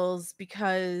 tassels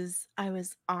because I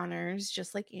was honors,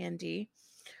 just like Andy,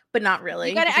 but not really.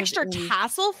 You got an extra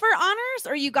tassel for honors,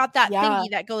 or you got that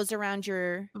thingy that goes around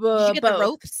your? Did you get the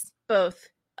ropes? Both.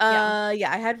 I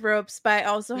had ropes, but I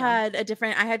also had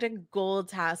I had a gold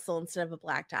tassel instead of a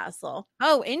black tassel.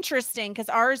 Oh, interesting. Because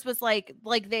ours was like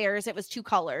theirs, it was 2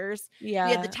 colors. Yeah,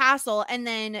 you had the tassel, and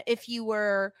then if you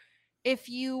were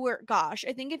gosh,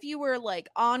 I think if you were like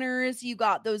honors, you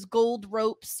got those gold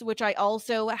ropes, which I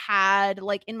also had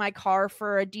like in my car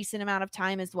for a decent amount of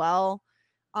time as well.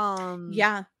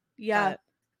 No,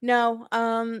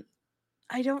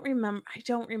 I don't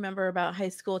remember about high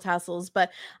school tassels,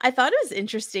 but I thought it was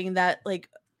interesting that, like,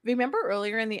 remember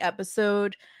earlier in the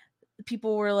episode,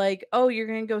 people were like, oh, you're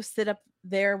gonna go sit up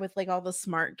there with like all the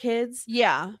smart kids.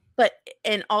 Yeah,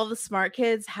 and all the smart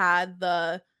kids had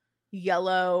the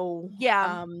yellow,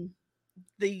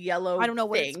 the yellow, I don't know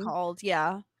what thing. it's called.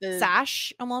 The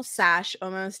sash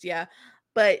almost, yeah.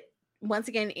 But once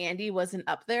again, Andy wasn't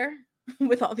up there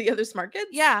with all the other smart kids.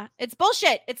 Yeah, it's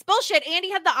bullshit.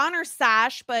 Andy had the honor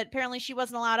sash, but apparently she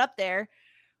wasn't allowed up there.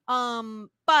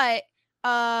 But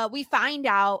we find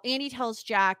out, Andy tells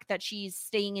Jack that she's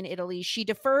staying in Italy. She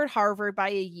deferred Harvard by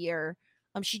a year.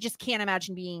 She just can't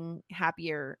imagine being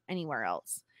happier anywhere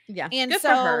else. Yeah, and good so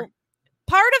for her.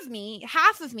 Part of me,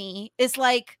 half of me, is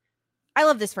like, I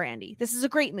love this for Andy. This is a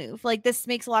great move. Like, this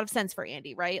makes a lot of sense for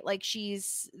Andy, right? Like, she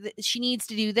needs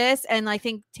to do this, and I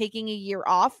think taking a year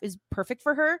off is perfect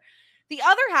for her. The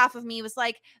other half of me was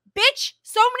like, bitch,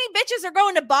 so many bitches are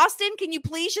going to Boston. Can you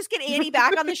please just get Annie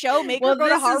back on the show? Make her go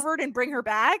to Harvard and bring her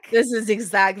back. This is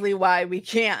exactly why we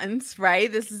can't, right?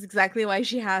 This is exactly why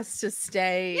she has to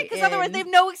stay. Yeah, because otherwise they have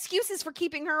no excuses for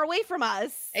keeping her away from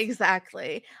us.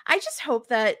 Exactly. I just hope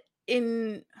that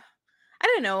I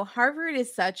don't know, Harvard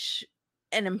is such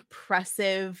an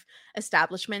impressive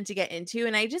establishment to get into.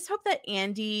 And I just hope that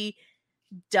Andy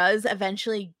does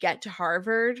eventually get to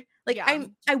Harvard. Like, Yeah.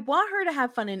 I want her to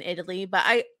have fun in Italy, but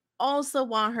I also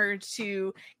want her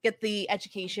to get the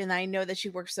education I know that she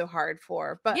works so hard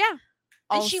for. But yeah. And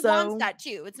also, she wants that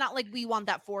too. It's not like we want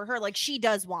that for her. Like, she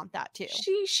does want that too.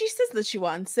 She says that she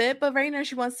wants it, but right now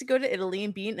she wants to go to Italy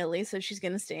and be in Italy, so she's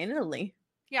gonna stay in Italy.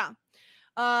 Yeah.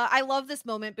 I love this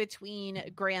moment between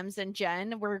Grams and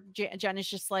Jen where Jen is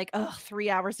just like, oh, 3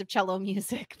 hours of cello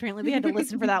music. Apparently we had to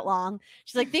listen for that long.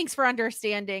 She's like, thanks for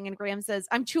understanding. And Graham says,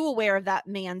 I'm too aware of that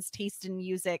man's taste in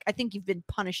music. I think you've been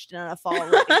punished enough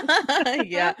already.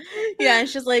 Yeah. And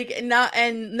she's like,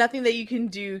 nothing that you can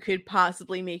do could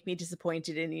possibly make me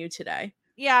disappointed in you today.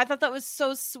 Yeah, I thought that was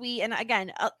so sweet. And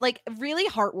again, like really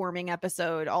heartwarming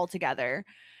episode altogether.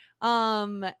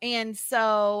 And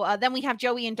so then we have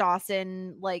Joey and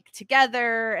Dawson like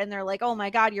together and they're like, oh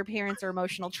my God, your parents are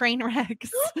emotional train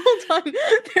wrecks. Hold on.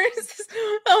 There's this,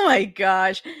 oh my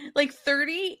gosh, like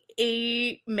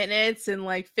 38 minutes and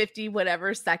like 50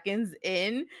 whatever seconds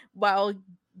in while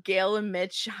Gail and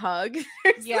Mitch hug.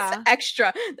 There's this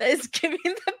extra that is giving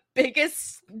the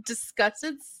biggest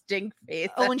disgusted stink face.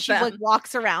 Oh, when she like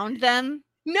walks around them.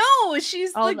 No,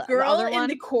 she's the girl the in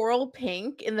the coral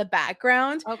pink in the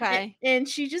background. Okay. And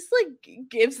she just like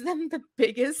gives them the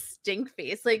biggest stink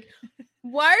face. Like,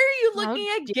 why are you looking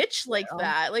at Gitch like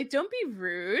that? Like, don't be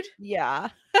rude. Yeah.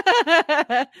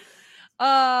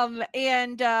 And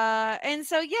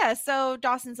so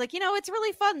Dawson's like, it's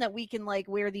really fun that we can like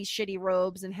wear these shitty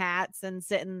robes and hats and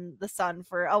sit in the sun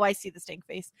for I see the stink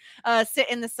face. Sit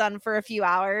in the sun for a few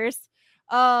hours.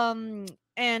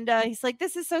 And he's like,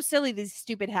 this is so silly, these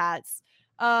stupid hats.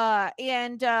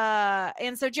 And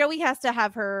so Joey has to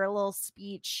have her little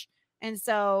speech. And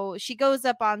so she goes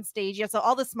up on stage. Yeah, so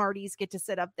all the smarties get to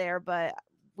sit up there, but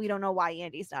we don't know why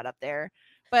Andy's not up there.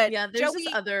 But yeah, there's this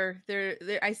other there.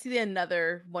 I see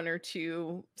another one or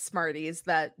two smarties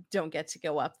that don't get to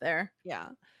go up there. Yeah.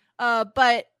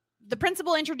 But the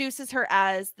principal introduces her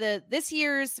as this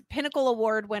year's Pinnacle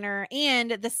Award winner and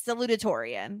the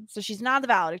salutatorian. So she's not the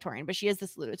valedictorian, but she is the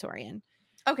salutatorian.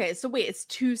 Okay, so wait, it's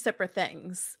two separate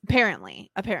things.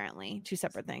 Apparently, two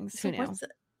separate things. So who knew?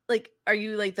 Like, are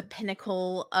you like the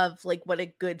pinnacle of like what a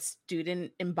good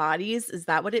student embodies? Is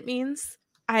that what it means?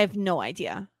 I have no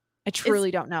idea. I truly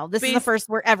don't know. This is the first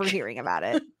we're ever hearing about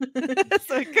it.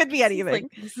 So it could be anything.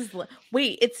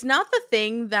 Wait, it's not the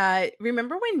thing that,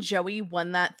 remember when Joey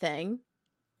won that thing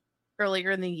earlier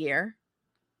in the year?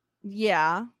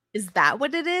 Yeah. Is that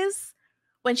what it is?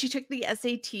 When she took the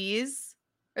SATs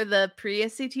or the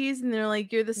pre-SATs and they're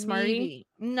like, you're the smarty? Maybe.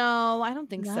 No, I don't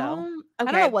think so. Okay. I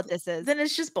don't know what this is. Then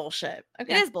it's just bullshit.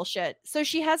 Okay. It is bullshit. So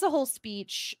she has a whole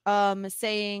speech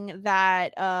saying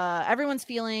that everyone's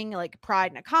feeling like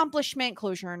pride and accomplishment,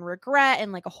 closure and regret,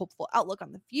 and like a hopeful outlook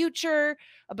on the future.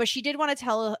 But she did want to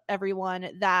tell everyone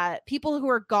that people who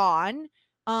are gone,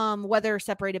 whether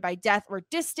separated by death or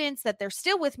distance, that they're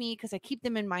still with me because I keep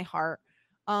them in my heart.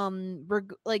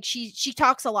 Like she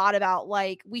talks a lot about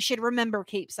like we should remember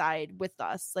Cape Side with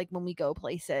us, like when we go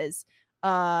places.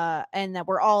 And that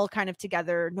we're all kind of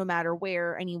together no matter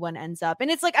where anyone ends up. And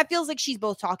it's like I feels like she's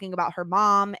both talking about her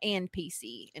mom and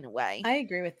Pacey in a way. I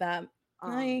agree with that.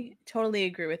 I totally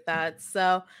agree with that.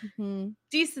 So Mhm.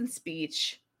 decent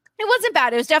speech. It wasn't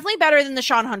bad. It was definitely better than the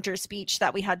Sean Hunter speech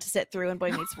that we had to sit through in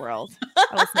Boy Meets World. I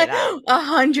will say that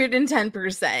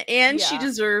 110%. And she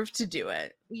deserved to do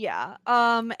it. Yeah.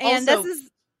 And also, this is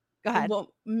go ahead.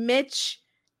 Well, Mitch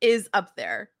is up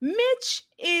there. Mitch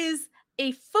is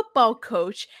a football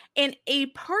coach and a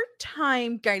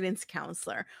part-time guidance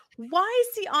counselor. Why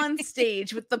is he on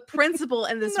stage with the principal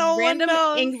and this random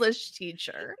English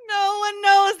teacher? No one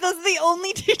knows. Those are the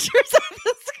only teachers at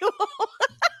the school.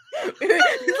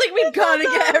 It's like we gotta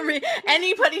get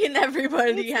anybody and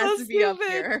everybody has to be up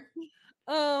here.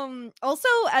 Also,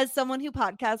 as someone who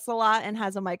podcasts a lot and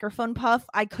has a microphone puff,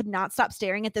 I could not stop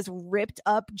staring at this ripped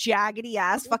up, jaggedy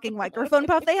ass fucking microphone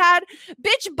puff they had.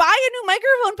 Bitch, buy a new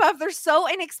microphone puff. They're so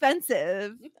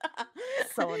inexpensive.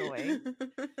 So annoying.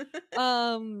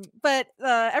 But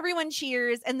everyone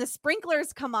cheers and the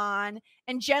sprinklers come on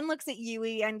and Jen looks at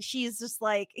Yui and she's just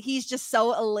like, he's just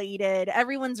so elated.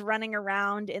 Everyone's running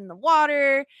around in the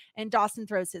water and Dawson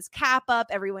throws his cap up.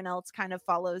 Everyone else kind of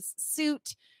follows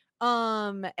suit.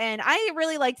 And I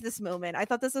really liked this moment. I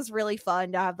thought this was really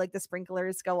fun to have like the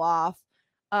sprinklers go off.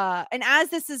 And as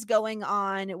this is going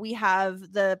on, we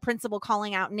have the principal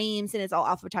calling out names, and it's all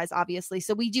alphabetized, obviously.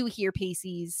 So we do hear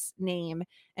Pacey's name,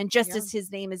 and just as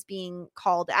his name is being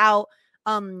called out,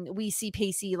 we see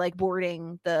Pacey like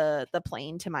boarding the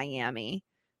plane to Miami.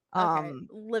 Okay,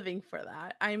 living for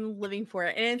that. I'm living for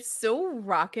it. And it's so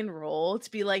rock and roll to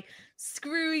be like,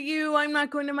 screw you, I'm not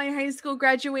going to my high school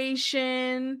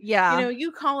graduation. Yeah. You know,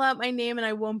 you call out my name and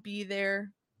I won't be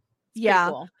there. It's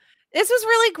Yeah. cool. This was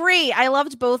really great. I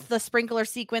loved both the sprinkler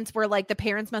sequence where like the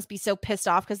parents must be so pissed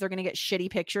off because they're going to get shitty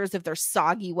pictures of their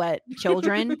soggy, wet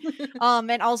children.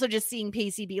 And also just seeing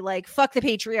Pacey be like, fuck the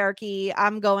patriarchy.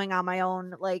 I'm going on my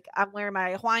own. Like, I'm wearing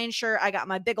my Hawaiian shirt. I got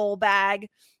my big old bag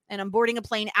and I'm boarding a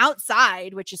plane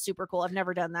outside, which is super cool. I've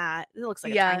never done that. It looks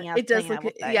like a tiny ass it does plane,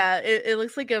 look it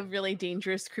looks like a really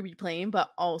dangerous, creepy plane,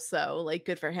 but also like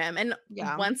good for him. And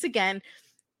once again,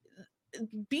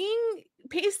 being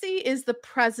Pacey is the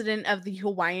president of the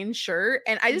Hawaiian shirt,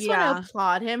 and I just want to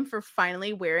applaud him for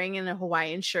finally wearing a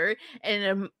Hawaiian shirt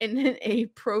in a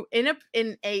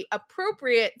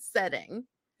appropriate setting.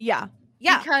 Yeah,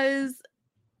 because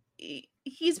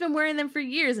he's been wearing them for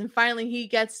years, and finally he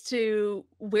gets to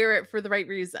wear it for the right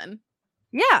reason.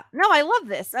 Yeah, no, I love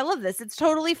this. It's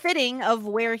totally fitting of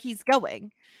where he's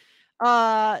going.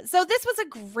 So this was a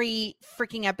great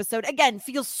freaking episode. Again,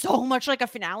 feels so much like a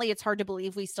finale. It's hard to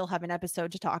believe we still have an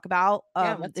episode to talk about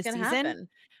what's this gonna season.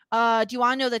 Happen? Do you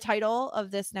want to know the title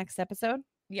of this next episode?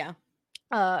 Yeah.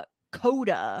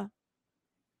 Coda.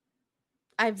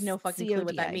 I have no fucking clue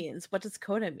what that means. What does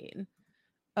Coda mean?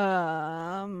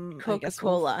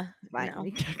 Coca-Cola.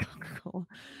 Coca-Cola.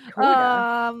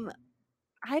 Coda.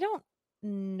 I don't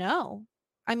know.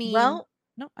 I mean, no,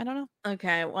 I don't know.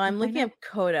 Okay, well, I'm looking up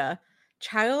Coda.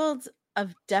 Child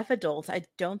of deaf adults. I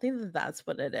don't think that's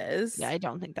what it is. Yeah, I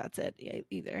don't think that's it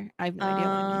either. I have no idea what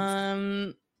it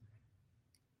means.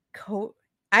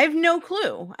 I have no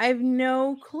clue.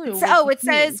 It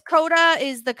says coda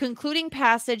is the concluding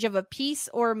passage of a piece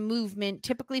or movement,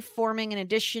 typically forming an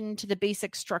addition to the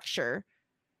basic structure.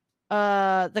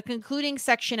 The concluding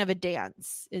section of a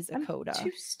dance is a coda.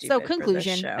 So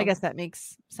conclusion. I guess that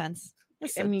makes sense.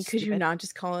 I mean, could you not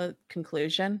just call it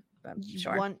conclusion?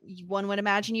 Sure. One would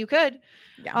imagine you could.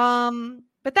 Yeah.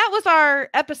 But that was our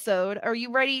episode. Are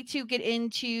you ready to get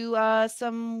into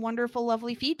some wonderful,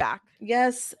 lovely feedback?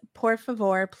 Yes, por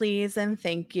favor, please, and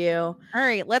thank you. All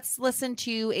right, let's listen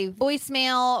to a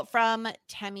voicemail from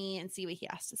Temmie and see what he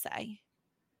has to say.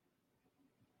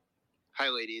 Hi,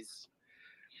 ladies.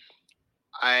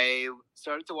 I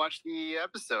started to watch the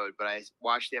episode, but I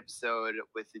watched the episode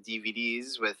with the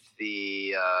DVDs with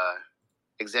the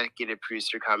executive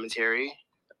producer commentary,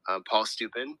 Paul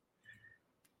Stupin.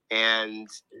 And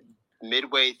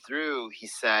midway through, he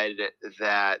said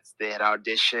that they had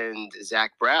auditioned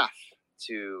Zach Braff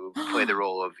to play the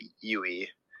role of Yui.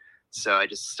 So I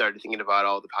just started thinking about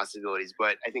all the possibilities,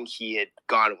 but I think he had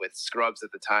gone with Scrubs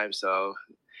at the time, so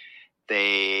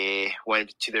they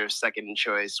went to their second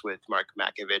choice with Mark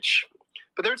Makovich.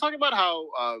 But they were talking about how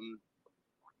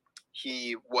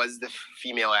he was the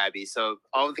female Abby. So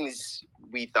all the things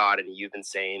we thought and you've been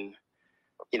saying,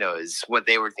 is what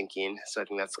they were thinking. So I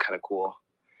think that's kind of cool.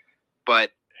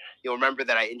 But you'll remember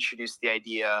that I introduced the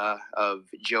idea of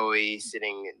Joey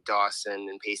sitting Dawson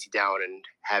and Pacey down and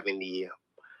having the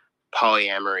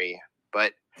polyamory.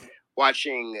 But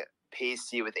watching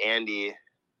Pacey with Andy,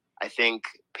 I think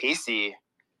Pacey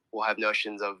will have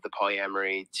notions of the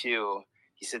polyamory too.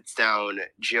 He sits down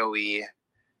Joey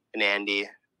and Andy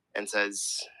and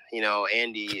says,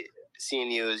 Andy,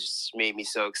 seeing you has just made me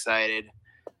so excited.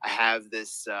 I have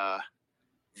this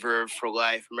verve for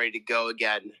life. I'm ready to go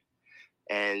again.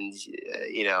 And,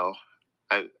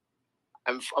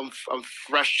 I'm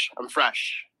fresh. I'm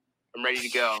fresh. I'm ready to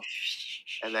go.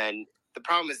 And then the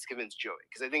problem is to convince Joey,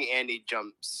 because I think Andy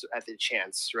jumps at the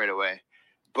chance right away.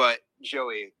 But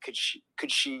Joey, could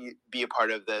she be a part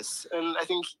of this? And I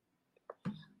think,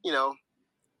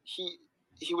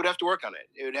 he would have to work on it.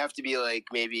 It would have to be like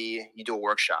maybe you do a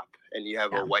workshop and you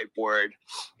have a whiteboard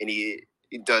and he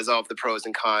does all of the pros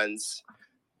and cons,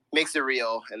 makes it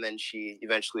real, and then she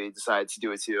eventually decides to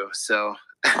do it too. So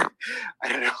I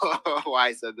don't know why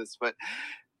I said this, but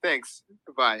thanks.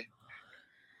 Bye.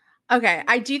 Okay,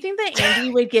 I do think that Andy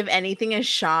would give anything a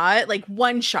shot, like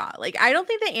one shot. Like, I don't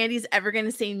think that Andy's ever going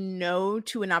to say no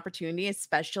to an opportunity,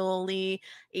 especially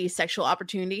a sexual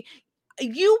opportunity.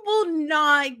 You will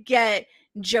not get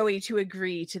Joey to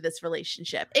agree to this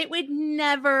relationship. It would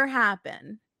never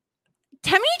happen.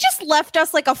 Temmie just left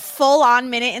us like a full-on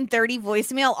minute and 30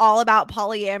 voicemail all about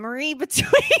polyamory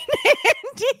between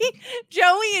Andy,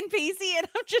 Joey, and Pacey, and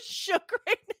I'm just shook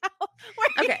right now.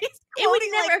 Okay, it would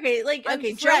never.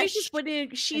 Okay, Joey just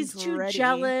wouldn't. She's too ready.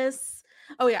 Jealous.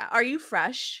 Oh yeah, are you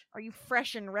fresh? Are you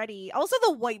fresh and ready? Also,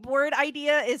 the whiteboard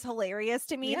idea is hilarious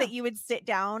to me, that you would sit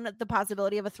down at the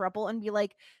possibility of a throuple and be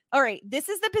like, all right, this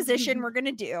is the position we're going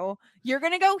to do. You're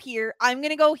going to go here. I'm going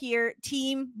to go here.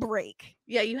 Team break.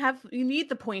 Yeah, you need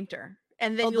the pointer.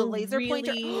 And then the laser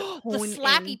pointer, the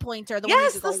slappy pointer.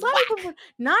 Yes, the slappy pointer.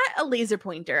 Not a laser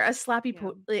pointer, a slappy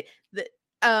pointer.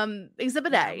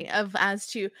 Exhibit A of as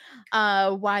to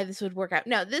why this would work out.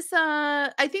 No, this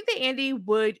I think that Andy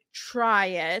would try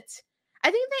it.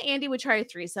 I think that Andy would try a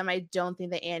threesome. I don't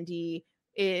think that Andy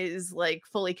is like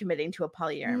fully committing to a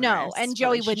polyamorous. No, and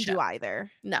Joey wouldn't do either.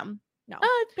 No.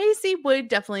 Pacey would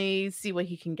definitely see what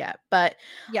he can get. But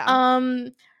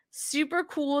super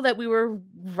cool that we were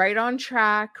right on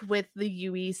track with the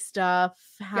Yui stuff,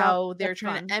 how they're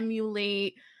trying to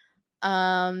emulate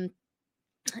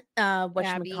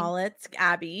whatchamacallit,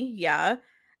 Abby,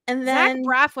 and then Zach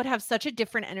Braff would have such a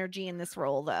different energy in this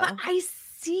role, though. But I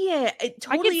see it.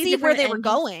 I can see where they were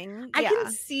going. I can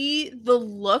see the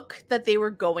look that they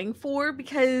were going for,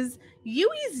 because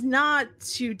Yui's not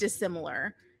too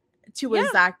dissimilar to a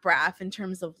Zach Braff in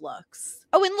terms of looks.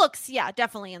 Oh, in looks,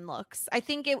 definitely in looks. I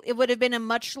think it would have been a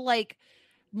much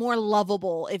more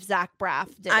lovable if Zach Braff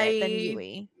did it than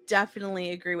Yui. Definitely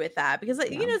agree with that, because Zach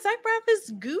Braff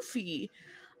is goofy.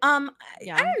 I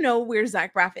don't know where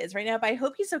Zach Braff is right now, but I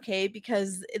hope he's okay,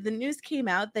 because the news came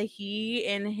out that he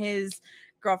and his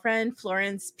girlfriend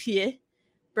Florence Pugh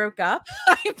broke up.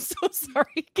 I'm so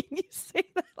sorry. Can you say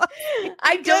that?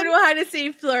 I don't know how to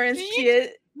say Florence Pugh.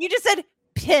 You just said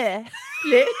Pugh.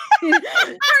 She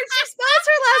spells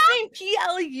her last name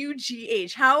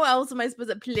Plugh. How else am I supposed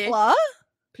to Pugh?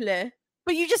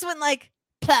 But you just went like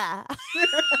Plah.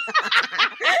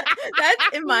 That's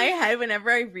in my head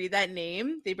whenever I read that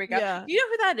name. They break up. You know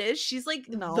who that is? She's like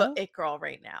the it girl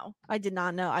right now. I did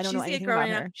not know. I don't know anything about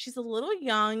her. She's a little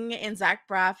young, and Zach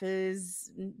Braff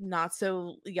is not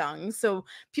so young. So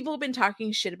people have been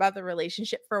talking shit about the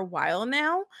relationship for a while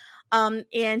now.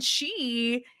 And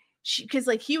she because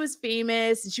he was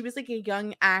famous and she was like a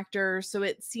young actor, so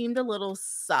it seemed a little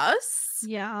sus.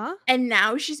 And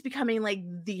now she's becoming like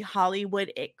the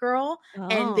Hollywood it girl,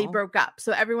 and they broke up.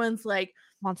 So everyone's like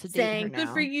wants to saying, "Good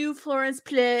for you, Florence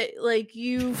Pugh. Like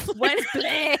you went."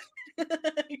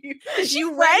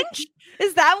 You French?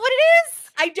 Is that what it is?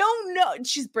 I don't know.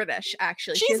 She's British,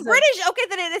 actually. She's British. Okay,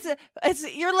 then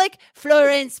it's you're like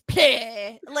Florence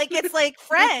Pugh. Like it's like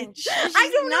French. I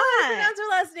don't know how to pronounce her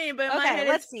last name, but in my head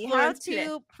let's see Florence how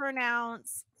to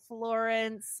pronounce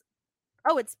Florence.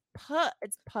 Oh, it's Puh.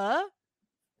 It's Puh.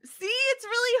 See, it's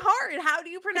really hard. How do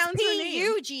you pronounce her name?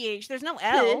 P-U-G-H. There's no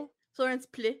L. Florence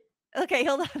Pugh. Okay,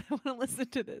 hold on. I want to listen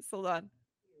to this. Hold on.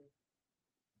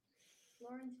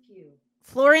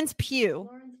 Florence Pugh.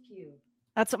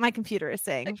 That's what my computer is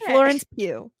saying. Okay. Florence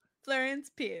Pugh. Florence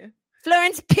Pugh.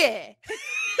 Florence Pugh. I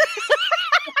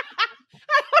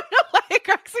don't know why it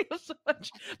cracks me up so much.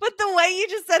 But the way you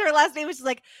just said her last name was just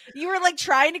like, you were like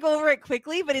trying to go over it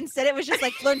quickly, but instead it was just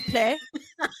like Florence Pugh.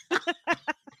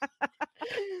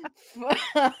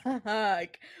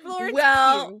 Fuck. Florence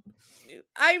Pugh.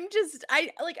 I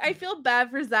feel bad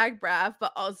for Zach Braff,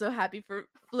 but also happy for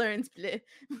Florence Pugh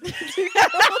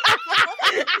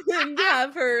and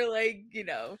have her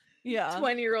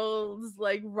 20-year-olds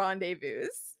like rendezvous.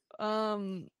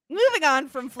 Moving on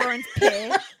from Florence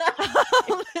Pugh.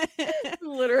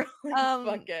 Literally,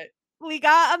 fuck it. We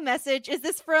got a message. Is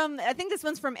this from? I think this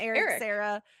one's from Eric.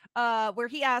 Sarah. Where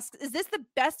he asks, "Is this the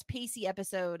best Pacey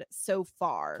episode so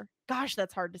far?" Gosh,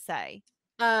 that's hard to say.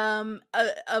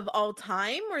 Of all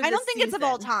time, or I don't think it's of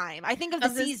all time. I think of the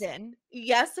season.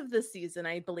 Yes, of the season,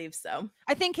 I believe so.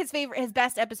 I think his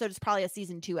best episode is probably a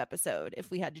season 2 episode.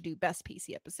 If we had to do best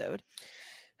Pacey episode,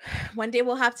 one day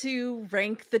we'll have to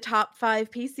rank the top 5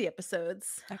 Pacey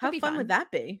episodes. How fun would that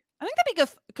be? I think that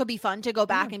could be fun to go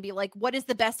back and be like, what is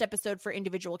the best episode for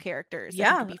individual characters?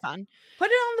 That could be fun.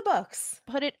 Put it on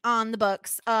the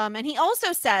books. And he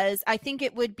also says, I think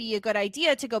it would be a good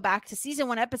idea to go back to season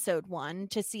 1, episode 1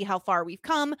 to see how far we've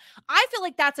come. I feel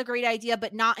like that's a great idea,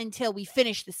 but not until we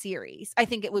finish the series. I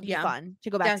think it would be fun to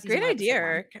go back to season 1. Great idea,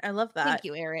 Eric. I love that. Thank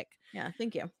you, Eric. Yeah,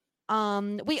 thank you.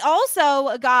 We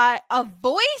also got a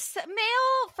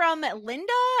voicemail from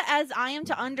Linda, as I am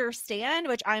to understand,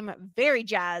 which I'm very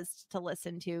jazzed to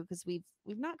listen to because we've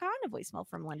not gotten a voicemail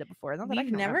from Linda before. Not that I We've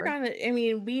can never remember. gotten it. I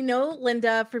mean, we know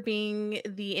Linda for being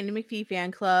the Andy McPhee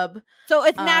fan club. So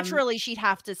it's Um, naturally she'd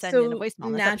have to send in a So voicemail in this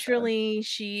episode. naturally,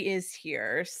 she is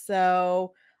here.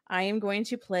 So I am going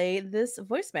to play this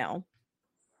voicemail.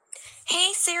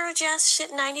 Hey, Sarah Jess,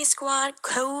 Shit 90 Squad,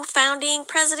 co-founding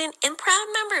president and proud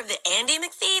member of the Andy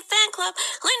McPhee fan club,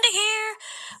 Linda here.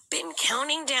 Been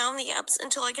counting down the ups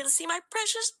until I get to see my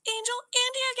precious angel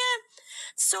Andy again.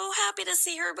 So happy to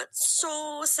see her, but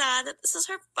so sad that this is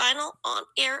her final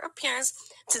on-air appearance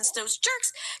since those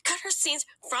jerks cut her scenes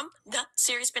from the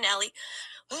series finale.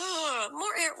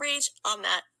 More outrage on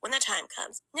that when the time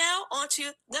comes. Now on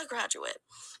to The Graduate.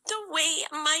 The way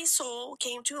my soul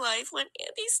came to life when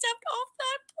Andy stepped off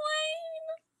that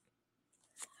plane.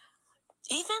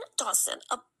 Even Dawson,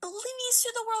 oblivious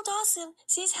to the world Dawson,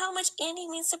 sees how much Andy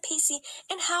means to Pacey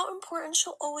and how important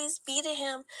she'll always be to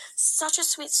him. Such a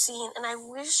sweet scene, and I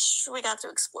wish we got to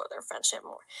explore their friendship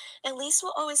more. At least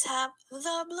we'll always have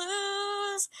the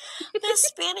blues. The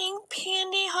spinning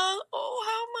pandy hug. Oh,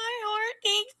 how my heart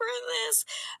ached for this.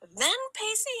 Then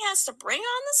Pacey has to bring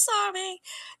on the sobbing.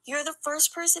 You're the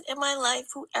first person in my life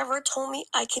who ever told me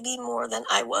I could be more than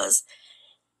I was.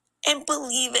 And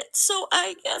believe it. So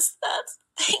I guess that's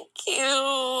thank you.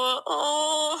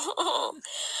 Oh,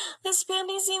 this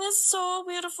pandy scene is so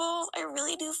beautiful. I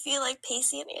really do feel like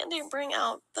Pacey and Andy bring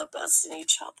out the best in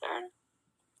each other.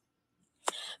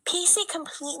 Pacey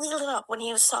completely lit up when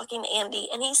he was talking to Andy,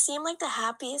 and he seemed like the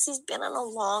happiest he's been in a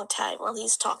long time while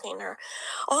he's talking to her.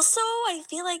 Also, I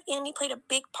feel like Andy played a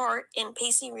big part in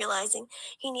Pacey realizing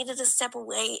he needed to step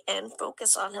away and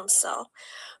focus on himself.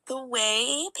 The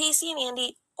way Pacey and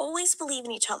Andy always believe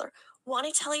in each other, want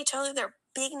to tell each other their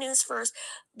big news first,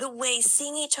 the way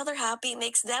seeing each other happy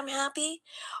makes them happy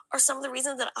are some of the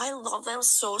reasons that I love them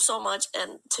so much.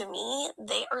 And to me,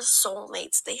 they are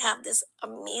soulmates. They have this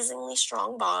amazingly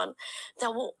strong bond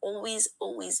that will always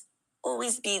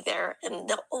be there, and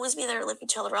they'll always be there to lift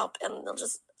each other up, and they'll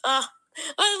just, I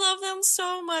love them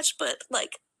so much, but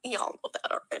like, y'all know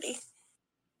that already.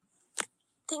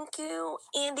 Thank you,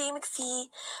 Andy McPhee,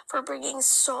 for bringing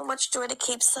so much joy to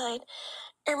Cape Side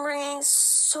and bringing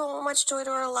so much joy to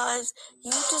our lives.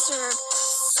 You deserve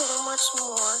so much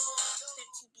more than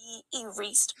to be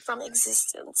erased from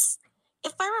existence.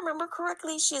 If I remember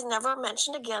correctly, she is never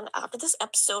mentioned again after this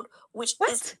episode, which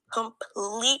is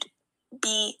complete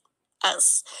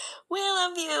BS. We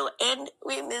love you and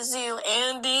we miss you,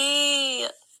 Andy.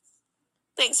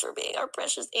 Thanks for being our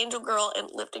precious angel girl and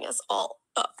lifting us all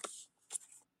up.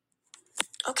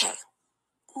 Okay,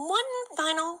 one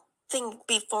final thing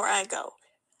before I go.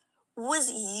 Was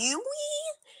Yui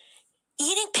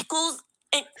eating pickles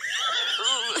and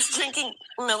drinking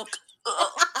milk?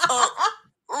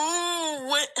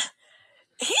 What?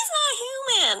 He's not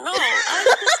human. No,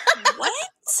 what?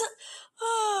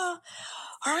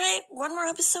 All right, one more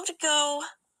episode to go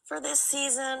for this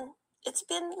season. It's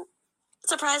been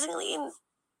surprisingly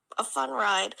a fun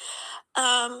ride.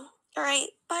 All right,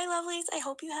 bye, lovelies. I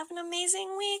hope you have an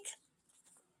amazing week.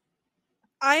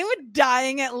 I'm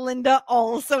dying at Linda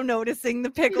also noticing the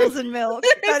pickles and milk.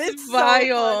 That is vile.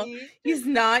 so funny. He's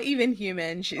not even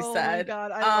human, she said. Oh my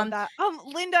god, I love that.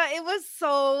 Linda, it was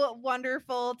so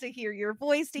wonderful to hear your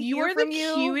voice, to hear from you.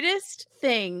 You're the cutest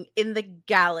thing in the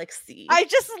galaxy. I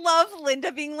just love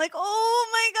Linda being like, "Oh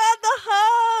my god, the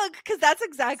hug," because that's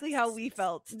exactly how we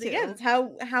felt too. Yeah, that's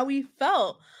how we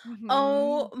felt. Mhm.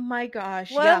 Oh my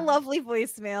gosh. What yeah. a lovely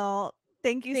voicemail.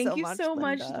 Thank you so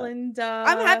much, Linda.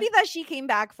 I'm happy that she came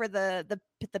back for the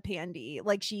pandy.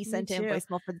 Like she sent in too.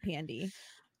 voicemail for the pandy.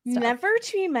 Never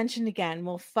to be mentioned again.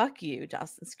 Well, fuck you,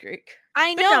 Dawson's Creek.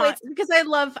 I But know not, it's because I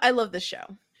love the show.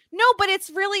 no, but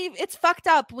it's fucked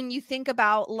up when you think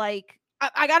about like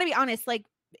I gotta be honest, like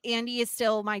Andy is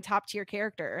still my top tier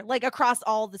character, like across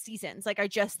all the seasons. Like I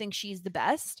just think she's the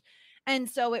best. And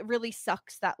so it really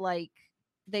sucks that like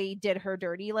they did her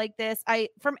dirty like this.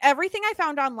 From everything I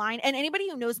found online, and anybody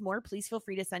who knows more, please feel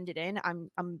free to send it in.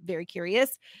 I'm very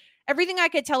curious. Everything I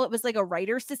could tell, it was like a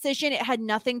writer's decision. It had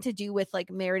nothing to do with like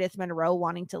Meredith Monroe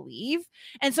wanting to leave.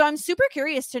 And so I'm super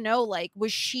curious to know, like,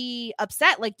 was she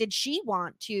upset? Like, did she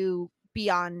want to be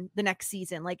on the next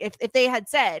season? Like if they had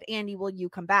said, Andy, will you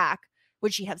come back?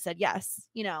 Would she have said yes?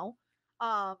 You know,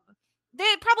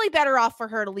 they're probably better off for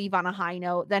her to leave on a high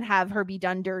note than have her be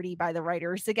done dirty by the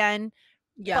writers again.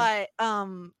 Yeah.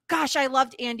 But gosh, I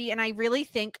loved Andy, and I really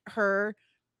think her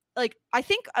like I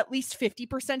think at least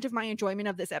 50% of my enjoyment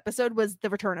of this episode was the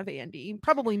return of Andy,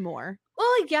 probably more.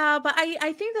 Well, yeah, but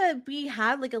I think that we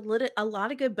had like a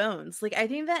lot of good bones. Like I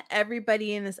think that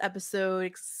everybody in this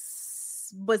episode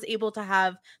was able to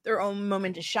have their own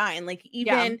moment to shine. Like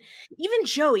even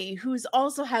Joey, who's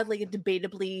also had like a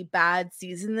debatably bad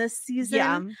season this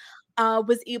season,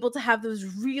 was able to have those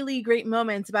really great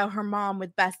moments about her mom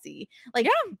with Bessie. Like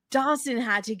Dawson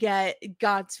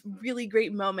got really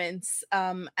great moments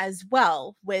as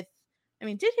well with, I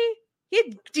mean, did he? He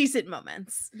had decent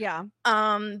moments. Yeah.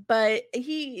 But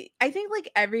I think like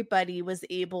everybody was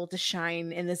able to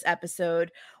shine in this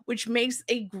episode, which makes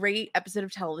a great episode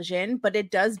of television, but it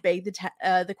does beg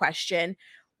the question,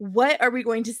 what are we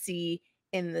going to see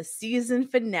in the season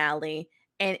finale?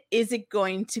 And is it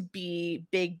going to be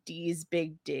Big D's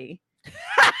Big D?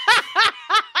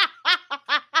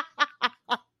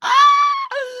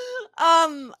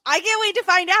 I can't wait to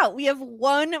find out. We have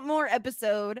one more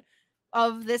episode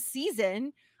of this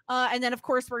season. And then, of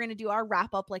course, we're going to do our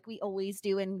wrap up like we always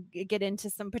do and get into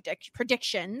some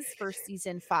predictions for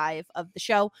season 5 of the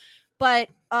show. But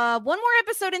one more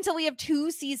episode until we have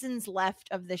 2 seasons left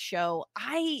of the show.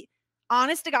 I,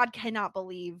 honest to God, cannot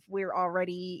believe we're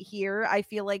already here. I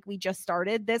feel like we just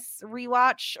started this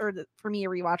rewatch, or for me, a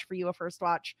rewatch, for you, a first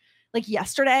watch. Like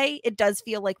yesterday, it does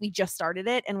feel like we just started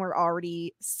it and we're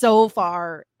already so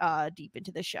far deep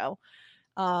into the show.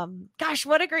 Gosh,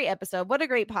 what a great episode. What a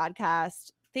great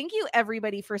podcast. Thank you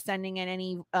everybody for sending in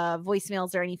any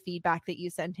voicemails or any feedback that you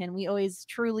sent in. We always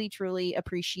truly, truly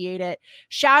appreciate it.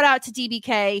 Shout out to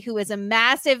DBK, who is a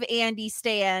massive Andy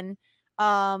stan.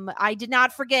 I did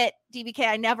not forget, DBK.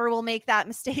 I never will make that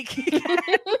mistake again.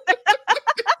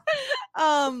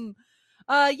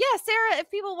 Yeah, Sarah,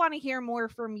 if people want to hear more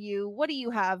from you, what do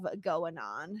you have going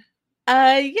on?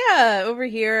 Yeah, over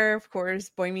here, of course,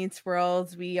 Boy Meets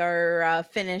World. We are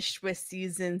finished with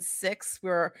season 6.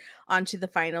 We're on to the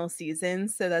final season,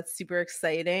 so that's super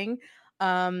exciting.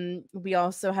 We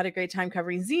also had a great time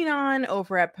covering Xenon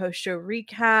over at Post Show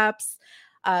Recaps.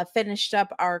 Finished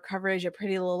up our coverage of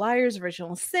Pretty Little Liars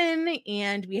Original Sin,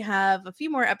 and we have a few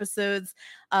more episodes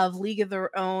of League of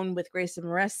Their Own with Grace and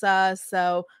Marissa.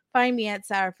 So find me at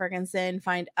Sarah Ferguson.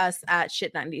 Find us at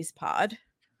Shit90s Pod.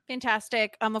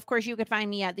 Fantastic. Of course, you could find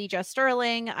me at The Just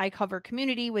Sterling. I cover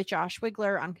Community with Josh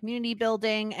Wigler on community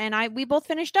building, and we both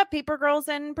finished up Paper Girls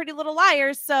and Pretty Little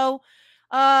Liars. So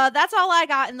that's all I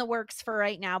got in the works for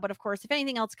right now. But of course, if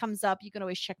anything else comes up, you can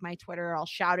always check my Twitter. I'll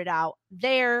shout it out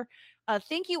there.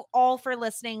 Thank you all for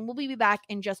listening. We'll be back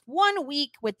in just 1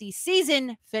 week with the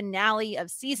season finale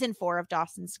of season 4 of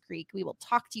Dawson's Creek. We will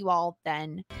talk to you all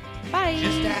then. Bye.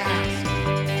 Just ask.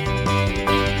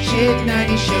 Shit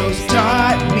 90 shows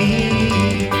taught me.